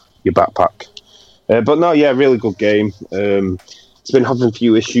carrying your backpack. But no, yeah, really good game. It's been having a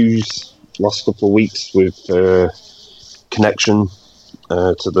few issues last couple of weeks with connection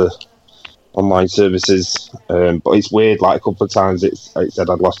to the online services, but it's weird. Like a couple of times, it said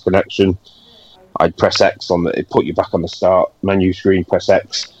I'd lost connection. I'd press X on it put you back on the start menu screen. Press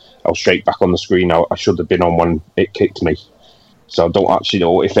X, I was straight back on the screen. I should have been on when it kicked me. So I don't actually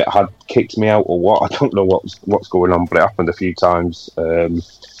know if it had kicked me out or what. I don't know what's going on, but it happened a few times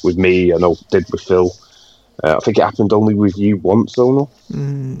with me. I know it did with Phil. I think it happened only with you once, though,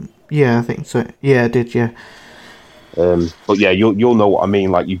 no? Yeah, I think so. Yeah, it did, yeah. But yeah, you'll know what I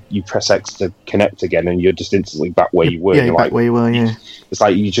mean. Like you press X to connect again, and you're just instantly back where you were. Yeah, you're back like, where you were. Yeah, it's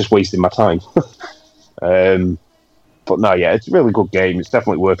like you're just wasting my time. But no, yeah, it's a really good game. It's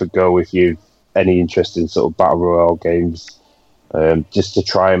definitely worth a go if you any interest in sort of battle royale games. Just to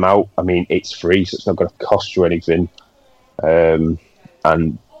try them out. I mean, it's free, so it's not going to cost you anything. And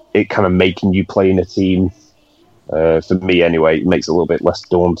it kind of making you play in a team. For me, anyway, it makes it a little bit less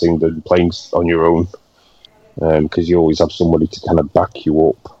daunting than playing on your own. Because you always have somebody to kind of back you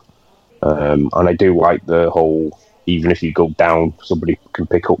up. And I do like the whole, even if you go down, somebody can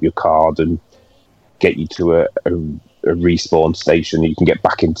pick up your card and get you to a respawn station. You can get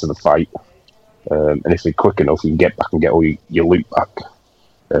back into the fight. And if you're quick enough, you can get back and get all your loot back,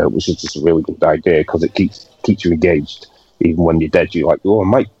 which is just a really good idea because it keeps you engaged. Even when you're dead, you're like, oh,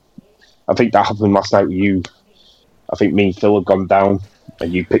 I think that happened last night with you. I think me and Phil had gone down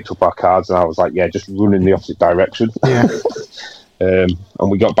and you picked up our cards and I was like, yeah, just run in the opposite direction. Yeah. And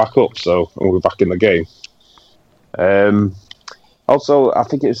we got back up, and we're back in the game. Also, I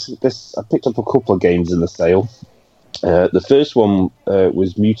think I picked up a couple of games in the sale. The first one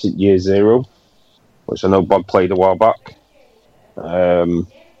was Mutant Year Zero, which I know Bob played a while back.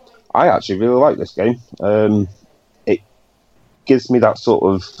 I actually really like this game. It gives me that sort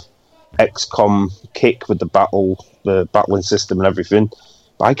of XCOM kick with the battling system and everything.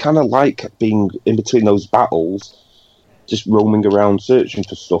 But I kind of like being in between those battles, just roaming around searching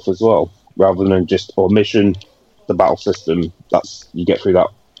for stuff as well, rather than just mission, the battle system. That's you get through that,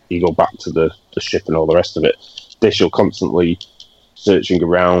 you go back to the ship and all the rest of it. This you're constantly searching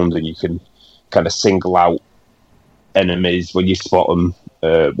around, and you can kind of single out enemies when you spot them.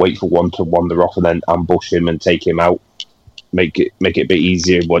 Wait for one to wander off, and then ambush him and take him out. Make it a bit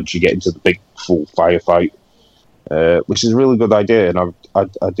easier once you get into the big full firefight, which is a really good idea, and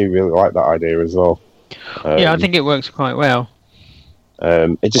I do really like that idea as well. Yeah, I think it works quite well.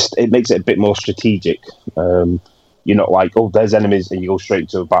 It makes it a bit more strategic. You're not like, oh, there's enemies, and you go straight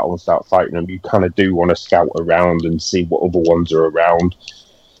into a battle and start fighting them. You kind of do want to scout around and see what other ones are around,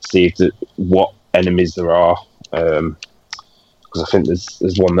 see what enemies there are. Because I think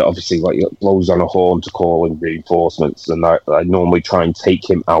there's one that obviously like blows on a horn to call in reinforcements, and I normally try and take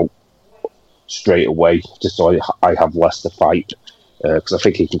him out straight away, just so I have less to fight. Because I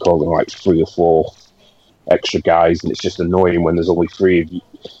think he can call in like 3 or 4 extra guys, and it's just annoying when there's only 3 of you.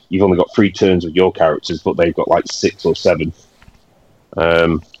 You've only got 3 turns with your characters, but they've got like 6 or 7.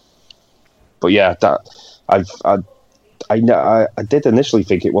 But yeah, that I did initially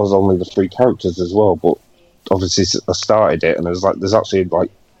think it was only the 3 characters as well, but obviously I started it and there's actually like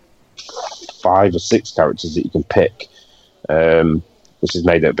 5 or 6 characters that you can pick, which has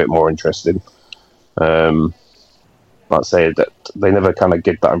made it a bit more interesting. Like I say, that they never kind of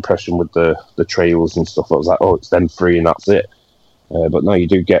give that impression with the trailers and stuff. I was like, oh, it's them 3 and that's it. But no, you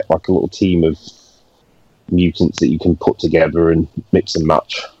do get like a little team of mutants that you can put together and mix and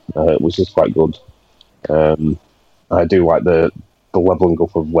match, which is quite good. I do like the leveling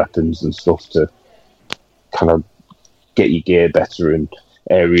up of weapons and stuff to kind of get your gear better, and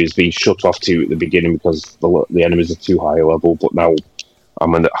areas being shut off to you at the beginning because the enemies are too high a level. But now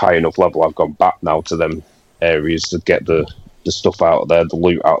I'm at a high enough level, I've gone back now to them areas to get the stuff out of there, the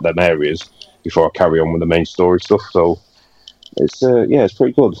loot out of them areas before I carry on with the main story stuff. So it's it's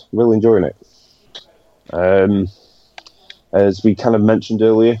pretty good. Really enjoying it. As we kind of mentioned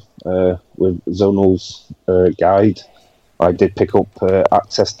earlier with Zonal's guide, I did pick up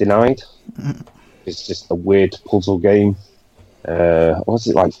Access Denied. It's just a weird puzzle game. Was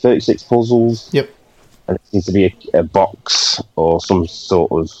it like 36 puzzles? Yep. And it seems to be a box or some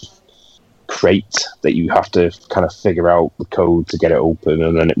sort of crate that you have to kind of figure out the code to get it open,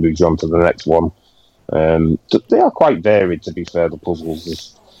 and then it moves you on to the next one. They are quite varied, to be fair, the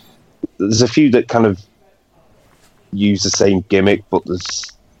puzzles. There's a few that kind of use the same gimmick, but there's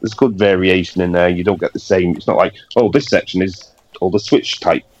good variation in there. You don't get the same. It's not like, oh, this section is all the switch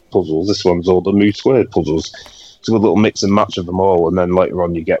type puzzles, this one's all the move squared puzzles. It's a good little mix and match of them all, and then later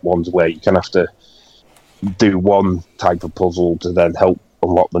on you get ones where you can have to do one type of puzzle to then help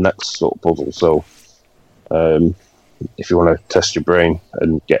unlock the next sort of puzzle. So if you want to test your brain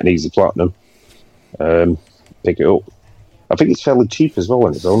and get an easy platinum, pick it up. I think it's fairly cheap as well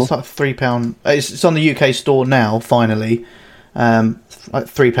when it's on. It's like £3. It's on the UK store now, finally. Like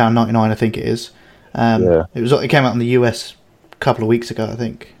 £3.99, I think it is. It came out in the US a couple of weeks ago, I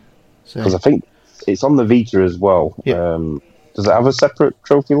think. Because I think it's on the Vita as well. Yeah. Does it have a separate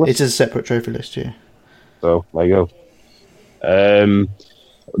trophy list? It's a separate trophy list, yeah. So there you go.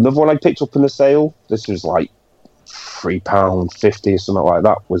 Another one I picked up in the sale. This was like £3.50 or something like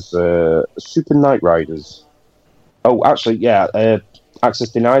that. Was Super Knight Riders. Oh, actually, yeah. Access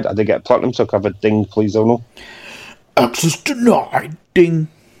denied. I did get a platinum, so I have a ding, please, Onal. Access denied. Ding.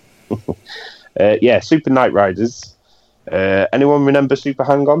 Yeah, Super Knight Riders. Anyone remember Super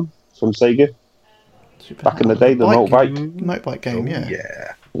Hang-On from Sega? Back in the day, the motorbike game,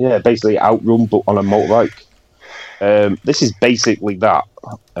 yeah. Yeah, basically Outrun, but on a motorbike. This is basically that,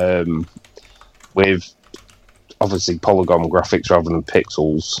 with obviously polygon graphics rather than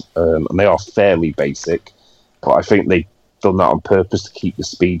pixels, and they are fairly basic, but I think they've done that on purpose to keep the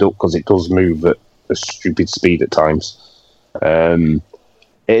speed up, because it does move at a stupid speed at times. It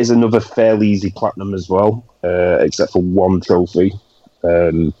is another fairly easy platinum as well, except for one trophy.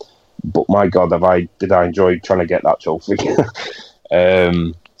 But my God, did I enjoy trying to get that trophy.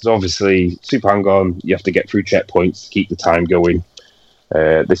 So obviously, Super Hang-On, you have to get through checkpoints to keep the time going.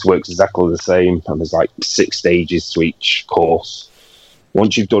 This works exactly the same, and there's like 6 stages to each course.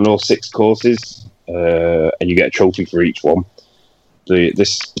 Once you've done all 6 courses, and you get a trophy for each one,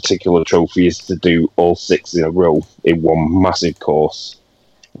 this particular trophy is to do all 6 in a row in one massive course.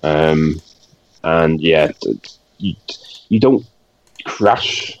 And yeah, you don't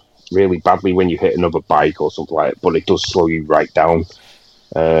crash really badly when you hit another bike or something like that, but it does slow you right down.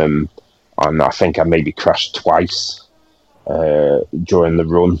 And I think I maybe crashed twice during the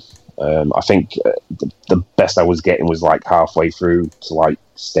run. I think the best I was getting was like halfway through to like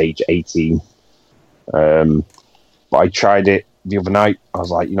stage 18. But I tried it the other night. I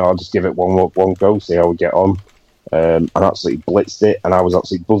was like, I'll just give it one go, see how we get on. And absolutely blitzed it, and I was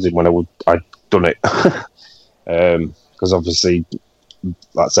absolutely buzzing when I'd done it. Because obviously,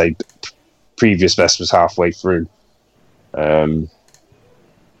 let's say, previous best was halfway through.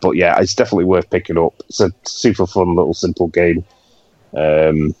 But yeah, it's definitely worth picking up. It's a super fun little simple game.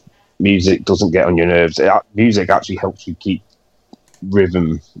 Music doesn't get on your nerves. Music actually helps you keep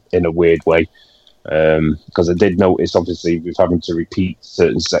rhythm in a weird way. Because I did notice, obviously, with having to repeat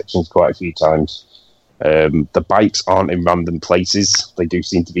certain sections quite a few times, the bikes aren't in random places. They do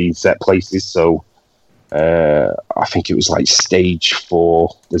seem to be in set places. So I think it was like stage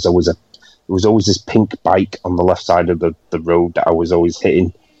 4. There was always this pink bike on the left side of the road that I was always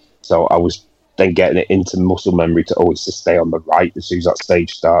hitting. So I was then getting it into muscle memory to always just stay on the right as soon as that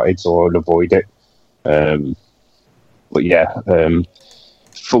stage started, so I would avoid it. But yeah,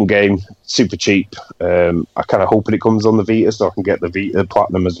 fun game, super cheap. I kind of hoping it comes on the Vita so I can get the Vita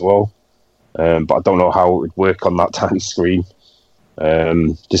Platinum as well. But I don't know how it would work on that tiny screen.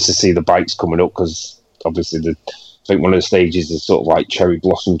 Just to see the bikes coming up, because obviously I think one of the stages is sort of like cherry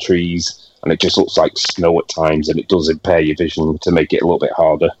blossom trees, and it just looks like snow at times, and it does impair your vision to make it a little bit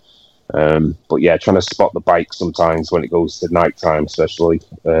harder. But yeah, trying to spot the bike sometimes when it goes to night time, especially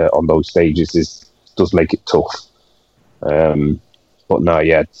on those stages, does make it tough. But no,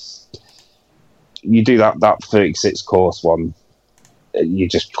 yeah, you do that 36 course one,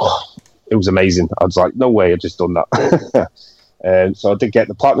 it was amazing. I was like, no way, I just done that. So I did get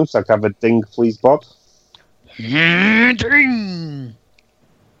the platinum, so I can have a ding, please, Bob. Ding!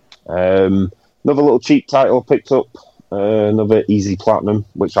 Another little cheap title picked up, another easy platinum,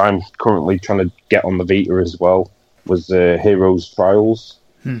 which I'm currently trying to get on the Vita as well, was Heroes Trials.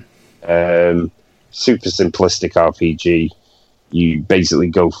 Super simplistic RPG. You basically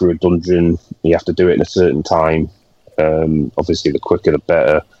go through a dungeon, you have to do it in a certain time. Obviously, the quicker the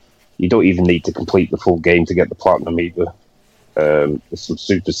better. You don't even need to complete the full game to get the platinum either. There's some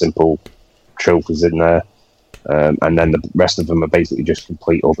super simple trophies in there. And then the rest of them are basically just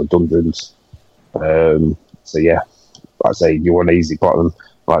complete all the dungeons. So yeah, like I say, you want an easy platinum.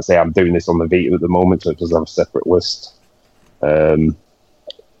 Like I say, I'm doing this on the Vita at the moment, so it does have a separate list.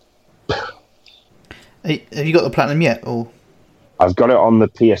 Hey, have you got the platinum yet? Or I've got it on the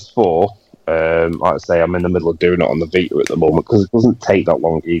PS4. Like I say, I'm in the middle of doing it on the Vita at the moment because it doesn't take that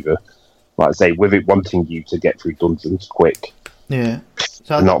long either. Like I say, with it wanting you to get through dungeons quick, yeah,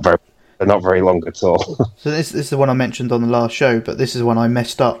 so they're not very long at all. So this is the one I mentioned on the last show, but this is one I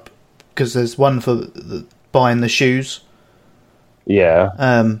messed up because there's one for buying the shoes.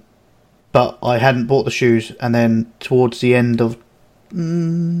 Yeah. But I hadn't bought the shoes, and then towards the end of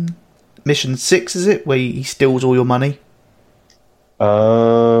mission 6, is it, where he steals all your money?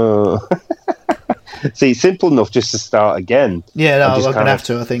 See, simple enough just to start again. Yeah, no, I'm gonna have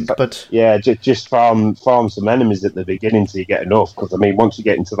to, I think. But yeah, just farm some enemies at the beginning till you get enough. Because I mean, once you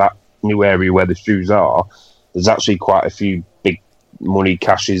get into that new area where the shoes are, there's actually quite a few big money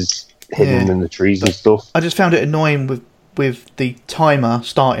caches hidden in the trees and stuff. I just found it annoying with the timer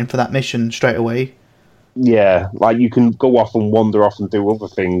starting for that mission straight away. Yeah, like you can go off and wander off and do other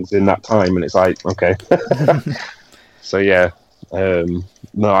things in that time, and it's like, okay. So yeah,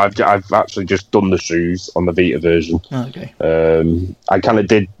 no, I've actually just done the shoes on the Vita version. Oh, okay. I kind of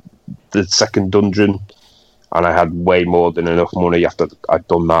did the second dungeon, and I had way more than enough money after I'd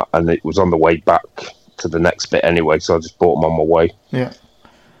done that, and it was on the way back to the next bit anyway, so I just bought them on my way. Yeah.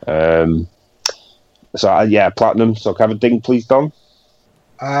 So yeah, platinum. So can I have a ding, please, Don?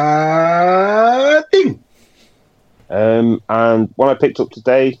 Ding. And one I picked up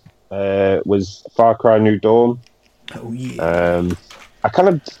today was Far Cry New Dawn. Oh yeah. I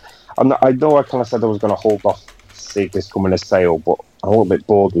know I kind of said I was going to hold off to see if this come in a sale, but I'm a little bit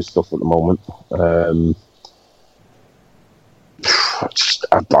bored with stuff at the moment.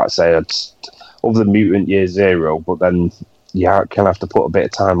 I'd like to say other than Mutant Year Zero, but then I kind of have to put a bit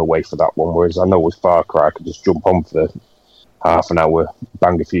of time away for that one. Whereas I know with Far Cry, I could just jump on for half an hour,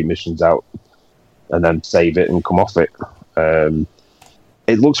 bang a few missions out, and then save it and come off it.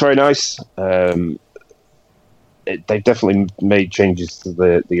 It looks very nice. They've definitely made changes to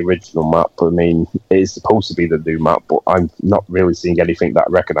the original map. I mean, it is supposed to be the new map, but I'm not really seeing anything that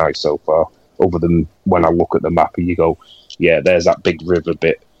I recognise so far, other than when I look at the map and you go, yeah, there's that big river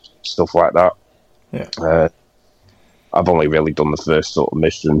bit, stuff like that. Yeah. I've only really done the first sort of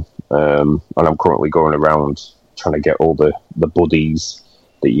mission, and I'm currently going around trying to get all the buddies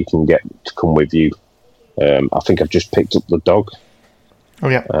that you can get to come with you. I think I've just picked up the dog. Oh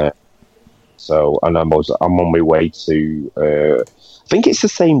yeah. So, and I'm on my way to. I think it's the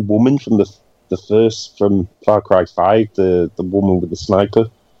same woman from the first from Far Cry 5, the woman with the sniper.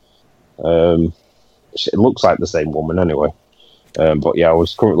 It looks like the same woman anyway. But yeah, I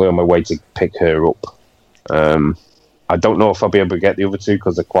was currently on my way to pick her up. I don't know if I'll be able to get the other two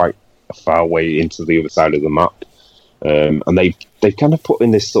because they're quite a far way into the other side of the map. And they've kind of put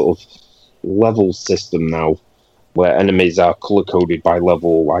in this sort of level system now, where enemies are color coded by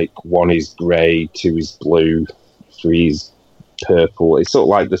level. Like 1 is grey, 2 is blue, 3 is purple. It's sort of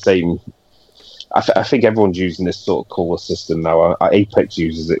like the same. I think everyone's using this sort of color system now. Apex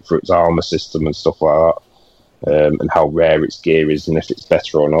uses it for its armor system and stuff like that, and how rare its gear is and if it's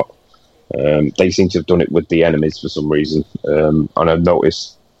better or not. They seem to have done it with the enemies for some reason, and I've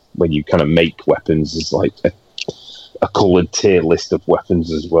noticed when you kind of make weapons, there's like a coloured tier list of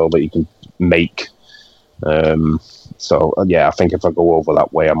weapons as well that you can make. So yeah, I think if I go over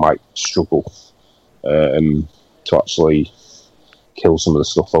that way, I might struggle to actually kill some of the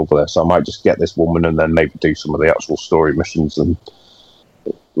stuff over there. So I might just get this woman and then maybe do some of the actual story missions and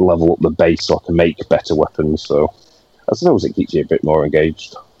level up the base so I can make better weapons. So I suppose it keeps you a bit more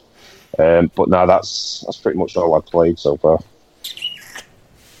engaged. But no, that's pretty much all I've played so far.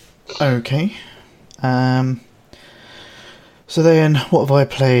 Okay. So then, what have I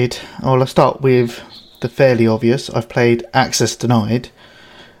played? Oh, let's start with the fairly obvious. I've played Access Denied.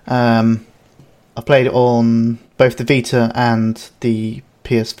 I've played it on both the Vita and the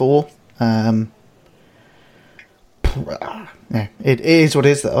PS4. Yeah, it is what it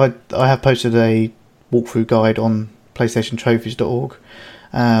is. I have posted a walkthrough guide on PlayStationTrophies.org.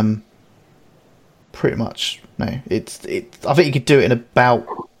 Pretty much, no. I think you could do it in about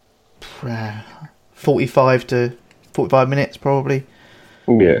 45 to 45 minutes, probably.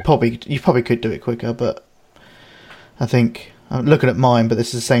 Yeah. You probably could do it quicker, but I think I'm looking at mine. But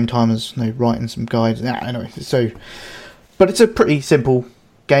this is the same time as writing some guides. Yeah, anyway. But it's a pretty simple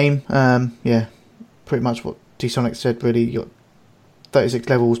game. Yeah, pretty much what D-Sonic said. Really, you got 36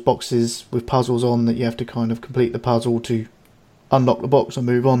 levels, boxes with puzzles on that you have to kind of complete the puzzle to unlock the box and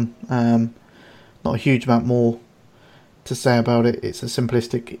move on. Not a huge amount more to say about it. It's a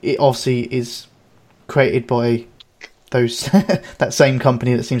simplistic. It obviously is created by those that same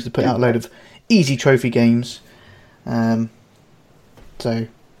company that seems to put out a load of easy trophy games. So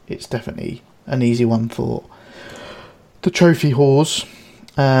it's definitely an easy one for the trophy whores.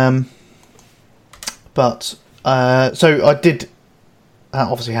 But so I did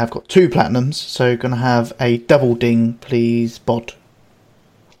obviously have got 2 platinums, so going to have a double ding, please, Bod.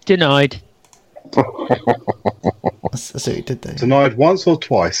 Denied. That's what you did there. Denied once or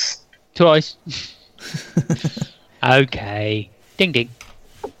twice? Twice. Okay. Ding ding.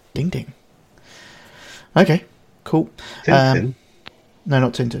 Ding ding. Okay, cool. Tintin? No,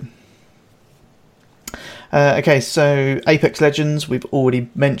 not Tintin. Okay, so Apex Legends, we've already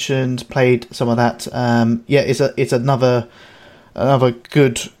mentioned, played some of that. Yeah, it's another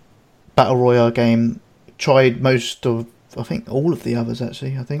good battle royale game. Tried most of, I think, all of the others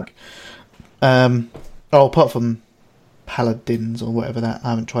actually. I think. Apart from Paladins or whatever that, I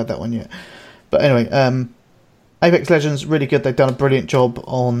haven't tried that one yet. But anyway, Apex Legends really good. They've done a brilliant job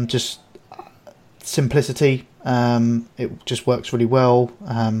on just simplicity. It just works really well.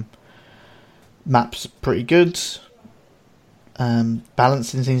 Maps pretty good.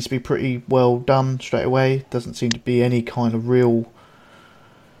 Balancing seems to be pretty well done straight away. Doesn't seem to be any kind of real,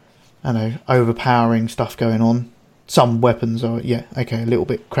 overpowering stuff going on. Some weapons are, a little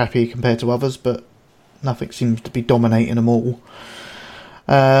bit crappy compared to others, but nothing seems to be dominating them all.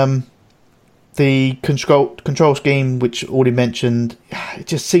 The control scheme, which already mentioned, it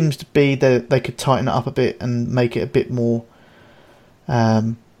just seems to be that they could tighten it up a bit and make it a bit more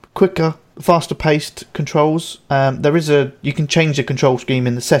quicker, faster paced controls. You can change the control scheme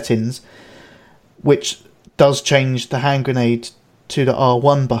in the settings, which does change the hand grenade to the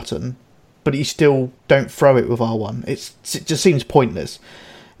R1 button, but you still don't throw it with R1. It just seems pointless.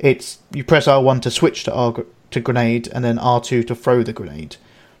 You press R1 to switch to grenade, and then R2 to throw the grenade.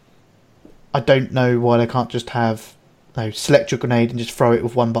 I don't know why they can't just have select your grenade and just throw it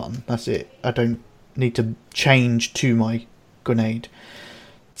with one button. That's it. I don't need to change to my grenade.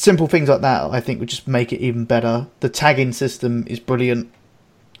 Simple things like that, I think, would just make it even better. The tagging system is brilliant.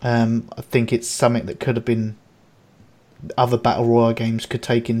 I think it's something that could have been other battle royale games could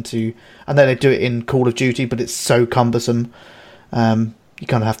take into. I know they do it in Call of Duty, but it's so cumbersome. You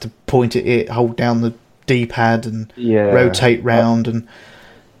kind of have to point at it, hold down the D-pad, and rotate round. And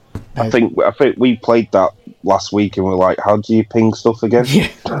I think we played that last week, and we're like, "How do you ping stuff again?" Yeah,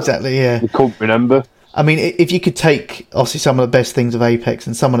 exactly. Yeah, we couldn't remember. I mean, if you could take obviously some of the best things of Apex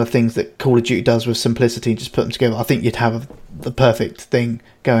and some of the things that Call of Duty does with simplicity, and just put them together, I think you'd have the perfect thing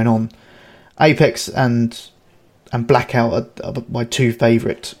going on. Apex and Blackout are my 2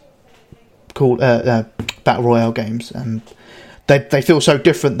 favourite battle royale games, and they feel so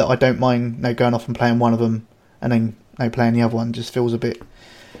different that I don't mind going off and playing one of them, and then playing the other one. Just feels a bit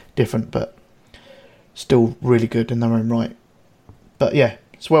different, but still really good in their own right. But yeah,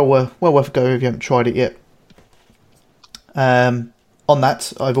 it's well worth a go if you haven't tried it yet. On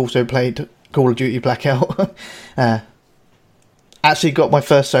that, I've also played Call of Duty Blackout. Actually got my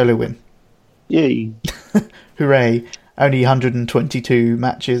first solo win. Yay. Hooray. Only 122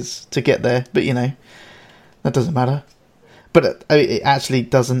 matches to get there, but that doesn't matter. But it actually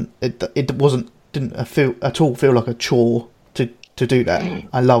doesn't. It didn't feel like a chore to do that.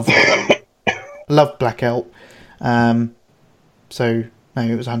 I love Blackout. So no,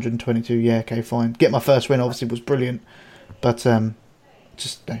 it was 122. Yeah, okay, fine. Get my first win obviously was brilliant, but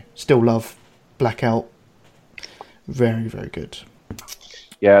still love Blackout. Very, very good.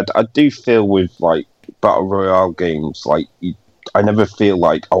 Yeah, I do feel with like battle royale games, like I never feel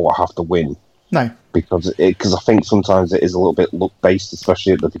like I have to win. No, because I think sometimes it is a little bit luck based,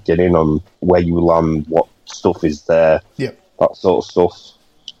 especially at the beginning on where you land, what stuff is there, that sort of stuff.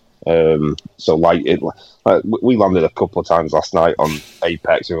 So we landed a couple of times last night on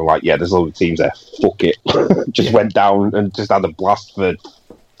Apex, and we were like, yeah, there's a lot of teams there. Fuck it, just went down and just had a blast for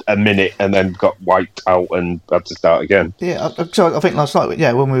a minute, and then got wiped out and had to start again. Yeah, so I think last night,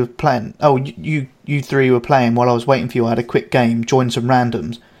 when we were playing, you 3 were playing while I was waiting for you. I had a quick game, joined some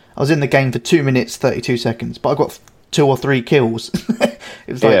randoms. I was in the game for 2 minutes 32 seconds, but I got 2 or 3 kills. It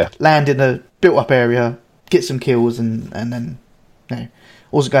was like land in a built-up area, get some kills, and then I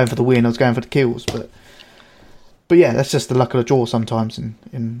wasn't going for the win. I was going for the kills, but yeah, that's just the luck of the draw sometimes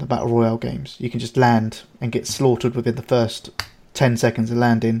in the battle royale games. You can just land and get slaughtered within the first 10 seconds of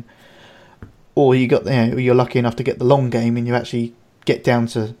landing, or you're lucky enough to get the long game and you actually get down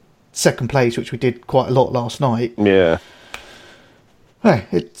to second place, which we did quite a lot last night. Yeah. Hey,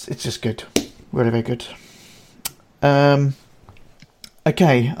 it's just good, really very good.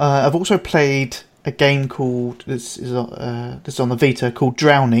 Okay, I've also played a game called this is on the Vita called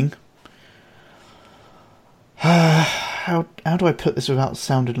Drowning. How do I put this without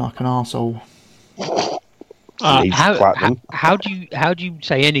sounding like an arsehole? Needs platinum. How do you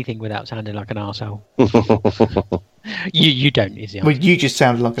say anything without sounding like an arsehole? You don't, is the Well, answer. you just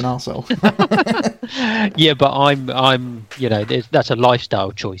sounded like an arsehole. Yeah, but I'm that's a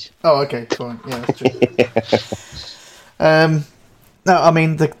lifestyle choice. Oh, okay, fine. Yeah, that's true. No, I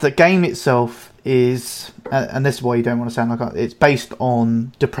mean the game itself is, and this is why you don't want to sound like it's based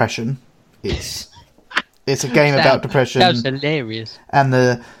on depression. It's a game about depression. That's hilarious. And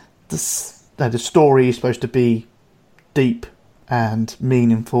the story is supposed to be deep and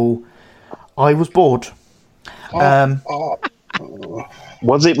meaningful. I was bored. Was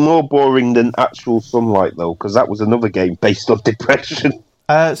it more boring than actual Sunlight though? Because that was another game based on depression.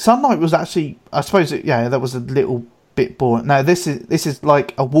 Sunlight was actually, I suppose, that was a little bit boring. No, this is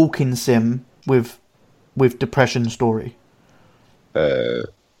like a walking sim with depression story.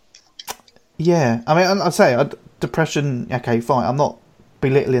 Yeah, I mean, I'd say depression. Okay, fine. I'm not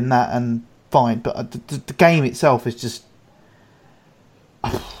belittling that, and fine. But the game itself is just.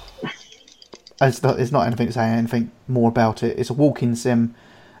 It's not anything saying anything more about it. It's a walking sim,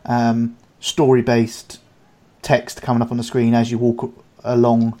 story based, text coming up on the screen as you walk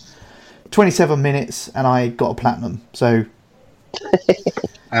along. 27 minutes, and I got a platinum. So.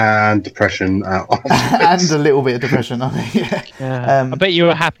 And depression and a little bit of depression, I think. Yeah. I bet you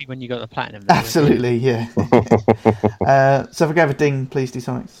were happy when you got the platinum. Though, absolutely, yeah. So if I gave a ding, please,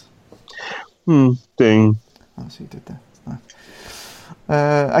 D-Sonics. Ding. Oh, so you did that.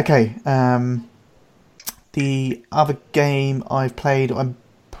 Nice. Okay. The other game I've played, I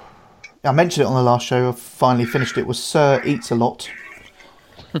mentioned it on the last show. I finally finished it. Was Sir Eats a Lot.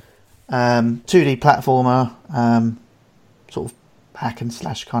 2D platformer, sort of hack and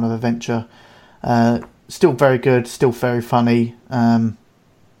slash kind of adventure. Still very good, still very funny. But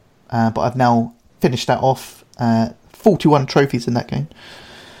I've now finished that off. 41 trophies in that game.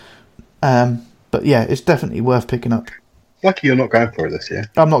 But yeah, it's definitely worth picking up. Lucky you're not going for it this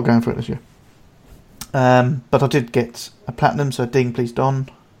year. I'm not going for it this year. But I did get a platinum, so ding, please, Don.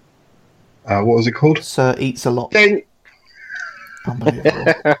 What was it called? Sir Eats a Lot. Ding!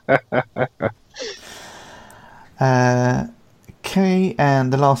 Unbelievable. Okay,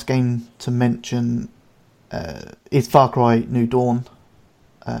 and the last game to mention is Far Cry New Dawn.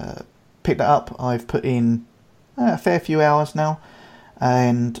 Picked that up. I've put in a fair few hours now,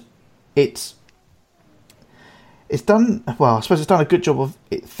 and it's done well. I suppose it's done a good job of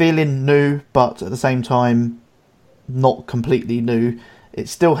it feeling new, but at the same time not completely new. It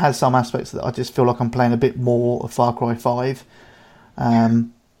still has some aspects that I just feel like I'm playing a bit more of Far Cry 5. Do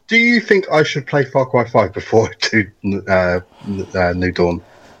you think I should play Far Cry 5 before I do New Dawn?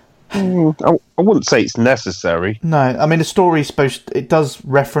 I wouldn't say it's necessary. No, I mean the story it does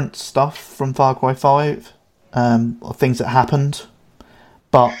reference stuff from Far Cry 5, or things that happened,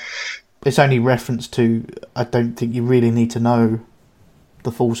 but it's only reference to. I don't think you really need to know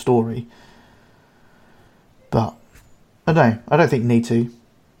the full story. But I don't think you need to.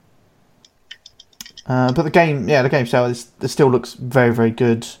 But the game itself it still looks very, very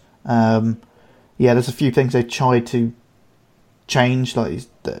good. There's a few things they tried to change, like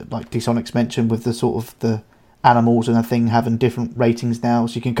D-Sonics mentioned, with the sort of the animals and a thing having different ratings now,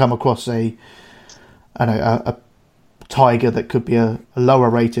 so you can come across a tiger that could be a lower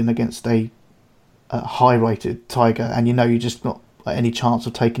rating against a high rated tiger, and you just not any chance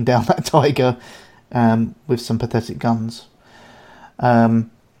of taking down that tiger with some pathetic guns.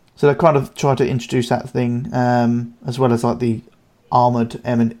 So they kind of tried to introduce that thing, as well as like the armoured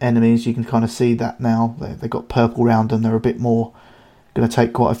enemies. You can kind of see that now. They've got purple around them. They're a bit more going to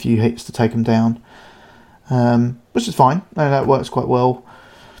take quite a few hits to take them down, which is fine. That works quite well.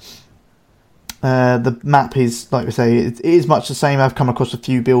 The map is, like we say, it is much the same. I've come across a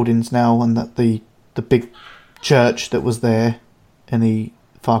few buildings now, and that the big church that was there in the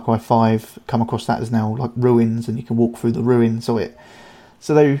Far Cry 5, come across that as now like ruins, and you can walk through the ruins. So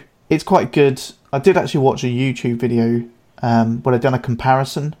it's quite good. I did actually watch a YouTube video where they've done a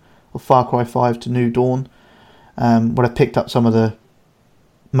comparison of Far Cry 5 to New Dawn, where I picked up some of the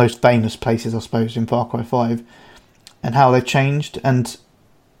most famous places, I suppose, in Far Cry 5, and how they've changed. And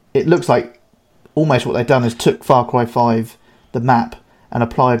it looks like almost what they've done is took Far Cry 5, the map, and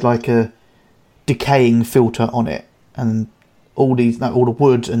applied like a decaying filter on it, and all the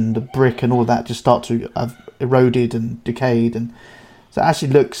wood and the brick and all that just start to have eroded and decayed, and so it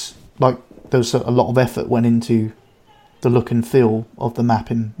actually looks like there's a lot of effort went into the look and feel of the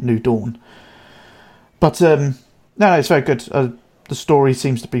map in New Dawn. But no, it's very good. The story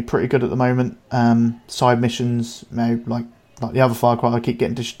seems to be pretty good at the moment. Side missions, like the other Far Cry, I keep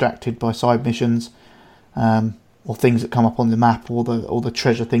getting distracted by side missions, or things that come up on the map, or the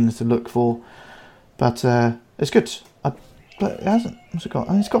treasure things to look for. But It's good. But it hasn't. What's it got?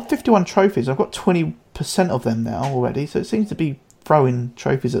 It's got 51 trophies. I've got 20% of them now already, so it seems to be throwing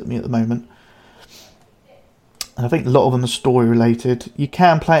trophies at me at the moment. And I think a lot of them are story related. You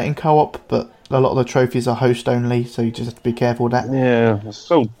can play it in co-op, but a lot of the trophies are host only, so you just have to be careful with that. Yeah, it's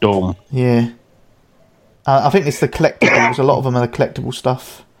so dumb. Yeah. I think it's the collectibles. A lot of them are the collectible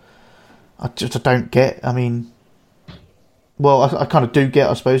stuff. I don't get. I mean, well, I kind of do get,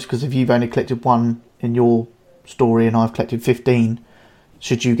 I suppose, because if you've only collected one in your story and I've collected 15,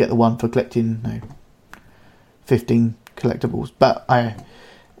 should you get the one for collecting 15 collectibles? But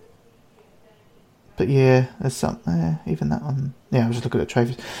yeah, there's some even that one. Yeah, I was just looking at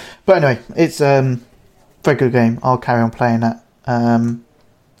trophies. But anyway, it's very good game. I'll carry on playing that.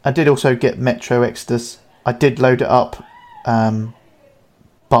 I did also get Metro Exodus. I did load it up,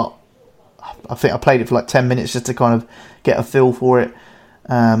 but I think I played it for like 10 minutes just to kind of get a feel for it.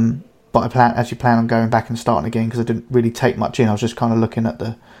 But I actually plan on going back and starting again because I didn't really take much in. I was just kind of looking at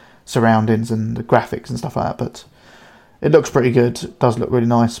the surroundings and the graphics and stuff like that. But it looks pretty good. It does look really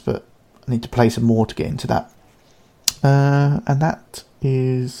nice, but I need to play some more to get into that. And that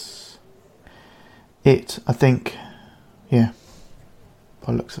is it, I think. Yeah,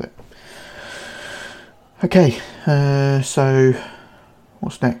 by the looks of it. Okay, so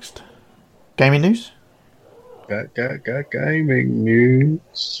what's next? Gaming news? Gaming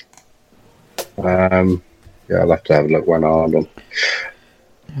news. Yeah, I'll have to have a look when I'm on.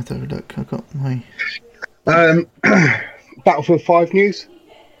 Have a look. I've got my Battlefield 5 news.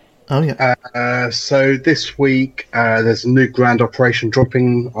 Oh yeah. So this week there's a new grand operation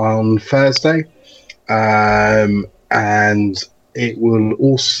dropping on Thursday, and it will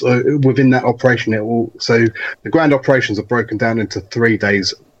also, within that operation, so the grand operations are broken down into 3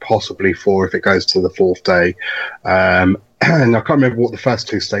 days, possibly 4 if it goes to the 4th day. And I can't remember what the first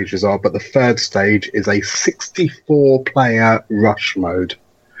 2 stages are, but the 3rd stage is a 64-player rush mode.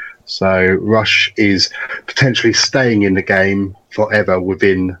 So rush is potentially staying in the game forever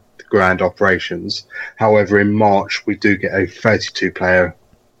within the grand operations. However, in March we do get a 32-player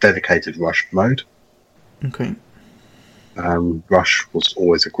dedicated rush mode. Okay. Rush was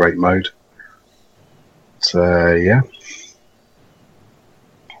always a great mode. So yeah.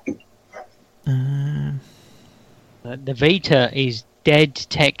 The Vita is dead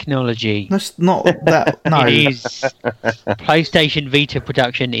technology. That's not that. No. It is. PlayStation Vita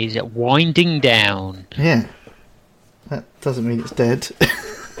production is winding down. Yeah. That doesn't mean it's dead.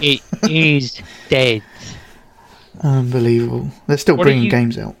 It is dead. Unbelievable. They're still bringing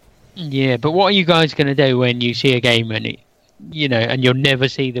games out. Yeah, but what are you guys going to do when you see a game and and you'll never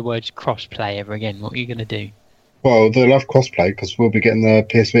see the words crossplay ever again? What are you going to do? Well, they'll have crossplay because we'll be getting the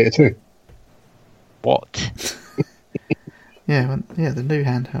PS Vita too. What? Yeah, the new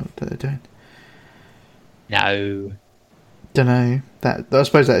handheld that they're doing. No. Don't know. I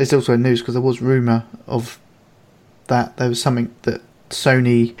suppose that is also news because there was rumour of that. There was something that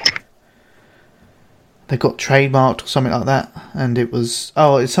Sony, they got trademarked or something like that, and it's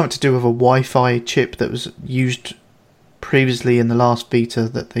something to do with a Wi-Fi chip that was used previously in the last Vita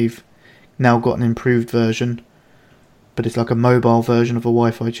that they've now got an improved version, but it's like a mobile version of a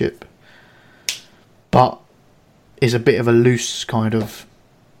Wi-Fi chip, but is a bit of a loose kind of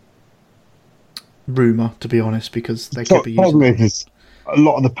rumour, to be honest, because they could be using it. A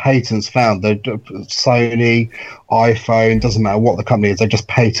lot of the patents found, Sony, iPhone, doesn't matter what the company is, they just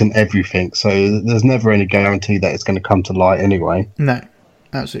patent everything. So there's never any guarantee that it's going to come to light anyway. No,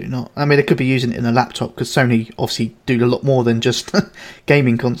 absolutely not. I mean, they could be using it in a laptop because Sony obviously do a lot more than just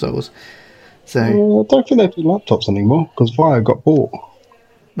gaming consoles. So I don't think they do laptops anymore because Via got bought.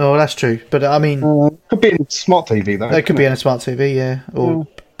 No, that's true. But I mean, could be in a smart TV though. It could be in a smart TV, yeah, or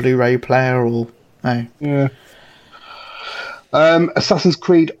Blu-ray player, or no. Yeah. Assassin's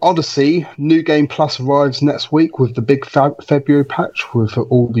Creed Odyssey New Game Plus arrives next week with the big February patch with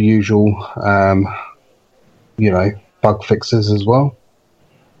all the usual, bug fixes as well.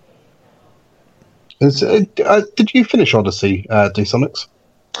 Did you finish Odyssey, D-Sonics?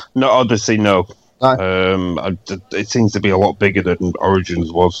 No, Odyssey, no. No. It seems to be a lot bigger than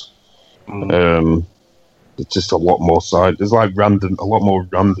Origins was. It's just a lot more side. There's like a lot more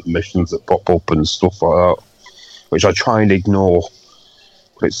random missions that pop up and stuff like that, which I try and ignore,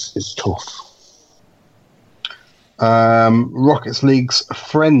 but it's tough. Rocket League's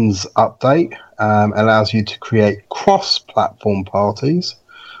Friends update allows you to create cross-platform parties,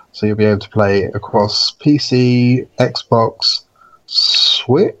 so you'll be able to play across PC, Xbox,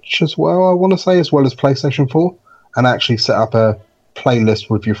 Switch as well, I want to say, as well as PlayStation 4, and actually set up a playlist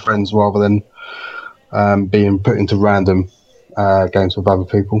with your friends rather than being put into random games with other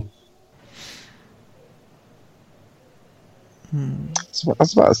people. I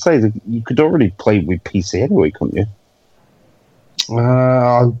was about to say that you could already play with PC anyway, couldn't you?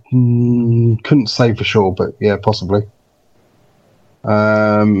 I couldn't say for sure, but yeah, possibly.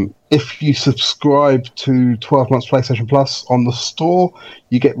 If you subscribe to 12 months PlayStation Plus on the store,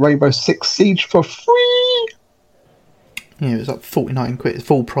 you get Rainbow Six Siege for free. Yeah, it was like 49 quid,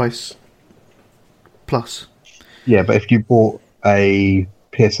 full price plus. Yeah, but if you bought a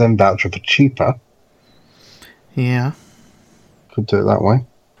PSN voucher for cheaper, Yeah. could do it that way.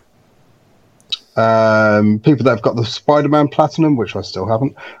 People that have got the Spider-Man Platinum, which I still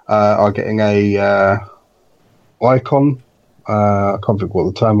haven't, are getting a icon. I can't think what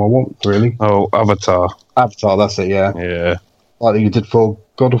the term I want, really. Oh, Avatar. Avatar, that's it, yeah. Yeah. Like you did for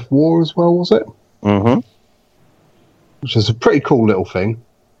God of War as well, was it? Mm-hmm. Which is a pretty cool little thing,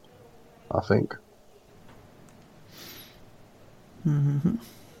 I think. Mm-hmm.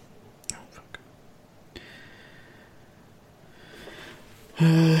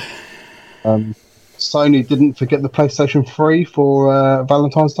 Sony didn't forget the PlayStation 3 for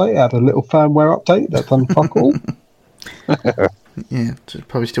Valentine's Day. It had a little firmware update that done fuck all. Yeah,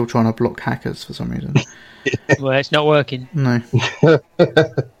 probably still trying to block hackers for some reason. Well, it's not working. No.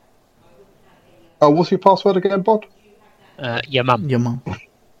 Oh, what's your password again, Bod? Your mum. Your mum.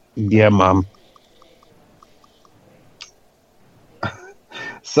 Yeah, mum.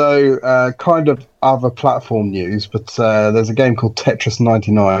 So, kind of other platform news, but there's a game called Tetris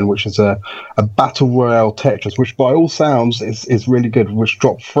 99, which is a battle royale Tetris, which by all sounds is really good, which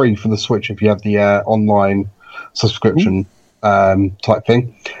dropped free for the Switch if you have the online subscription type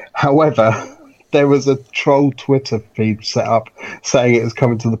thing. However, there was a troll Twitter feed set up saying it was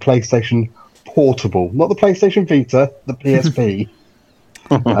coming to the PlayStation Portable, not the PlayStation Vita, the PSP.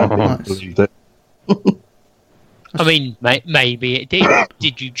 Believed it. I mean, maybe it did.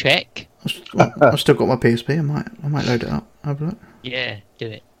 Did you check? I've still got my PSP. I might load it up. Have a look. Yeah, do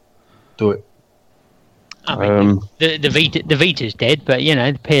it. Do it. I mean, the Vita's dead, but you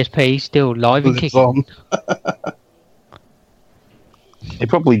know the PSP's still live and It's kicking. on. It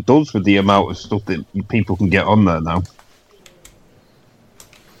probably does with the amount of stuff that people can get on there now.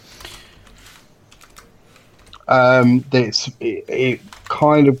 It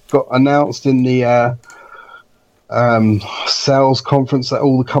kind of got announced in the sales conference that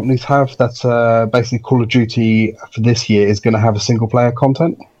all the companies have that basically Call of Duty for this year is going to have a single player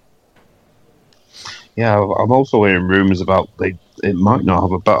content. Yeah, I'm also hearing rumours about it might not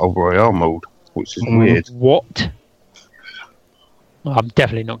have a battle royale mode, which is weird. What? Well, I'm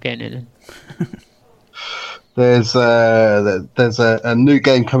definitely not getting it then. There's a new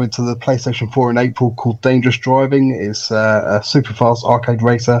game coming to the PlayStation 4 in April called Dangerous Driving. It's a super fast arcade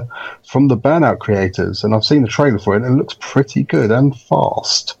racer from the Burnout creators, and I've seen the trailer for it. And it looks pretty good and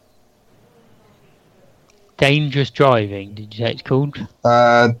fast. Dangerous Driving, did you say it's called?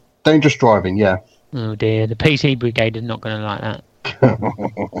 Dangerous Driving, yeah. Oh dear, the PC Brigade is not going to like that.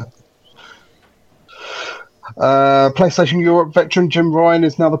 PlayStation Europe veteran Jim Ryan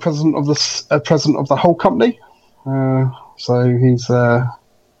is now the president of the whole company. So he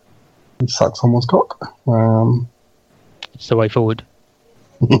sucks someone's cock. It's the way forward.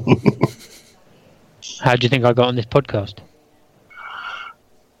 How do you think I got on this podcast?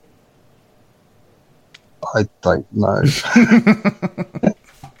 I don't know.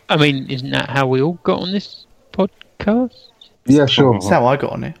 I mean, isn't that how we all got on this podcast? Yeah, sure. That's how I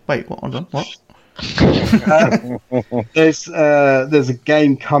got on it. Wait, what? Hold on. What? There's a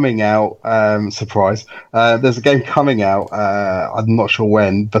game coming out. Surprise! There's a game coming out. I'm not sure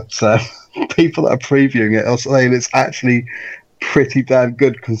when, but people that are previewing it are saying it's actually pretty damn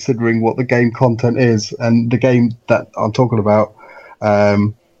good considering what the game content is. And the game that I'm talking about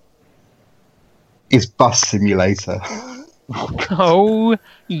is Bus Simulator. Oh,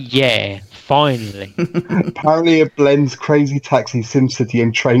 yeah, finally. Apparently, it blends Crazy Taxi, SimCity,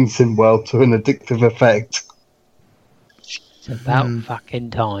 and Train Sim World to an addictive effect. It's about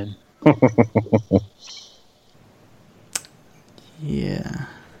fucking time. Yeah.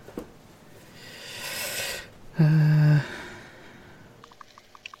 I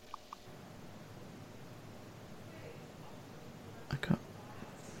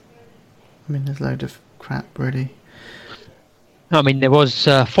mean, there's a load of crap, really. I mean, there was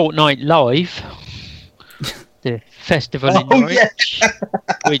Fortnite Live, the festival in Norwich,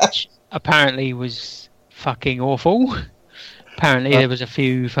 which apparently was fucking awful. Apparently, there was a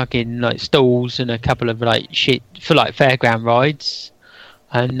few fucking like stalls and a couple of like shit for like fairground rides,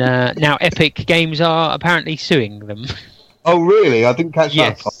 and now Epic Games are apparently suing them. Oh, really? I didn't catch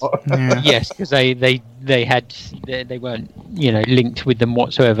Yes. that part. Yeah. Yes, because they weren't linked with them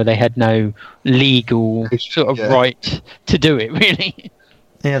whatsoever. They had no legal sort of Yeah. right to do it, really.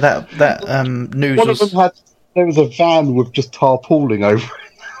 Yeah, that news One of them was. there was a van with just tarpaulin over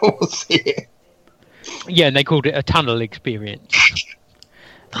it. Was it? Yeah, and they called it a tunnel experience.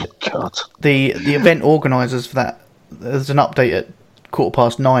 God. The event organisers for that. There's an update at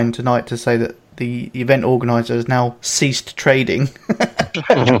 9:15 tonight to say that the event organiser has now ceased trading.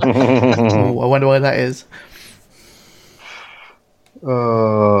 Oh, I wonder why that is.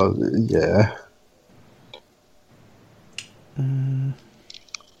 Yeah.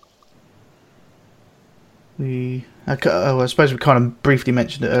 I suppose we kind of briefly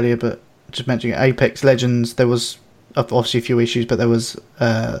mentioned it earlier, but just mentioning it, Apex Legends, there was obviously a few issues, but there was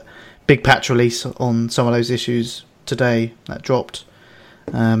a big patch release on some of those issues today that dropped.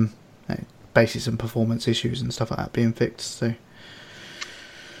 Basically some performance issues and stuff like that being fixed.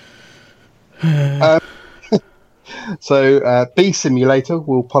 So, Bee Simulator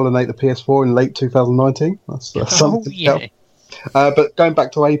will pollinate the PS4 in late 2019. That's something. yeah. But going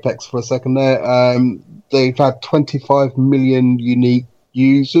back to Apex for a second there, they've had 25 million unique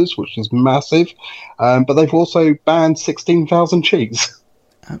users, which is massive. But they've also banned 16,000 cheats.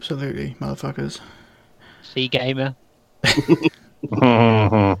 Absolutely, motherfuckers. C gamer.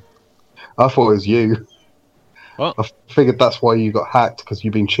 I thought it was you. What? I figured that's why you got hacked, because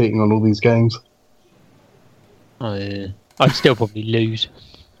you've been cheating on all these games. I'd still probably lose.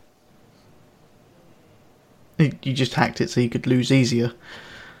 You just hacked it so you could lose easier.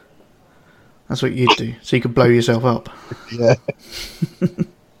 That's what you'd do, so you could blow yourself up. Yeah.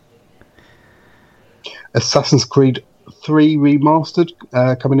 Assassin's Creed 3 Remastered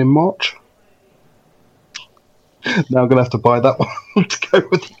coming in March. Now I'm going to have to buy that one to go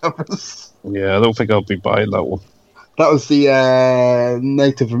with the others. Yeah, I don't think I'll be buying that one. That was the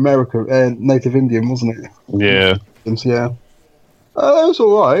Native Indian, wasn't it? Yeah. Yeah. It was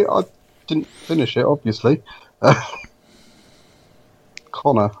alright. I didn't finish it, obviously.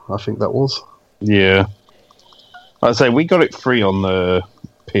 Connor, I think that was. Yeah. Like I say, we got it free on the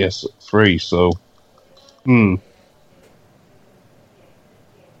PS3, so...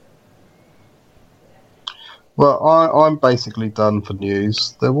 Well, I'm basically done for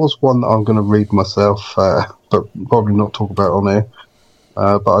news. There was one that I'm going to read myself, but probably not talk about on air.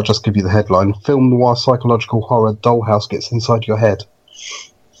 But I'll just give you the headline. Film noir psychological horror Dollhouse gets inside your head.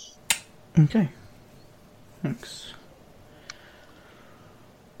 Okay. Thanks.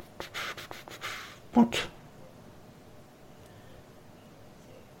 What?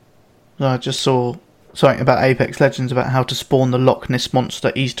 I just saw something about Apex Legends about how to spawn the Loch Ness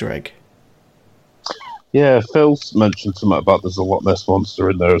Monster Easter egg. Yeah, Phil mentioned something about there's a Loch Ness Monster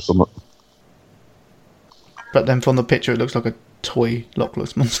in there or something. But then from the picture it looks like a toy Loch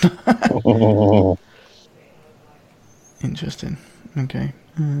Ness Monster. Interesting. Okay.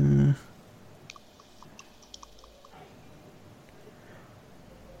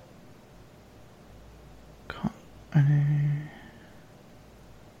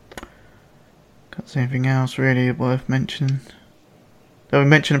 Can't see anything else really worth mentioning. Oh, we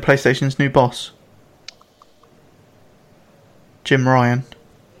mentioned PlayStation's new boss, Jim Ryan.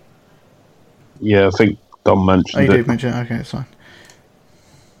 Yeah, I think Don mentioned Oh, you it. did mention it. Okay, that's fine.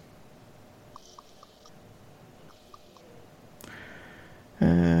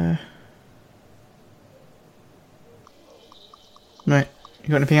 Right, you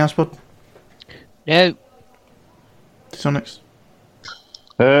got anything else, bud? No. Sonics?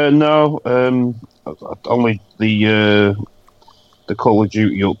 No, only the Call of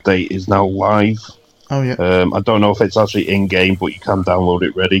Duty update is now live. Oh, yeah. I don't know if it's actually in-game, but you can download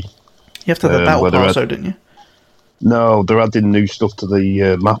it ready. You have to have the Battle Pass, though, didn't you? No, they're adding new stuff to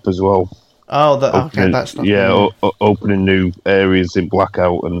the map as well. Oh, okay, that's not... Yeah, opening new areas in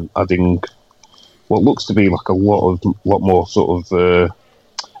Blackout and adding what looks to be like a lot more sort of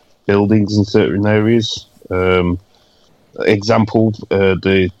buildings in certain areas. Example,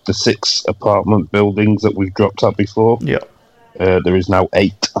 the 6 apartment buildings that we've dropped at before. Yeah. There is now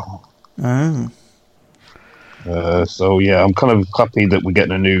 8. Oh. So yeah, I'm kind of happy that we're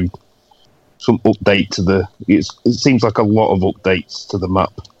getting some update to the. It seems like a lot of updates to the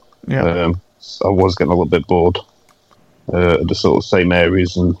map. Yeah. I was getting a little bit bored. The sort of same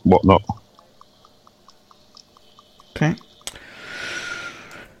areas and whatnot. Okay.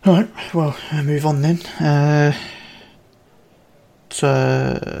 All right. Well, move on then.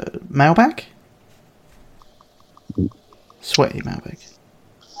 Mailbag. Sweaty mailbag.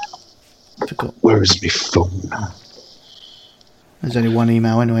 I forgot. Where is my phone? There's only one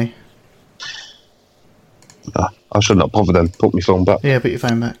email anyway. I should not bother then. Put my phone back. Yeah, put your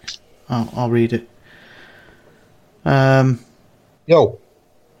phone back. I'll read it. Yo.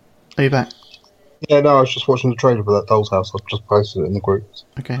 Are you back? Yeah, no, I was just watching the trailer for that Doll's House. I've just posted it in the groups.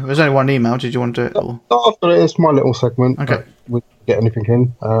 Okay, there's only one email. Did you want to do it? Or? No, I've got it. It's my little segment. Okay. We didn't get anything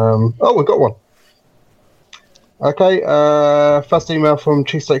in. Oh, we got one. Okay, first email from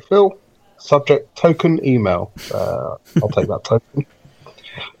Cheesesteak Phil. Subject, token email. I'll take that token.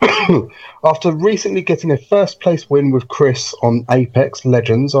 After recently getting a first place win with Chris on Apex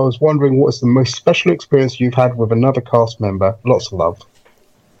Legends, I was wondering what is the most special experience you've had with another cast member. Lots of love.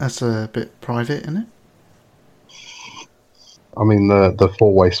 That's a bit private, isn't it? I mean, the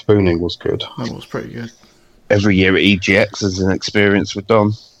four-way spooning was good. That was pretty good. Every year at EGX is an experience with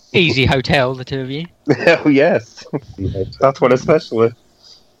Don. Easy hotel, the two of you. Oh, yes. That's one especially.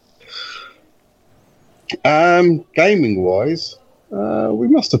 Gaming-wise, we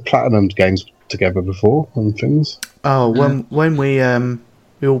must have platinumed games together before and things. Oh, when we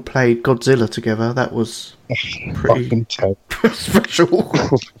all played Godzilla together, that was pretty Fucking terrible. special.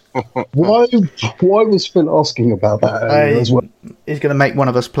 Why was Phil asking about that earlier as well? He's going to make one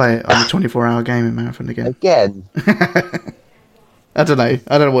of us play it on the 24-hour gaming marathon again. Again? I don't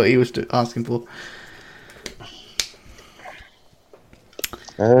know what he was asking for.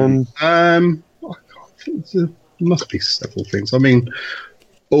 I can't think there must be several things. I mean,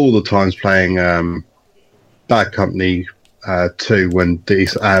 all the times playing Bad Company 2 when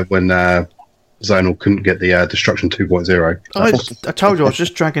Zonal couldn't get the Destruction 2.0. I told you I was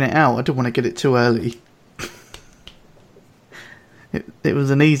just dragging it out. I didn't want to get it too early. It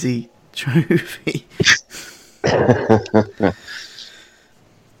was an easy trophy. I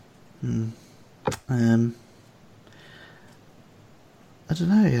don't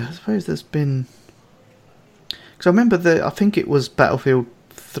know. I suppose there's been... Because I remember I think it was Battlefield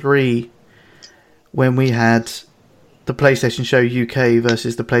 3 when we had the PlayStation Show UK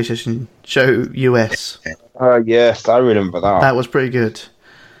versus the PlayStation Show US. Yes, I remember that. That was pretty good.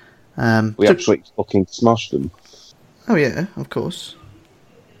 We actually fucking smashed them. Oh yeah, of course.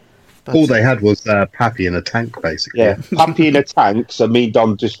 But All they had was Pappy in a tank, basically. Yeah, Pappy in a tank, so me and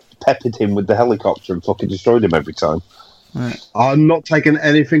Don just peppered him with the helicopter and fucking destroyed him every time. Right. I'm not taking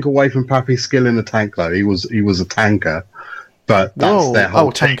anything away from Pappy's skill in the tank, though. He was a tanker, but that's their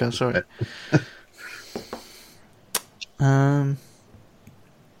whole tanker. Sorry. Can't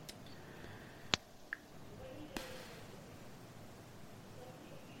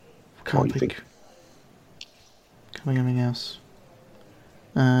think of anything else.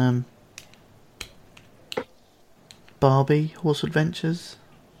 Barbie Horse Adventures.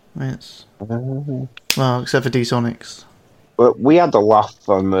 It's well, except for D-Sonics. But we had a laugh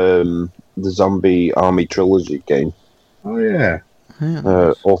on the Zombie Army Trilogy game. Oh yeah.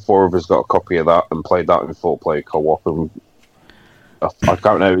 All four of us got a copy of that and played that in 4-player co-op. And I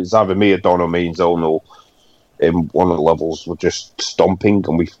can't know, it's either me or Don or me and Zonal in one of the levels were just stomping,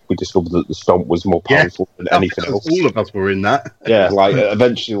 and we discovered that the stomp was more powerful than anything else. All of us were in that. Yeah, like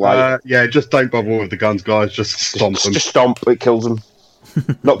eventually, just don't bother with the guns, guys. Just stomp them. Just stomp, it kills them.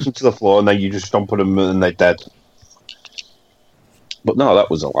 Knocks them to the floor, and then you just stomp on them, and they're dead. But no, that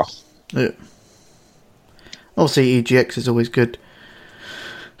was a laugh. Yeah. Obviously, EGX is always good.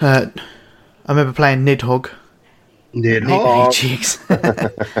 I remember playing Nidhogg. Nidhogg.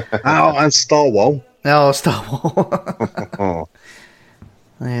 EGX. Oh, and Star Wars. Oh, Star Wars.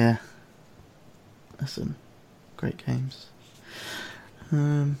 Yeah. That's some great games.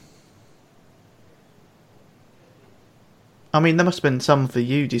 I mean, there must have been some for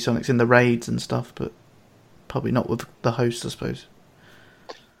you, D-Sonics, in the raids and stuff, but probably not with the host, I suppose.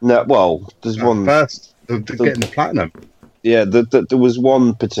 No, well, there's one... First, getting the platinum. Yeah, there was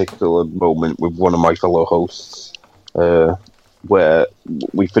one particular moment with one of my fellow hosts where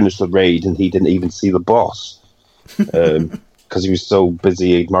we finished the raid and he didn't even see the boss because he was so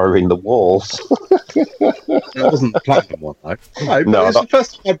busy admiring the walls. That wasn't the platinum one, though. No, it's the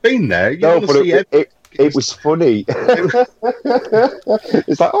first time I've been there. It was funny. It's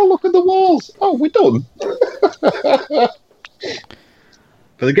like, oh, look at the walls. Oh, we're done.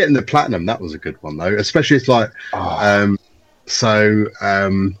 But getting the platinum, that was a good one, though. Especially it's like...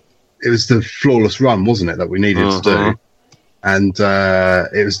 it was the flawless run, wasn't it, that we needed to do? And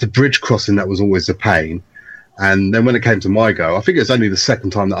it was the bridge crossing that was always a pain. And then when it came to my go, I think it was only the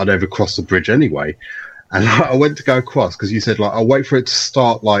second time that I'd ever crossed the bridge anyway. And I went to go across because you said, like, I'll wait for it to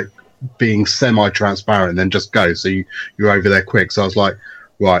start, like, being semi-transparent and then just go. So you're over there quick. So I was like,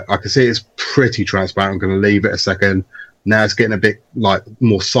 right, I can see it's pretty transparent. I'm going to leave it a second. Now it's getting a bit, like,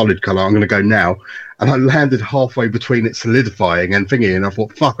 more solid colour. I'm going to go now. and I landed halfway between it solidifying and thingy, and I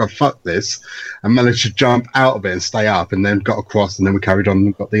thought, I fucked this, and managed to jump out of it and stay up, and then got across, and then we carried on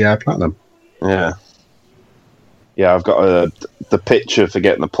and got the platinum. Yeah. Yeah, I've got the picture for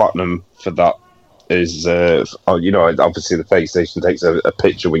getting the platinum for that is, obviously the PlayStation takes a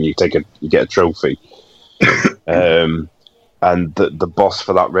picture when you get a trophy. And the boss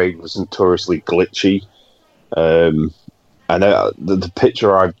for that raid was notoriously glitchy. And the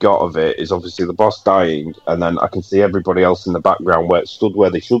picture I've got of it is obviously the boss dying, and then I can see everybody else in the background stood where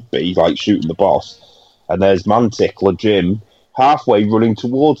they should be, like shooting the boss. And there's Mantic, or Jim, halfway running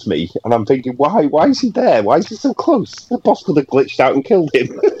towards me, and I'm thinking, why? Why is he there? Why is he so close? The boss could have glitched out and killed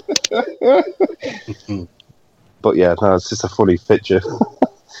him. But yeah, no, it's just a funny picture.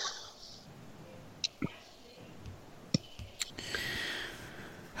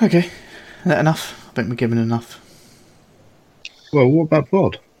 Okay, is that enough? I think we're given enough. Well, what about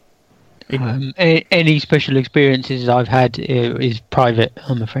VOD? Any special experiences I've had is private,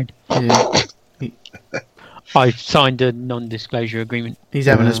 I'm afraid. Yeah. I've signed a non-disclosure agreement. He's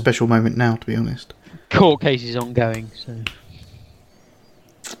having a special moment now, to be honest. Court case is ongoing, so...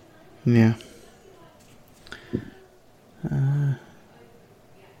 Yeah.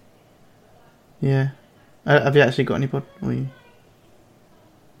 Yeah. Have you actually got any pod? Or you...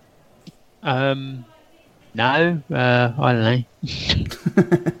 No, I don't know.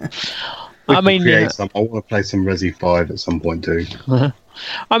 I I want mean, to play some Resi 5 at some point too.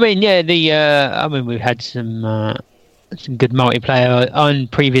 I mean, yeah, we've had some good multiplayer on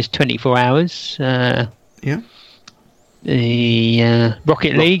previous 24 hours. Yeah. The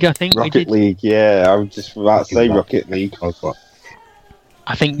Rocket League, I think. Rocket League, yeah. I was just about to say Rocket League.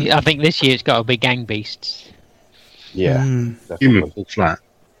 I think this year it's got to be Gang Beasts. Yeah. Human full flat.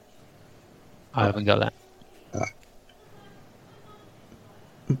 I haven't got that.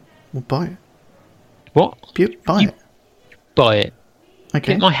 We'll buy it. What? Buy it. Buy it.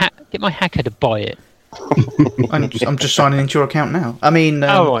 Okay. Get my hacker to buy it. I'm just signing into your account now. I mean...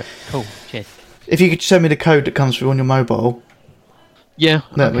 oh, right. Cool. Cheers. If you could send me the code that comes through on your mobile... Yeah.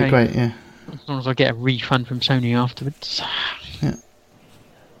 That'd be great, yeah. As long as I get a refund from Sony afterwards. Yeah.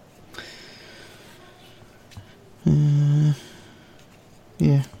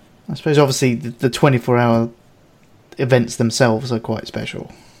 Yeah. I suppose, obviously, the 24-hour events themselves are quite special.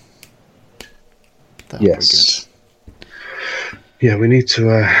 That'll Yes. Yeah, we need to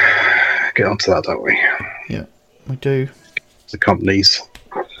get onto that, don't we? Yeah, we do. The companies.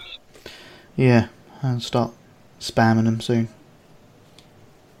 Yeah, and start spamming them soon.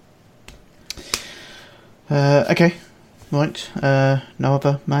 Okay, right. No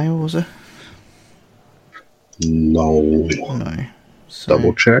other mail, was there? No. No. So,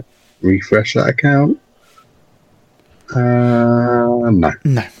 Double check. Refresh that account. No.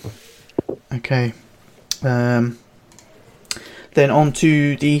 No. Okay. Then on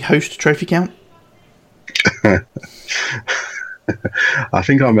to the host trophy count. I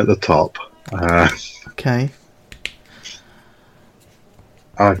think I'm at the top. Okay.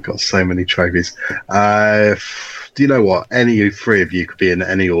 I've got so many trophies. Do you know what? Any three of you could be in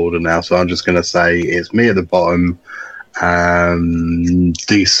any order now, so I'm just going to say it's me at the bottom,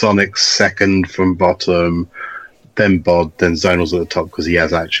 D Sonic second from bottom, then Bod, then Zonal's at the top because he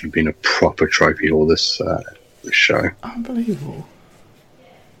has actually been a proper trophy all this show. Unbelievable.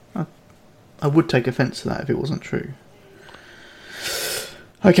 I would take offence to that if it wasn't true.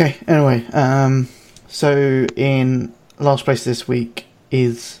 Okay, anyway, so in last place this week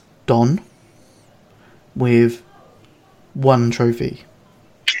is Don with 1 trophy.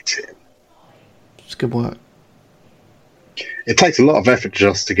 It's good work. It takes a lot of effort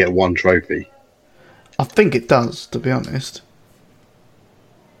just to get 1 trophy. I think it does, to be honest.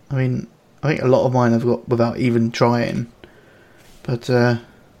 I mean, I think a lot of mine I've got without even trying. But, I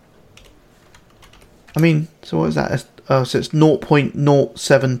mean, so what is that? So it's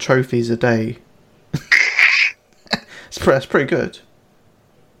 0.07 trophies a day. That's pretty good.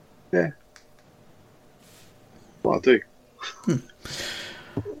 Yeah. What I'll do.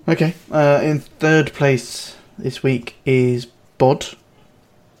 Okay. In third place this week is Bod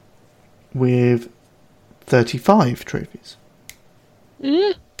with 35 trophies.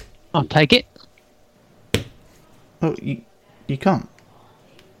 Yeah, I'll take it. Oh, you can't.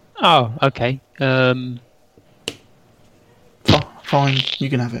 Oh, okay. Fine, you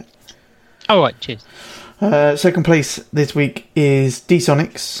can have it. All right, cheers. Second place this week is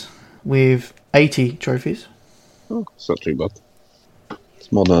D-Sonics with 80 trophies. Oh, it's not too bad.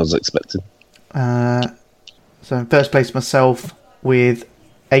 It's more than I was expecting. So in first place myself with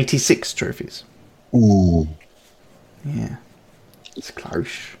 86 trophies. Ooh. Yeah, it's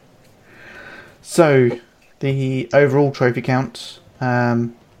close. So, the overall trophy count.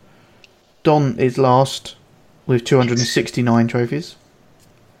 Don is last with 269 trophies.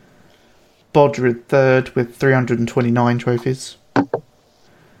 Bodger is third with 329 trophies.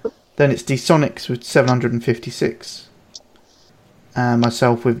 Then it's D-Sonics with 756. And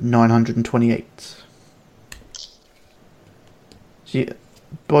myself with 928. So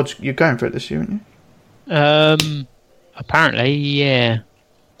Bodge, you're going for it this year, aren't you? Apparently, yeah.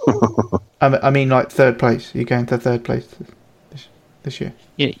 I mean, like third place. You're going to third place this year.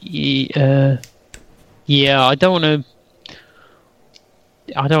 Yeah. I don't want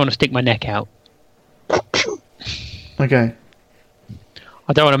to stick my neck out. Okay.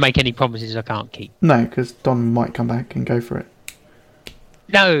 I don't want to make any promises I can't keep. No, because Don might come back and go for it.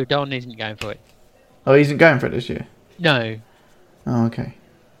 No, Don isn't going for it. Oh, he isn't going for it this year? No. Oh, okay.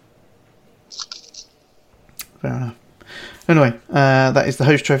 Fair enough. Anyway, that is the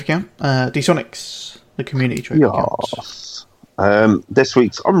host trophy count. D-Sonics, the community trophy count. This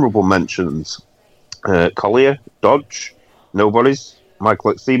week's honourable mentions. Collier, Dodge, Nobodies,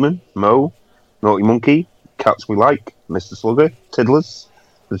 Michael X. Seaman, Mo, Naughty Monkey, Cats We Like, Mr. Slugger, Tiddlers,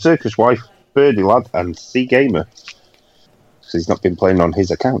 The Circus Wife, Birdie Lad, and Sea Gamer. So he's not been playing on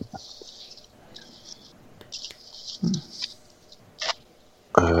his account.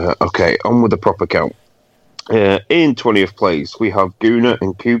 Okay, on with the proper count. In 20th place, we have Gooner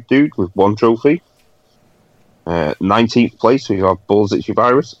and Cube Dude with 1 trophy. 19th place, we have Balls Itchy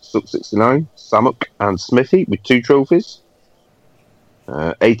Virus, Sub69, Samuk, and Smithy with 2 trophies.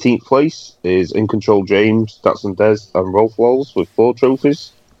 18th place is In Control James, Datsun Des, and Rolf Walls with 4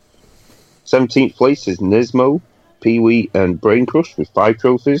 trophies. 17th place is Nismo, Pee-wee, and Brain Crush with 5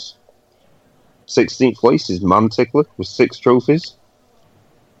 trophies. 16th place is Man Tickler with 6 trophies.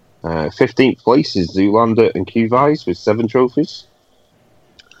 15th place is Zoolander and Q-Vise with 7 trophies.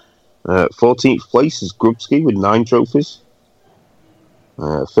 14th place is Grubsky with 9 trophies.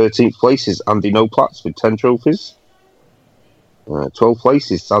 13th place is Andy Noplatz with 10 trophies. 12th place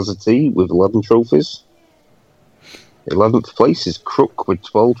is Sazati with 11 trophies. 11th place is Crook with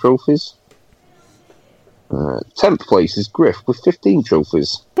 12 trophies. 10th place is Griff with 15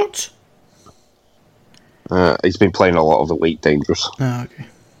 trophies. What? He's been playing a lot of Elite Dangerous. Oh, okay.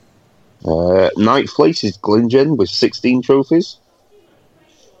 9th place is Glingen with 16 trophies.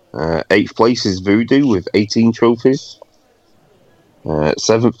 8th place is Voodoo with 18 trophies.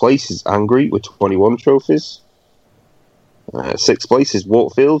 7th place is Angry with 21 trophies. 6th place is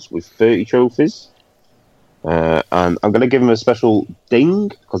Waterfields with 30 trophies. And I'm going to give him a special ding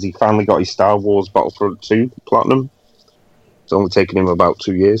because he finally got his Star Wars Battlefront 2 Platinum. It's only taken him about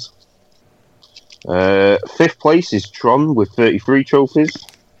 2 years. 5th place is Tron with 33 trophies.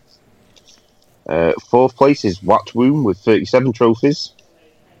 4th place is Watwoom with 37 trophies.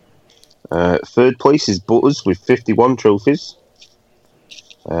 3rd place is Butters with 51 trophies.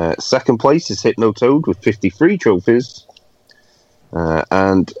 2nd place is Hypnotoad with 53 trophies.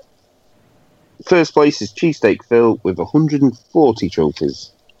 And 1st place is Cheesesteak Phil with 140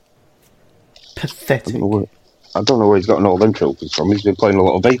 trophies. Pathetic. I don't know where he's gotten all them trophies from. He's been playing a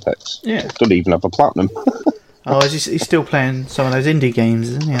lot of Apex. Yeah. Doesn't even have a platinum. Oh, he's still playing some of those indie games,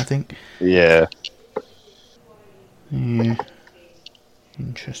 isn't he, I think? Yeah. Yeah.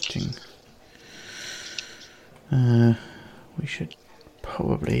 Interesting. We should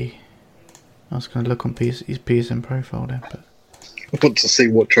probably... I was going to look on his PSN profile there, but... I want to see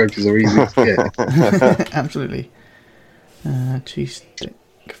what trophies are easy to get. Absolutely. Cheesesteak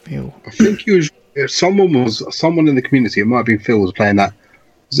Phil. I think someone in the community, it might have been Phil, was playing that.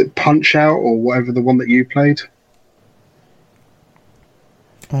 Was it Punch Out or whatever, the one that you played?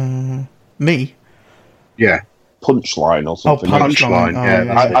 Me? Yeah. Punchline or something. Oh, Punchline.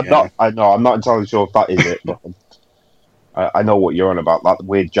 Yeah. I'm not entirely sure if that is it, but I know what you're on about. That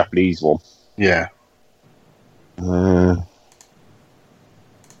weird Japanese one. Yeah.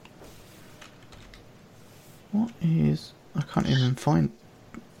 What is... I can't even find...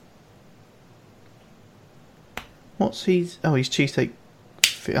 What's his... Oh, he's Cheesesteak...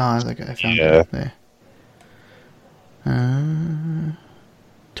 okay, I found it there.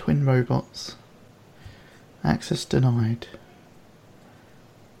 Twin Robots. Access denied.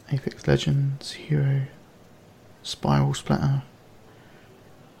 Apex Legends, Hero, Spiral Splatter,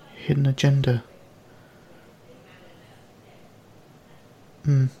 Hidden Agenda.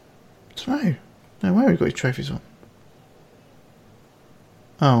 No, where have we got his trophies on?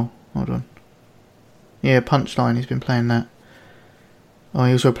 Oh, hold on. Yeah, Punchline, he's been playing that. Oh,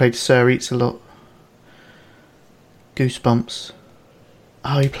 he also played Sir Eats a lot. Goosebumps.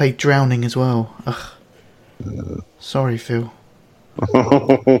 Oh, he played Drowning as well. Ugh. Sorry, Phil.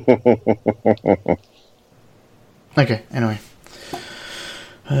 Okay, anyway.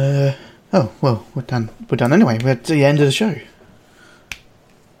 Oh, well, we're done. We're done anyway. We're at the end of the show.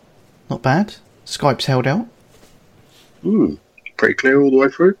 Not bad. Skype's held out. Pretty clear all the way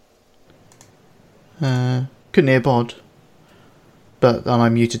through. Couldn't hear Bod. But I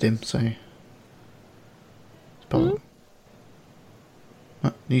muted him, so... What?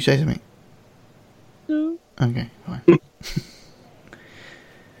 Did you say something? No. Okay,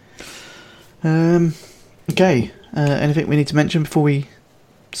 fine. Okay. Anything we need to mention before we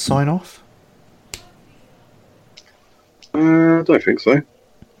sign off? I don't think so.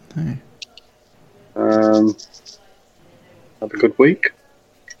 No. Have a good week.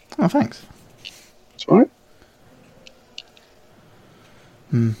 Oh, thanks. That's right.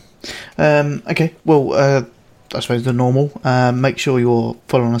 Okay, well, I suppose the normal. Make sure you're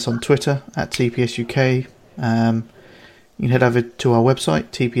following us on Twitter at TPSUK. You can head over to our website,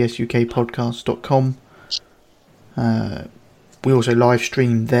 tpsukpodcast.com. We also live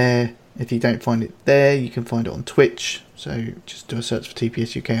stream there. If you don't find it there, you can find it on Twitch. So just do a search for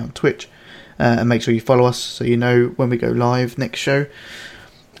TPSUK on Twitch. And make sure you follow us so you know when we go live next show.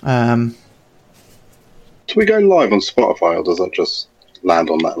 Do we go live on Spotify, or does that just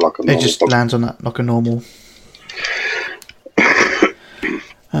land on that like a normal? It just lands on that like a normal.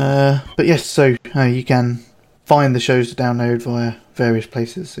 But yes, so you can find the shows to download via various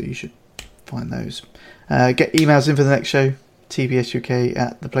places, so you should find those. Get emails in for the next show,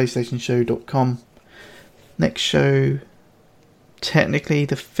 tpsuk@theplaystationshow.com. Next show, technically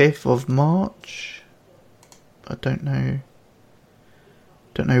the 5th of March. I don't know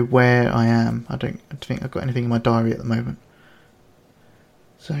where I am. I don't think I've got anything in my diary at the moment.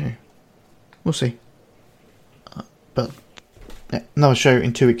 So, we'll see. But, yeah, another show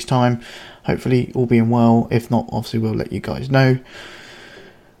in 2 weeks' time. Hopefully, all being well. If not, obviously, we'll let you guys know.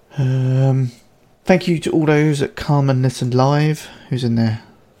 Thank you to all those that come and listen live. Who's in there?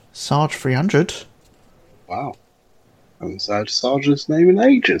 Sarge 300. Wow. I haven't said Sarge's name in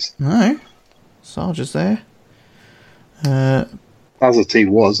ages. No. Sarge is there. As T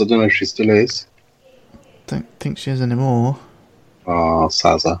was, I don't know if she still is. Don't think she is anymore. Ah,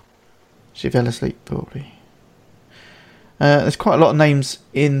 Saza. She fell asleep, probably. There's quite a lot of names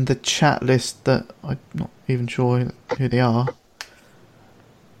in the chat list that I'm not even sure who they are.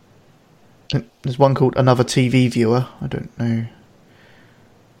 There's one called Another TV Viewer. I don't know.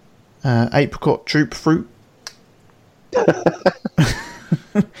 Apricot Troop Fruit.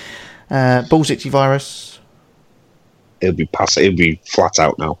 Ball City Virus. It'll be flat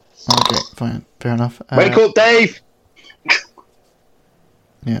out now. Okay, fine, fair enough. Wake up, Dave!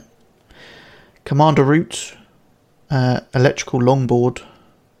 Yeah. Commander Root. Electrical Longboard.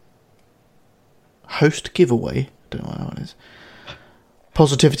 Host Giveaway. Don't know what that is.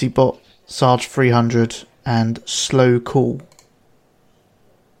 Positivity Bot. Sarge 300 and Slow Call.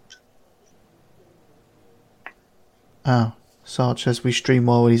 Oh, Sarge says we stream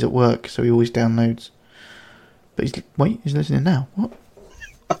while he's at work, so he always downloads. But he's listening now. What?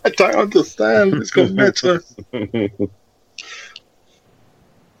 I don't understand. It's got meta.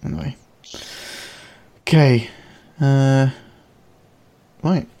 Anyway. Okay. Right.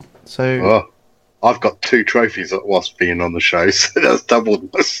 So. Oh, I've got 2 trophies whilst being on the show, so that's doubled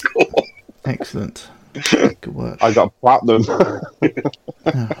my score. Excellent. Good work. I got platinum.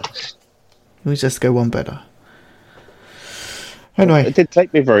 We just go one better. Anyway. It didn't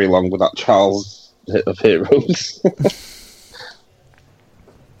take me very long with that Charles hit of Heroes.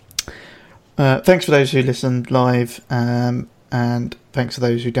 Thanks for those who listened live, and thanks for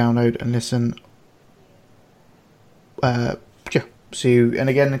those who download and listen. Yeah, see you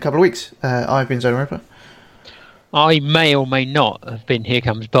again in a couple of weeks. I've been Zona Ripper. I may or may not have been Here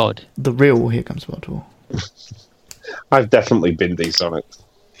Comes Bod. The real Here Comes Bod. I've definitely been D-Sonic.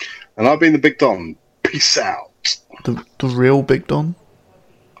 And I've been the Big Don. Peace out. The real Big Don?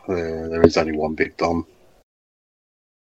 There is only one Big Don.